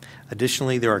program.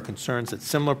 Additionally, there are concerns that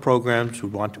similar programs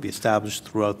would want to be established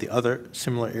throughout the other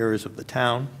similar areas of the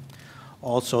town.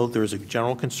 Also, there is a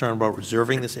general concern about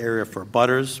reserving this area for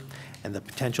abutters and the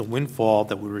potential windfall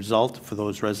that would result for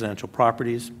those residential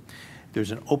properties.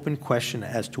 There's an open question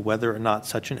as to whether or not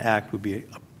such an act would be an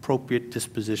appropriate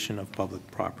disposition of public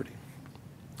property.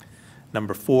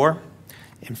 Number 4,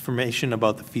 information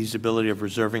about the feasibility of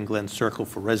reserving Glen Circle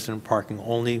for resident parking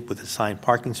only with assigned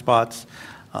parking spots.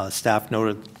 Staff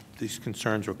noted these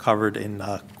concerns were covered in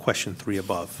question 3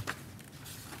 above.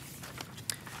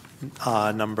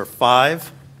 Number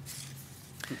 5,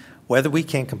 whether we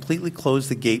can completely close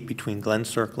the gate between Glen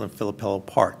Circle and Philipello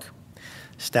Park.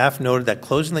 Staff noted that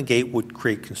closing the gate would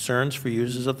create concerns for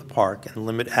users of the park and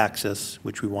limit access,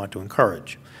 which we want to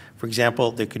encourage. For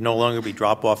example, there could no longer be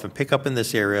drop-off and pick-up in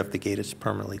this area if the gate is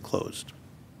permanently closed.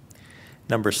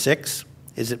 Number 6,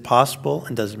 is it possible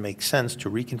and does it make sense to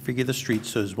reconfigure the street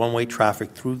so there's one-way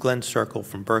traffic through Glen Circle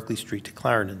from Berkeley Street to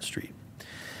Clarendon Street?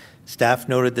 Staff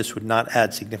noted this would not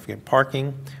add significant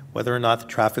parking. Whether or not the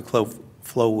traffic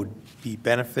flow would be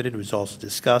benefited was also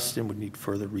discussed and would need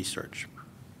further research.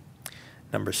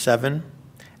 Number 7,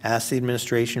 ask the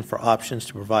administration for options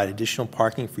to provide additional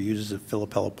parking for users of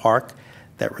Philipello Park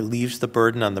that relieves the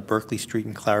burden on the Berkeley Street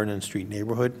and Clarendon Street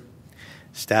neighborhood.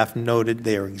 Staff noted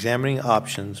they are examining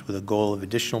options with a goal of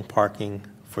additional parking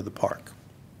for the park.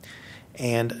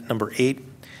 And number 8,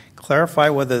 clarify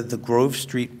whether the Grove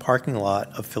Street parking lot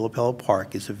of Philipello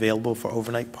Park is available for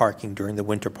overnight parking during the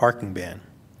winter parking ban.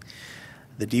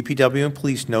 The DPW and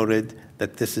police noted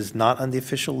that this is not on the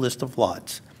official list of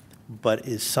lots, but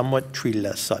is somewhat treated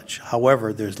as such.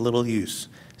 However, there's little use.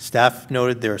 Staff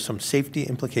noted there are some safety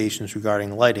implications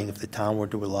regarding lighting if the town were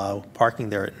to allow parking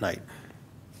there at night.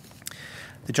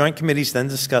 The joint committees then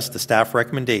discussed the staff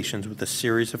recommendations with a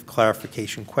series of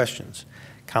clarification questions.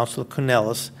 Councilor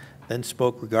Cornelis then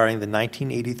spoke regarding the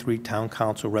 1983 Town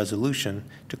Council resolution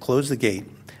to close the gate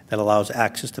that allows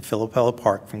access to Philipella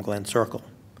Park from Glen Circle.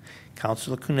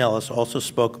 Councilor Cornelis also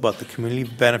spoke about the community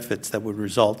benefits that would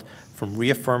result from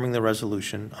reaffirming the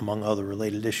resolution, among other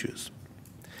related issues.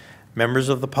 Members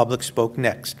of the public spoke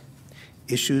next.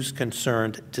 Issues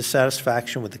concerned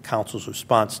dissatisfaction with the council's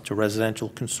response to residential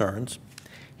concerns,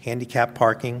 handicap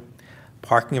parking,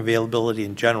 parking availability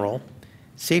in general,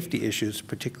 safety issues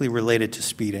particularly related to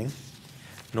speeding,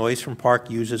 noise from park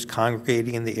users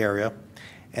congregating in the area,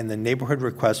 and the neighborhood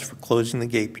request for closing the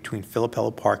gate between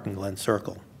Philipella Park and Glen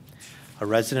Circle. A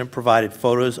resident provided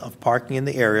photos of parking in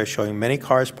the area showing many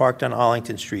cars parked on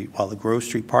Arlington Street while the Grove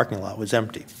Street parking lot was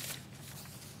empty.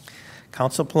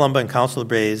 Councilor Palumbo and Councilor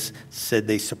Bays said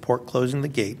they support closing the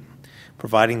gate,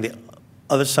 providing the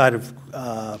other side of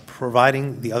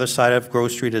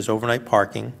Grove Street as overnight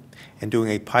parking, and doing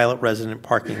a pilot resident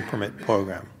parking permit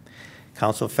program.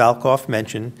 Councilor Falcoff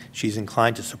mentioned she's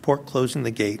inclined to support closing the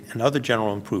gate and other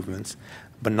general improvements,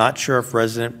 but not sure if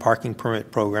resident parking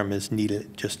permit program is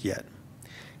needed just yet.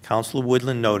 Councilor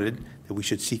Woodland noted that we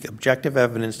should seek objective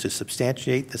evidence to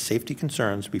substantiate the safety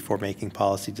concerns before making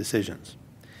policy decisions.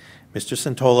 Mr.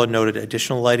 Santola noted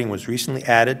additional lighting was recently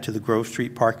added to the Grove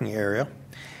Street parking area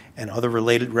and other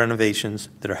related renovations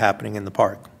that are happening in the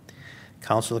park.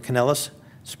 Councilor Cornelis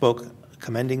spoke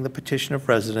commending the petition of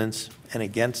residents and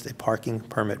against a parking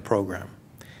permit program.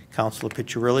 Councilor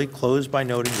Piccirilli closed by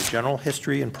noting the general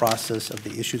history and process of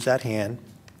the issues at hand,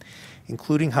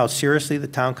 including how seriously the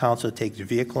town council takes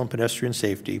vehicle and pedestrian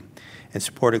safety, and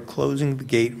supported closing the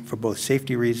gate for both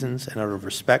safety reasons and out of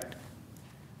respect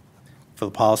for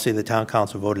the policy the town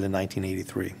council voted in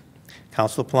 1983.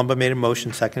 Councilor Palumbo made a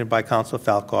motion, seconded by Councilor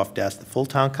Falcoff, to ask the full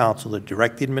town council to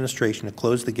direct the administration to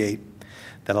close the gate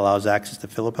that allows access to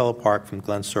Philipella Park from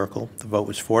Glen Circle. The vote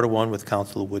was 4-1, with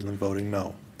Councilor Woodland voting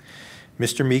no.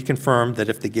 Mr. Mee confirmed that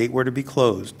if the gate were to be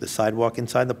closed, the sidewalk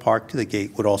inside the park to the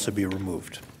gate would also be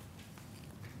removed.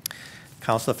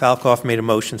 Councilor Falcoff made a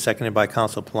motion, seconded by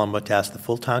Councilor Palumbo, to ask the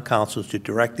full town council to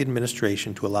direct the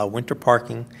administration to allow winter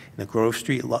parking in the Grove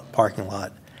Street parking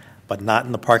lot, but not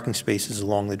in the parking spaces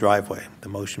along the driveway. The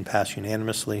motion passed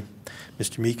unanimously.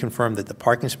 Mr. Mee confirmed that the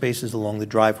parking spaces along the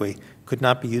driveway could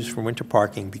not be used for winter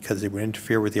parking because they would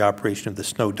interfere with the operation of the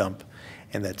snow dump,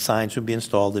 and that signs would be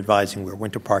installed advising where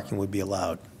winter parking would be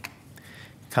allowed.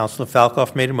 Councilor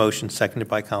Falcoff made a motion, seconded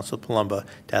by Councilor Palumbo,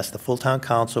 to ask the full town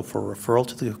council for a referral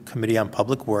to the Committee on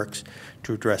Public Works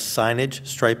to address signage,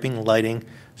 striping, lighting,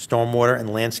 stormwater, and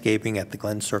landscaping at the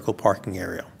Glen Circle parking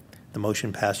area. The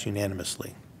motion passed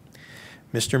unanimously.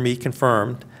 Mr. Mee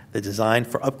confirmed the design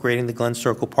for upgrading the Glen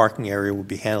Circle parking area would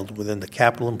be handled within the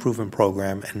capital improvement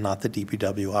program and not the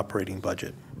DPW operating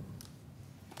budget.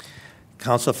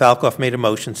 Councilor Falcoff made a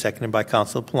motion, seconded by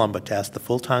Councilor Palumbo, to ask the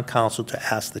full town council to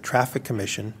ask the Traffic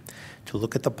Commission to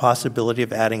look at the possibility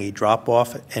of adding a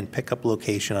drop-off and pickup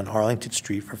location on Arlington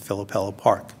Street for Philipella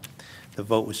Park. The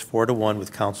vote was 4-1,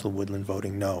 with Councilor Woodland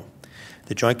voting no.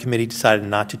 The Joint Committee decided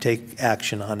not to take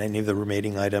action on any of the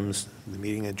remaining items. The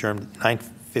meeting adjourned at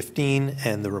 9:15,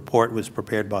 and the report was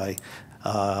prepared by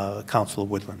Councilor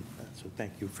Woodland. So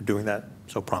thank you for doing that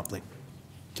so promptly.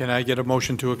 Can I get a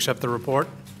motion to accept the report?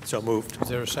 So moved. Is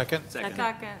there a second?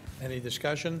 Second. Any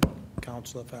discussion?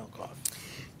 Councilor Falcoff.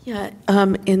 Yeah,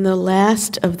 in the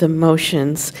last of the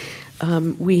motions,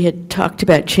 we had talked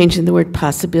about changing the word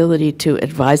possibility to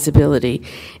advisability,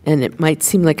 and it might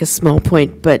seem like a small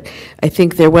point, but I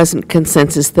think there wasn't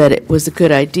consensus that it was a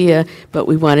good idea, but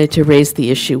we wanted to raise the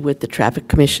issue with the Traffic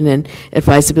Commission, and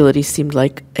advisability seemed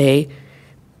like a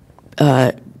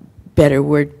better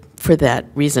word for that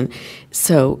reason.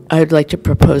 So I would like to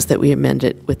propose that we amend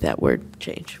it with that word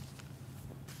change.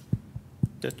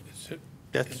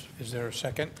 Is there a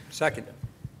second? Second.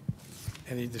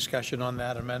 Any discussion on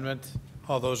that amendment?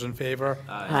 All those in favor?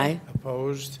 Aye.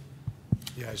 Opposed?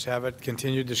 The ayes have it.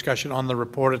 Continued discussion on the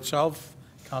report itself.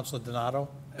 Councilor Donato?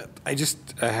 I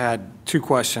had two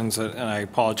questions, and I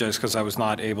apologize because I was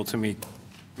not able to make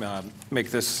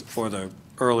this for the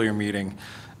earlier meeting.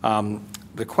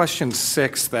 The question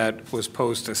 6 that was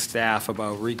posed to staff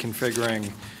about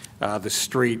reconfiguring the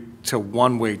street to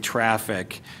one-way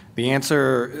traffic, the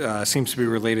answer seems to be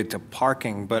related to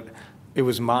parking, but it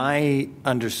was my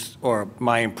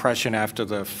impression after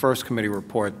the first committee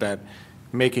report that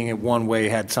making it one-way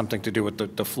had something to do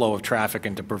with the flow of traffic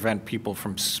and to prevent people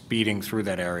from speeding through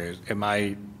that area. Am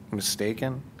I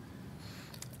mistaken?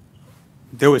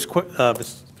 There was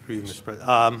Mr.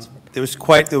 President,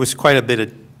 there was quite a bit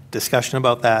of discussion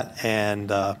about that,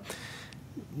 and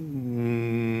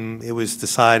it was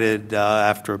decided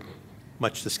after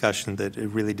much discussion that it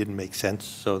really didn't make sense,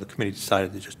 so the committee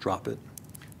decided to just drop it.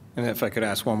 And if I could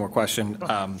ask one more question,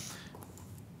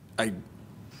 I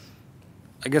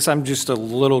guess I'm just a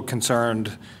little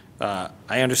concerned. I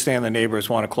understand the neighbors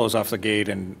want to close off the gate,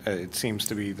 and it seems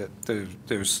to be that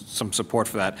there's some support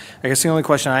for that. I guess the only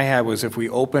question I had was if we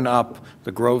open up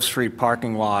the Grove Street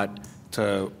parking lot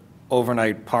to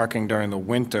overnight parking during the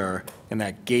winter and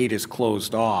that gate is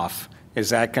closed off,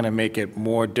 is that going to make it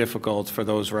more difficult for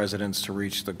those residents to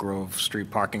reach the Grove Street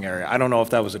parking area? I don't know if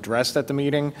that was addressed at the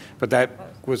meeting, but that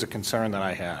was a concern that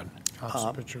I had.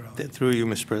 Through you,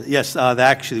 Mr. President. Yes, that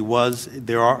actually was.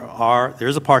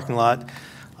 There's a parking lot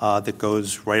that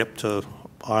goes right up to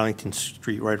Arlington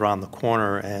Street, right around the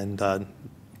corner, and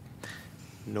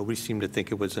nobody seemed to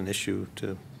think it was an issue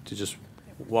to just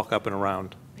walk up and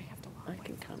around. I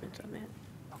can comment on that.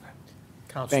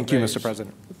 Councilor Thank you, Bays. Mr.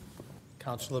 President.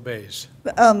 Councilor Bays.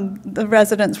 The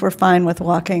residents were fine with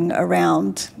walking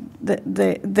around.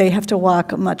 They have to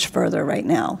walk much further right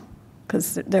now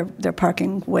because they're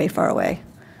parking way far away,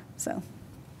 so.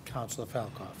 Councilor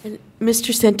Falcoff. And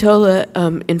Mr. Santola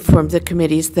informed the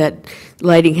committees that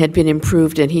lighting had been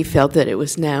improved, and he felt that it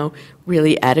was now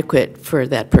really adequate for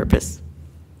that purpose.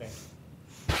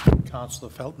 Councilor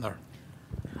Feltner.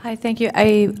 Hi, thank you.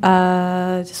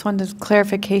 I just wanted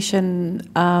clarification.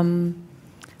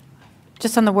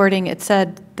 Just on the wording, it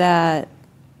said that,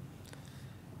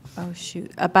 oh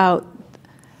shoot, about,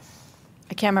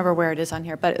 I can't remember where it is on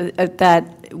here, but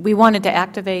that we wanted to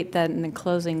activate that and then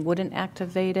closing wouldn't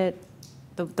activate it,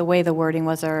 the way the wording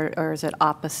was, or is it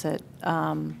opposite? Further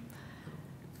down,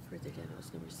 it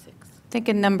was number 6. I think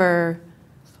in number,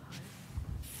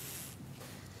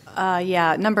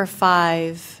 number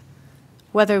 5,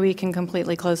 whether we can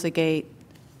completely close the gate.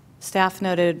 Staff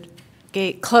noted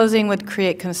gate closing would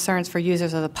create concerns for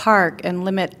users of the park and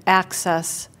limit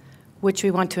access, which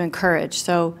we want to encourage.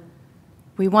 So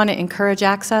we want to encourage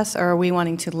access, or are we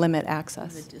wanting to limit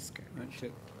access?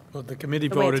 Well, the committee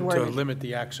The way it's voted to worded. limit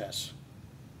the access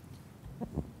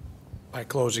by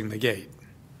closing the gate.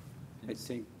 I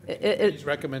think His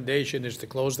recommendation is to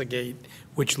close the gate,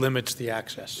 which limits the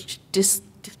access.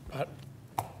 But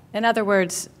In other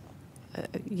words,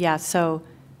 yeah, so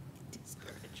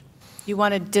you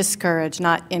want to discourage,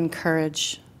 not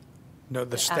encourage. no,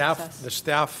 the access.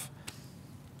 staff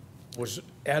was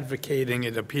advocating,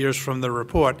 it appears from the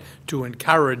report, to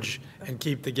encourage and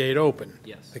keep the gate open.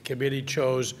 Yes. The committee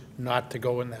chose not to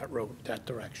go in that road, that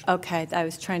direction. Okay, I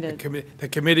was trying to, The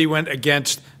committee went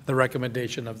against the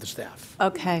recommendation of the staff.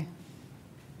 okay.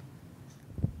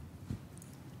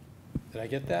 Did I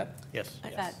get that? Yes.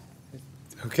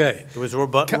 Okay. There was a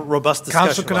robust discussion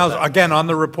Councilor about Canales, that. again, on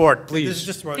the report, please. This is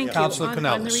just Thank you. Councilor On the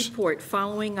Canales. report,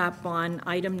 following up on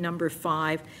item number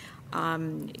 5,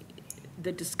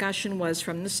 the discussion was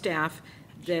from the staff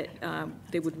that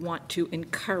they would want to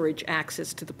encourage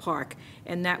access to the park.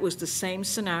 And that was the same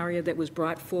scenario that was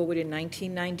brought forward in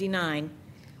 1999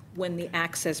 when the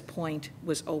access point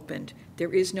was opened.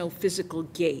 There is no physical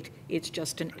gate, it's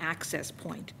just an access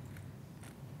point.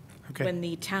 Okay. When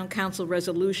the town council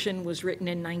resolution was written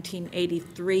in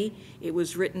 1983, it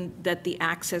was written that the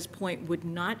access point would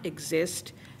not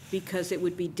exist because it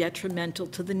would be detrimental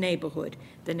to the neighborhood.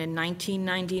 Then in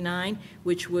 1999,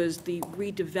 which was the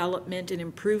redevelopment and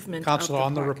improvement of the Counselor,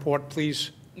 on the park. report,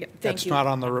 please. Yeah, thank That's you. not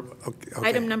on the, okay.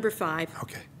 Item number 5.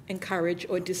 Okay. Encourage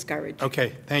or discourage.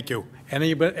 Okay, thank you.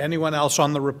 Anyone else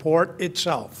on the report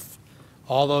itself?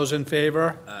 All those in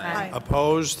favor? Aye.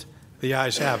 Opposed? The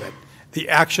ayes have it. The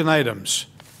action items.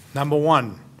 Number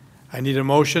 1, I need a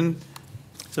motion.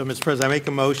 So, Mr. President, I make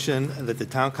a motion that the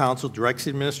town council directs the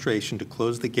administration to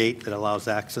close the gate that allows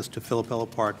access to Philipello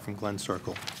Park from Glen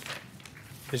Circle.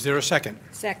 Is there a second?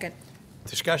 Second.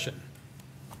 Discussion.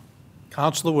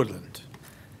 Counselor Woodland.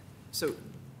 So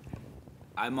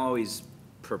I'm always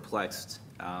perplexed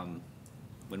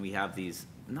when we have these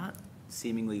not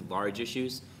seemingly large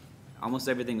issues. Almost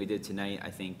everything we did tonight, I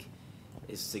think,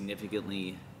 is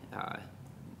significantly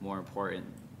more important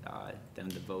than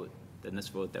this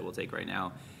vote that we'll take right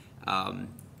now.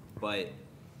 But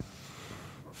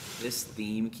this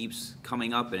theme keeps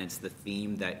coming up, and it's the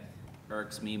theme that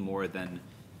irks me more than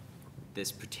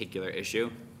this particular issue.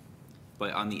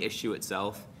 But on the issue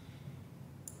itself,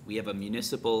 we have a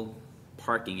municipal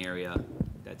parking area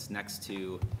that's next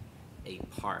to a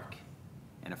park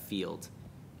and a field.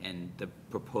 And the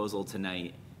proposal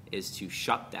tonight is to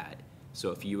shut that.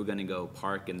 So if you were gonna go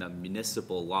park in the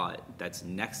municipal lot that's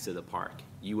next to the park,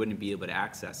 you wouldn't be able to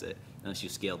access it unless you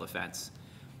scale the fence.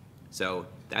 So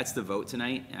that's the vote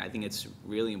tonight, and I think it's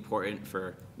really important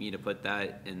for me to put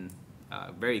that in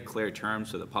very clear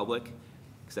terms for the public,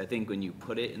 because I think when you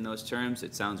put it in those terms,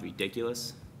 it sounds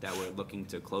ridiculous that we're looking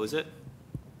to close it.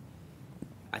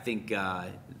 I think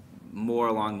more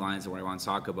along the lines of what I want to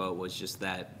talk about was just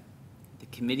that the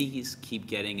committees keep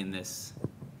getting in this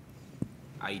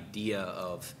idea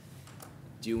of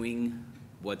doing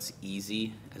what's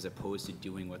easy as opposed to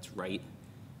doing what's right.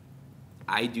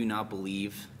 I do not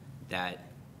believe that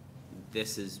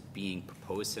this is being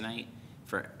proposed tonight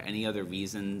for any other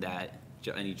reason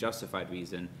any justified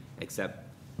reason, except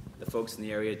the folks in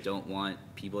the area don't want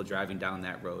people driving down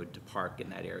that road to park in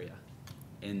that area.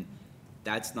 And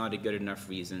that's not a good enough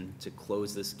reason to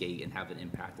close this gate and have an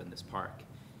impact on this park.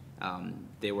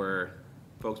 There were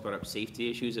folks brought up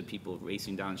safety issues of people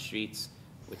racing down streets,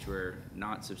 which were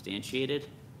not substantiated.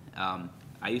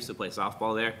 I used to play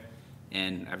softball there,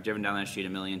 and I've driven down that street a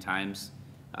million times.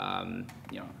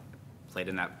 Played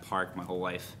in that park my whole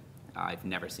life. I've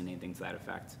never seen anything to that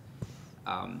effect.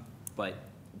 But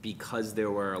because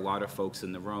there were a lot of folks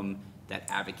in the room that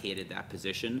advocated that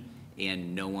position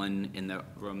and no one in the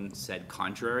room said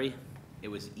contrary, it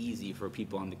was easy for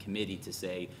people on the committee to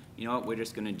say, you know what, we're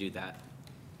just gonna do that.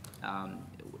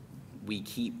 We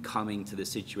keep coming to the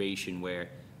situation where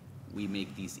we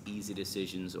make these easy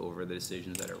decisions over the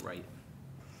decisions that are right.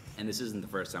 And this isn't the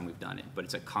first time we've done it, but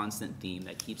it's a constant theme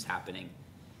that keeps happening.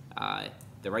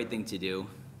 The right thing to do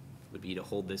would be to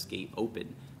hold this gate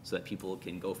open so that people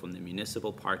can go from the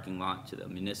municipal parking lot to the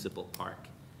municipal park.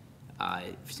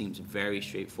 It seems very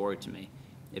straightforward to me.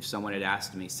 If someone had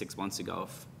asked me 6 months ago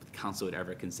if the council would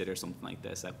ever consider something like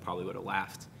this, I probably would have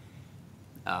laughed.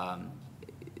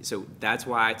 So that's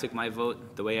why I took my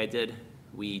vote the way I did.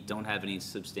 We don't have any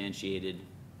substantiated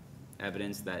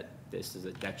evidence that this is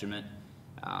a detriment.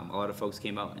 A lot of folks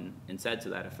came out and said to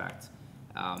that effect.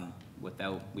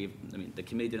 The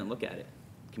committee didn't look at it.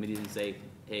 The committee didn't say,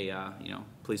 hey,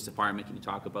 police department, can you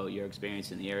talk about your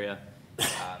experience in the area?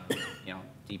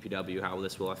 DPW, how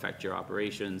this will affect your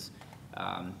operations?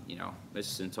 Mrs.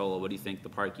 Santola, what do you think the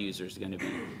park users are going to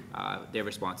be, their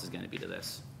response is going to be to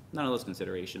this? None of those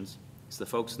considerations. So the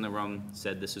folks in the room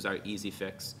said this is our easy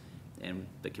fix, and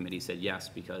the committee said yes,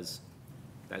 because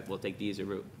that will take the easy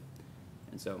route.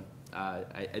 And so,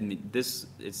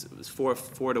 it's 4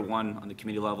 to 1 on the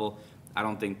committee level. I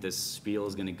don't think this spiel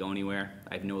is going to go anywhere.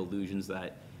 I have no illusions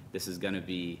that this is going to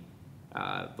be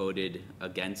voted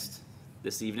against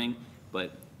this evening,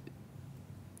 but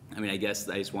I guess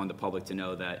I just wanted the public to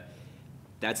know that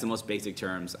that's the most basic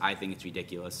terms. I think it's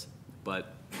ridiculous,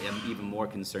 but I'm even more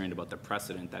concerned about the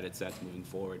precedent that it sets moving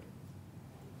forward.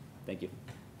 Thank you.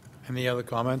 Any other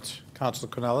comments? Councilor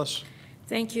Cornelis?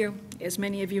 Thank you. As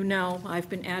many of you know, I've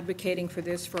been advocating for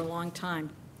this for a long time.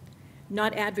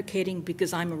 Not advocating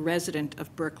because I'm a resident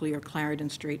of Berkeley or Clarendon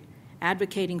Street,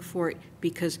 advocating for it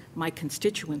because my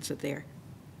constituents are there.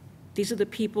 These are the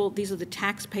people, these are the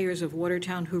taxpayers of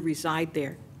Watertown who reside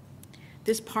there.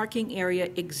 This parking area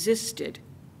existed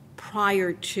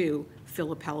prior to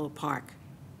Philippello Park.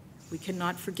 We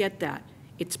cannot forget that.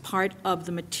 It's part of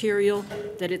the material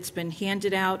that it's been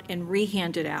handed out and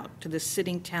rehanded out to the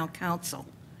sitting town council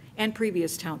and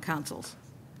previous town councils.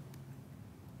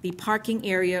 The parking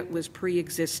area was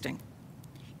pre-existing.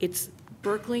 It's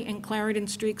Berkeley and Clarendon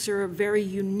Streets are a very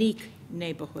unique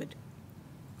neighborhood.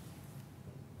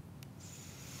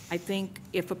 I think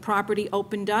if a property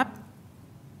opened up,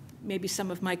 maybe some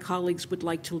of my colleagues would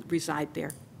like to reside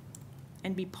there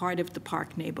and be part of the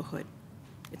park neighborhood.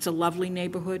 It's a lovely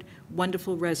neighborhood,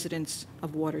 wonderful residents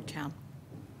of Watertown,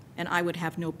 and I would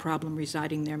have no problem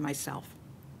residing there myself.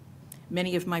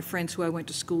 Many of my friends who I went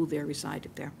to school there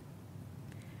resided there.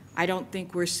 I don't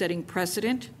think we're setting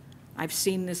precedent. I've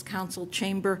seen this council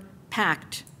chamber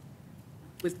packed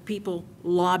with people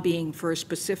lobbying for a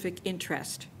specific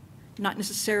interest, not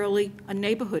necessarily a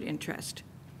neighborhood interest,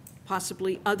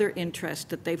 possibly other interests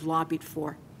that they've lobbied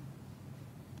for.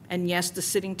 And yes, the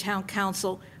sitting town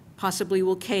council possibly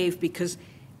will cave because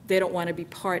they don't want to be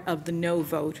part of the no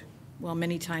vote. Well,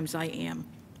 many times I am.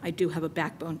 I do have a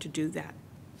backbone to do that.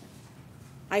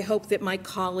 I hope that my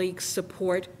colleagues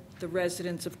support the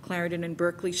residents of Clarendon and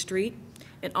Berkeley Street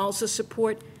and also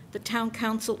support the town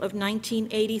council of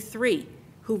 1983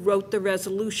 who wrote the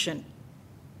resolution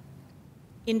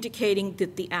indicating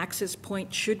that the access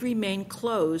point should remain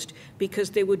closed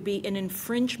because there would be an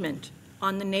infringement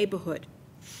on the neighborhood.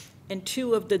 And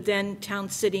two of the then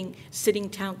sitting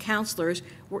town councilors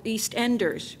were East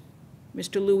Enders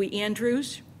Mr. Louis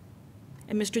Andrews,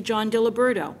 and Mr. John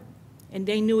Diliberto, and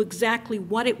they knew exactly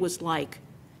what it was like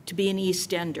to be an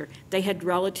East Ender. They had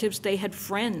relatives, they had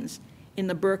friends in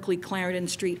the Berkeley-Clarendon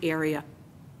Street area.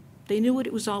 They knew what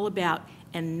it was all about,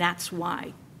 and that's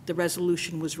why the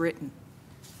resolution was written.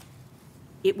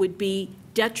 It would be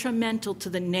detrimental to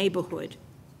the neighborhood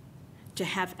to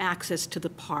have access to the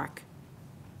park.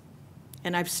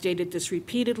 And I've stated this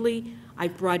repeatedly.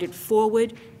 I've brought it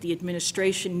forward. The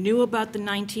administration knew about the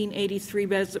 1983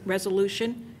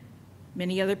 resolution.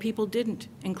 Many other people didn't,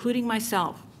 including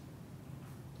myself.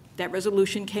 That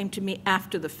resolution came to me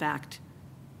after the fact.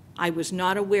 I was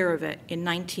not aware of it in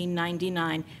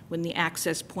 1999 when the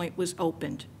access point was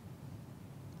opened.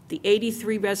 The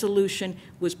 83 resolution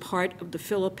was part of the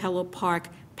Filipello Park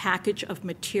package of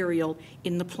material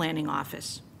in the planning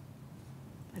office.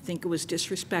 I think it was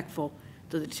disrespectful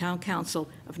to the town council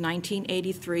of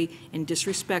 1983 and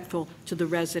disrespectful to the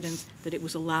residents that it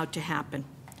was allowed to happen.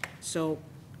 So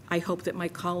I hope that my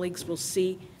colleagues will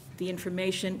see the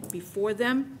information before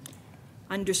them,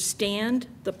 understand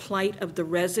the plight of the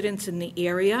residents in the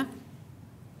area,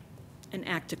 and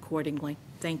act accordingly.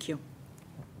 Thank you.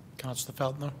 Councilor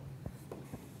Feltner?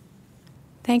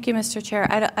 Thank you, Mr. Chair.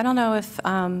 I don't know if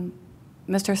Mr.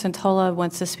 Santola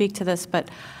wants to speak to this, but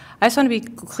I just want to be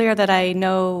clear that I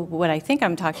know what I think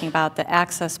I'm talking about. The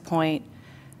access point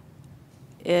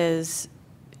is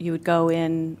you would go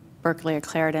in Berkeley or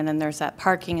Clarendon, and there's that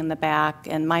parking in the back.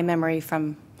 And my memory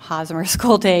from Hosmer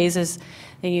school days is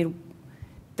that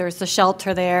there's the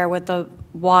shelter there with the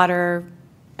water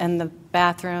and the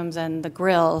bathrooms and the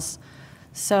grills.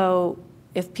 So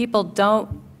if people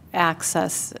don't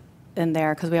access in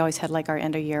there, because we always had like our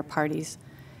end of year parties,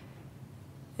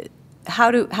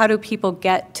 how do people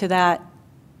get to that?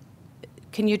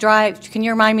 Can you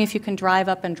remind me if you can drive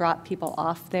up and drop people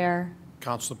off there?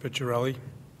 Councilor Picciarelli?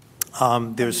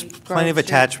 There's plenty of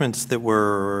attachments that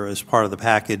were as part of the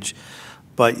package,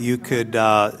 but you could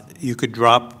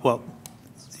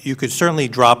certainly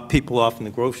drop people off in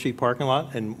the Grove Street parking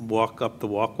lot and walk up the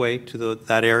walkway to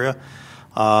that area.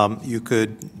 You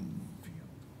could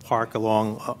park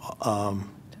along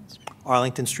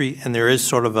Arlington Street, and there is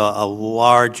sort of a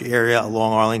large area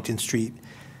along Arlington Street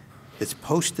that's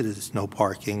posted as no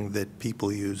parking that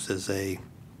people use as a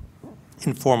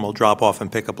informal drop-off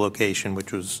and pickup location,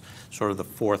 which was sort of the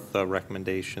fourth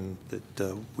recommendation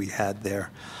that we had there.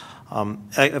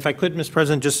 If I could, Mr.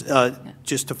 President,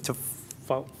 just to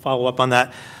follow up on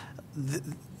that,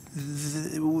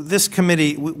 this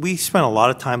committee, we spent a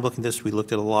lot of time looking at this. We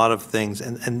looked at a lot of things,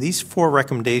 and these four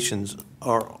recommendations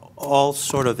are all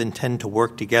sort of intend to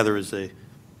work together as a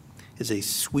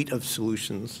suite of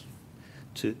solutions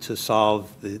to solve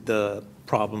the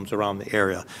problems around the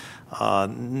area.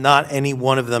 Not any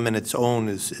one of them in its own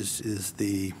is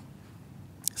the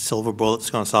silver bullet that's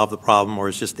going to solve the problem, or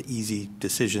is just the easy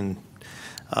decision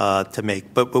to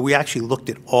make. But we actually looked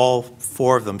at all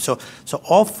four of them. So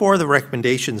all four of the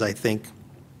recommendations, I think,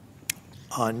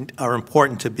 are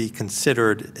important to be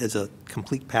considered as a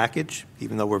complete package,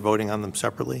 even though we're voting on them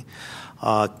separately,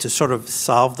 to sort of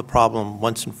solve the problem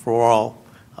once and for all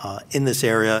in this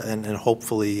area, and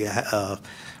hopefully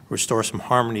restore some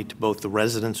harmony to both the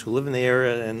residents who live in the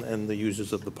area and the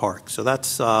users of the park. So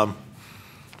that's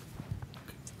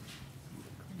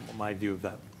my view of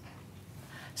that.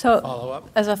 So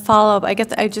as a follow-up, I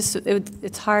guess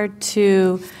it's hard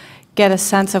to get a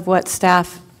sense of what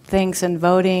staff thinks in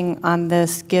voting on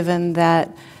this, given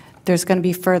that there's going to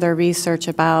be further research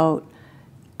about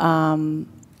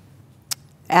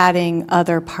adding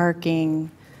other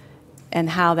parking and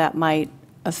how that might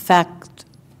affect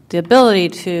the ability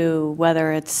to,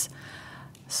 whether it's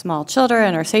small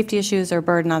children or safety issues or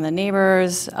burden on the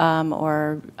neighbors,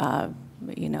 or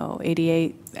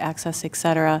ADA access, et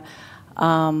cetera.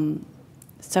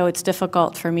 So it's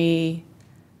difficult for me,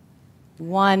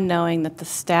 one, knowing that the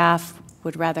staff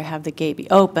would rather have the gate be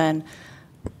open,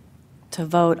 to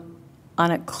vote on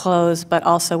it closed, but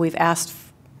also we've asked,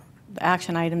 the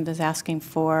action item is asking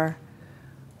for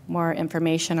more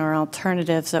information or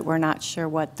alternatives that we're not sure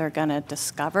what they're going to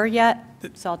discover yet.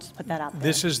 So I'll just put that out there.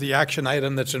 This is the action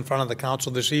item that's in front of the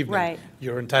council this evening. Right.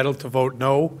 You're entitled to vote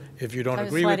no if you don't I was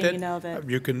agree with letting it. you know that.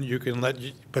 You can let,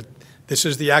 but this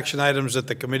is the action items that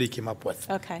the committee came up with.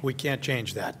 Okay. We can't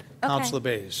change that. Okay. Councilor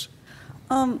Bays.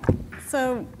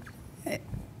 So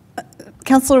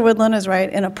Councilor Woodland is right.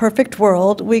 In a perfect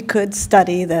world, we could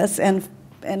study this and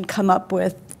come up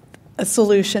with a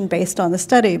solution based on the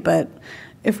study, but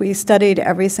if we studied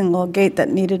every single gate that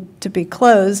needed to be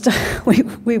closed,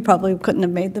 we probably couldn't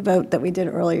have made the vote that we did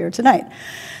earlier tonight.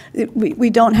 We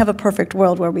don't have a perfect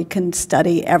world where we can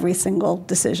study every single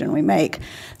decision we make.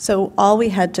 So all we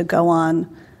had to go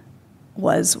on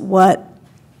was what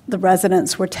the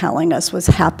residents were telling us was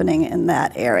happening in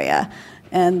that area.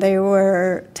 And they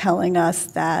were telling us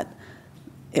that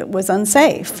it was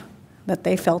unsafe, that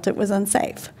they felt it was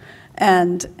unsafe.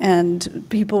 And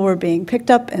people were being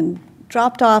picked up and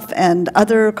dropped off, and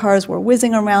other cars were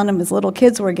whizzing around them as little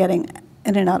kids were getting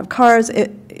in and out of cars.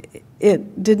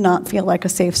 It did not feel like a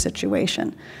safe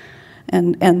situation.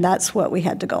 And that's what we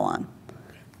had to go on.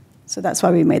 So that's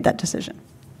why we made that decision.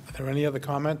 Are there any other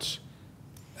comments?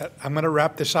 I'm going to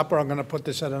wrap this up, or I'm going to put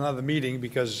this at another meeting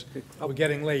because we're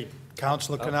getting late.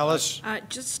 Councilor Canellis?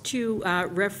 Just to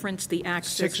reference the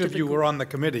access. 6 of you were on the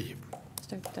committee.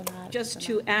 Just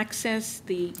to access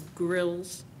the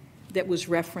grills that was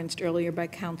referenced earlier by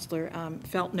Councilor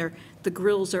Feltner, the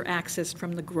grills are accessed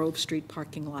from the Grove Street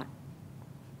parking lot.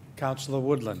 Councilor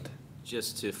Woodland?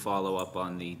 Just to follow up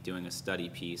on the doing a study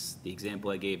piece, the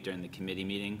example I gave during the committee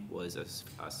meeting was a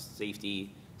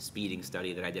safety speeding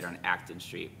study that I did on Acton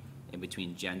Street in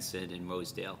between Jensen and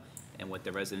Rosedale. And what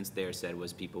the residents there said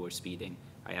was people were speeding.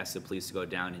 I asked the police to go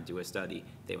down and do a study.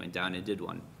 They went down and did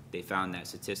one. They found that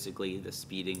statistically the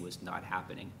speeding was not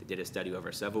happening. They did a study over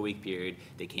a several-week period.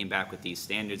 They came back with these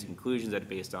standards and conclusions that are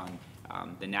based on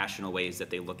the national ways that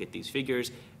they look at these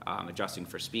figures, adjusting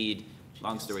for speed.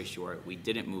 Long story short, we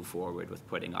didn't move forward with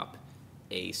putting up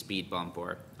a speed bump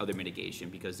or other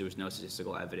mitigation because there was no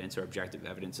statistical evidence or objective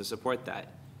evidence to support that.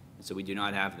 And so we do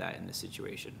not have that in this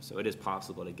situation. So it is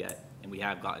possible to get, and we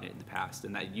have gotten it in the past,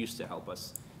 and that used to help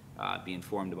us be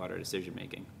informed about our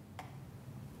decision-making.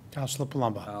 Councilor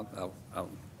Palumbo?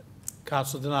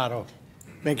 Councilor Donato?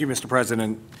 Thank you, Mr.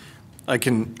 President. I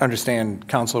can understand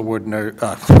Councilor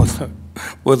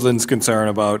Woodland's concern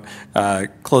about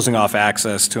closing off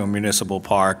access to a municipal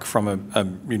park from a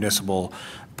municipal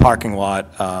parking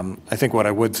lot. I think what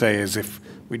I would say is if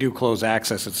we do close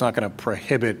access, it's not going to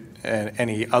prohibit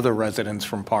any other residents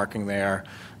from parking there.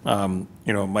 You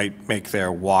know, it might make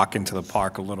their walk into the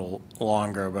park a little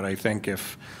longer, but I think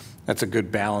if that's a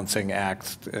good balancing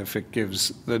act, if it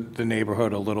gives the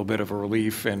neighborhood a little bit of a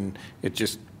relief, and it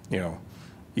just, you know,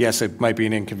 yes, it might be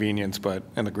an inconvenience, but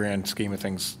in the grand scheme of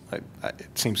things,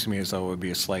 it seems to me as though it would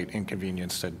be a slight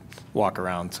inconvenience to walk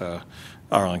around to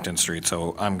Arlington Street.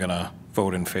 So I'm going to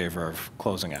vote in favor of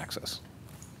closing access.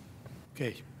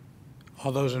 Okay.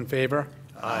 All those in favor?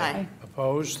 Aye.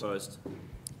 Opposed? Opposed.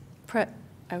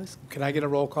 Can I get a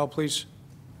roll call, please?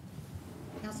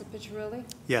 Councilor Piccirilli?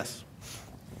 Yes.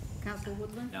 Councilor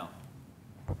Woodland? No.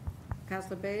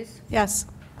 Councilor Bays? Yes.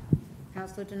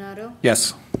 Councilor Donato?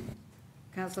 Yes.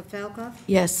 Councilor Falcoff?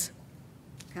 Yes.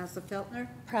 Councilor Feltner?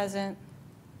 Present.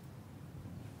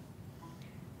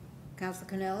 Councilor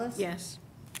Canellis? Yes.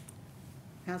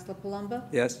 Councilor Palumbo?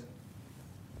 Yes.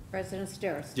 President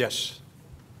Steris? Yes.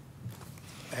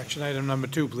 Action item number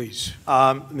 2, please.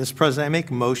 Mr. President, I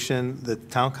make a motion that the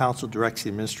Town Council directs the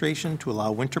administration to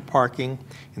allow winter parking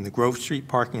in the Grove Street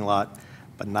parking lot,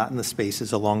 but not in the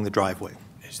spaces along the driveway.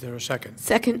 Is there a second?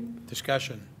 Second.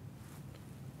 Discussion.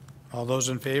 All those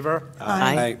in favor?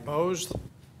 Aye. Opposed?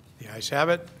 The ayes have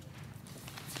it.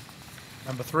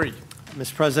 Number 3.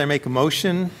 Mr. President, I make a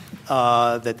motion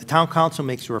that the Town Council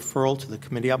makes a referral to the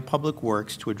Committee on Public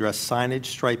Works to address signage,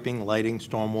 striping, lighting,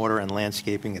 stormwater, and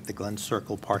landscaping at the Glen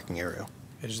Circle parking area.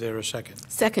 Is there a second?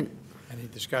 Second. Any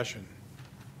discussion?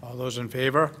 All those in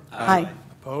favor? Aye.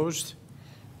 Opposed?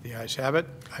 The ayes have it.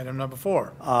 Item number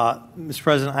 4. Mr.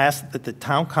 President, I ask that the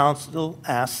Town Council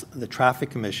ask the Traffic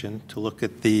Commission to look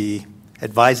at the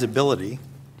advisability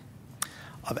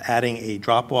of adding a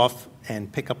drop-off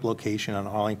and pickup location on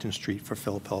Arlington Street for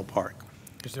Philip Hill Park.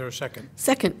 Is there a second?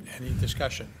 Second. Any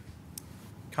discussion?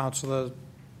 Councilor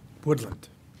Woodland?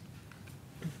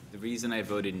 The reason I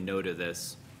voted no to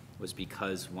this was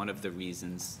because one of the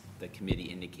reasons the committee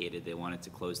indicated they wanted to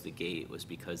close the gate was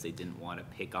because they didn't want to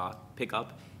pick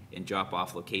up and drop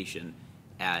off location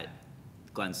at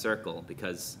Glen Circle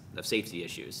because of safety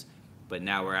issues. But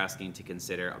now we're asking to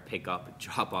consider a pickup and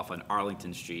drop off on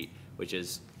Arlington Street, which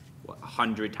is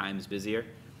 100 times busier.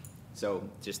 So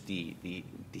just the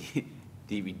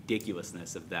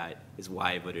ridiculousness of that is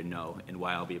why I voted no and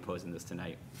why I'll be opposing this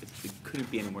tonight. It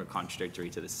couldn't be any more contradictory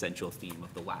to the central theme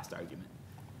of the last argument.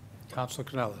 Councilor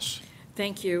Canellis?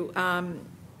 Thank you.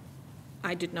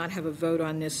 I did not have a vote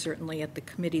on this, certainly at the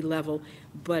committee level,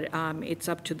 but it's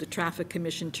up to the Traffic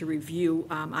Commission to review.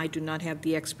 I do not have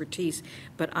the expertise,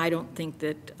 but I don't think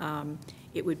that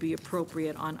it would be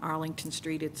appropriate on Arlington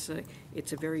Street. It's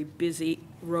a very busy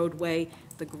roadway.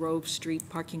 The Grove Street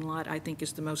parking lot, I think,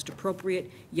 is the most appropriate.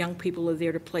 Young people are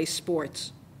there to play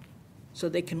sports. so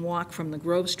they can walk from the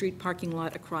Grove Street parking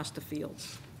lot across the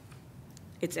fields.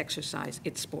 It's exercise,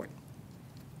 it's sport.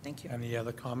 Thank you. Any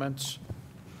other comments?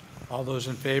 All those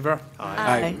in favor?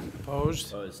 Aye. Opposed?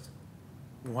 Opposed.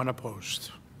 One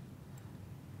opposed.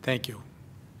 Thank you.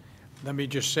 Let me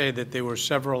just say that there were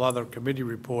several other committee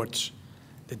reports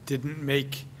that didn't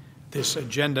make this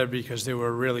agenda because there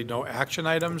were really no action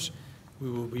items. We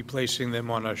will be placing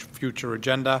them on a future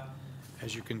agenda.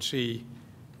 As you can see,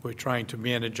 we're trying to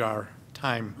manage our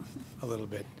time a little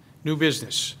bit. New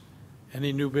business.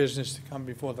 Any new business to come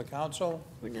before the council?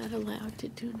 We're not allowed to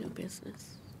do new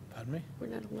business. Pardon me? We're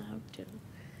not allowed to.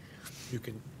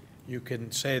 You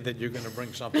can say that you're going to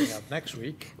bring something up next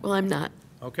week. Well, I'm not.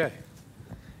 Okay.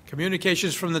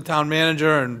 Communications from the town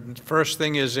manager, and first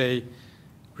thing is a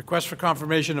request for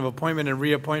confirmation of appointment and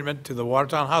reappointment to the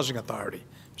Watertown Housing Authority.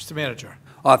 Mr. Manager.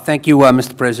 Thank you,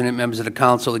 Mr. President, members of the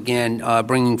council. Again,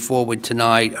 bringing forward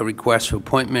tonight a request for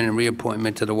appointment and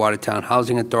reappointment to the Watertown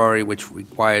Housing Authority, which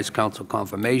requires council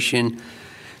confirmation.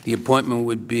 The appointment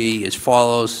would be as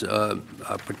follows.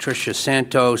 Patricia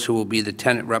Santos, who will be the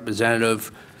tenant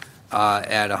representative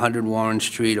at 100 Warren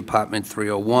Street, apartment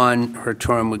 301. Her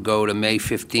term would go to May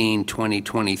 15,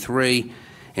 2023.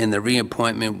 And the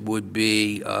reappointment would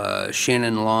be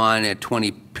Shannon Lawn at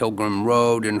 20 Pilgrim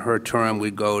Road, and her term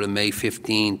would go to May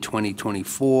 15,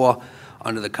 2024.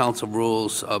 Under the council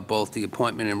rules, both the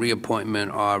appointment and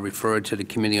reappointment are referred to the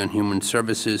Committee on Human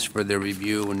Services for their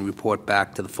review and report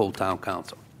back to the full town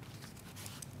council.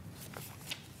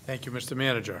 Thank you, Mr.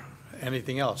 Manager.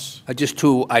 Anything else? Just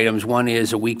two items. One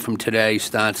is a week from today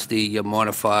starts the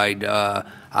modified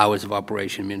hours of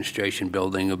operation administration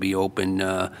building. Will be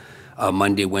open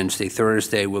Monday, Wednesday,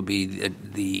 Thursday will be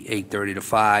the 8:30 to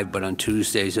 5, but on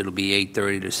Tuesdays it'll be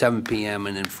 8:30 to 7 p.m.,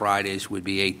 and then Fridays would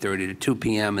be 8:30 to 2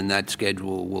 p.m., and that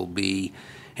schedule will be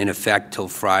in effect till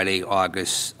Friday,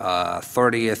 August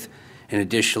 30th. And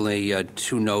additionally,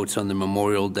 two notes on the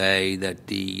Memorial Day that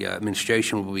the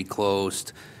administration will be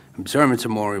closed, observance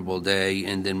of Memorial Day,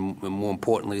 and then more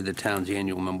importantly, the town's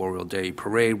annual Memorial Day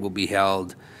Parade will be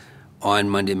held on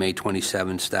Monday, May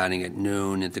 27th, starting at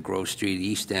noon at the Grove Street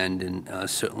East End, and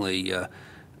certainly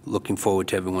looking forward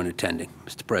to everyone attending.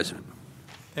 Mr. President.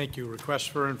 Thank you. Requests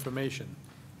for information.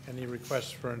 Any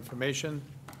requests for information?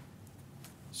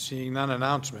 Seeing none.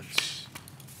 Announcements.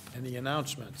 Any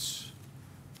announcements?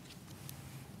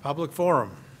 Public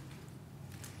forum.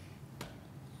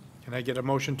 Can I get a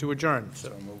motion to adjourn? So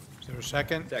moved. Is there a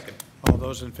second? Second. All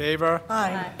those in favor?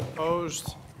 Aye.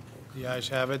 Opposed? The ayes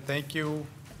have it. Thank you.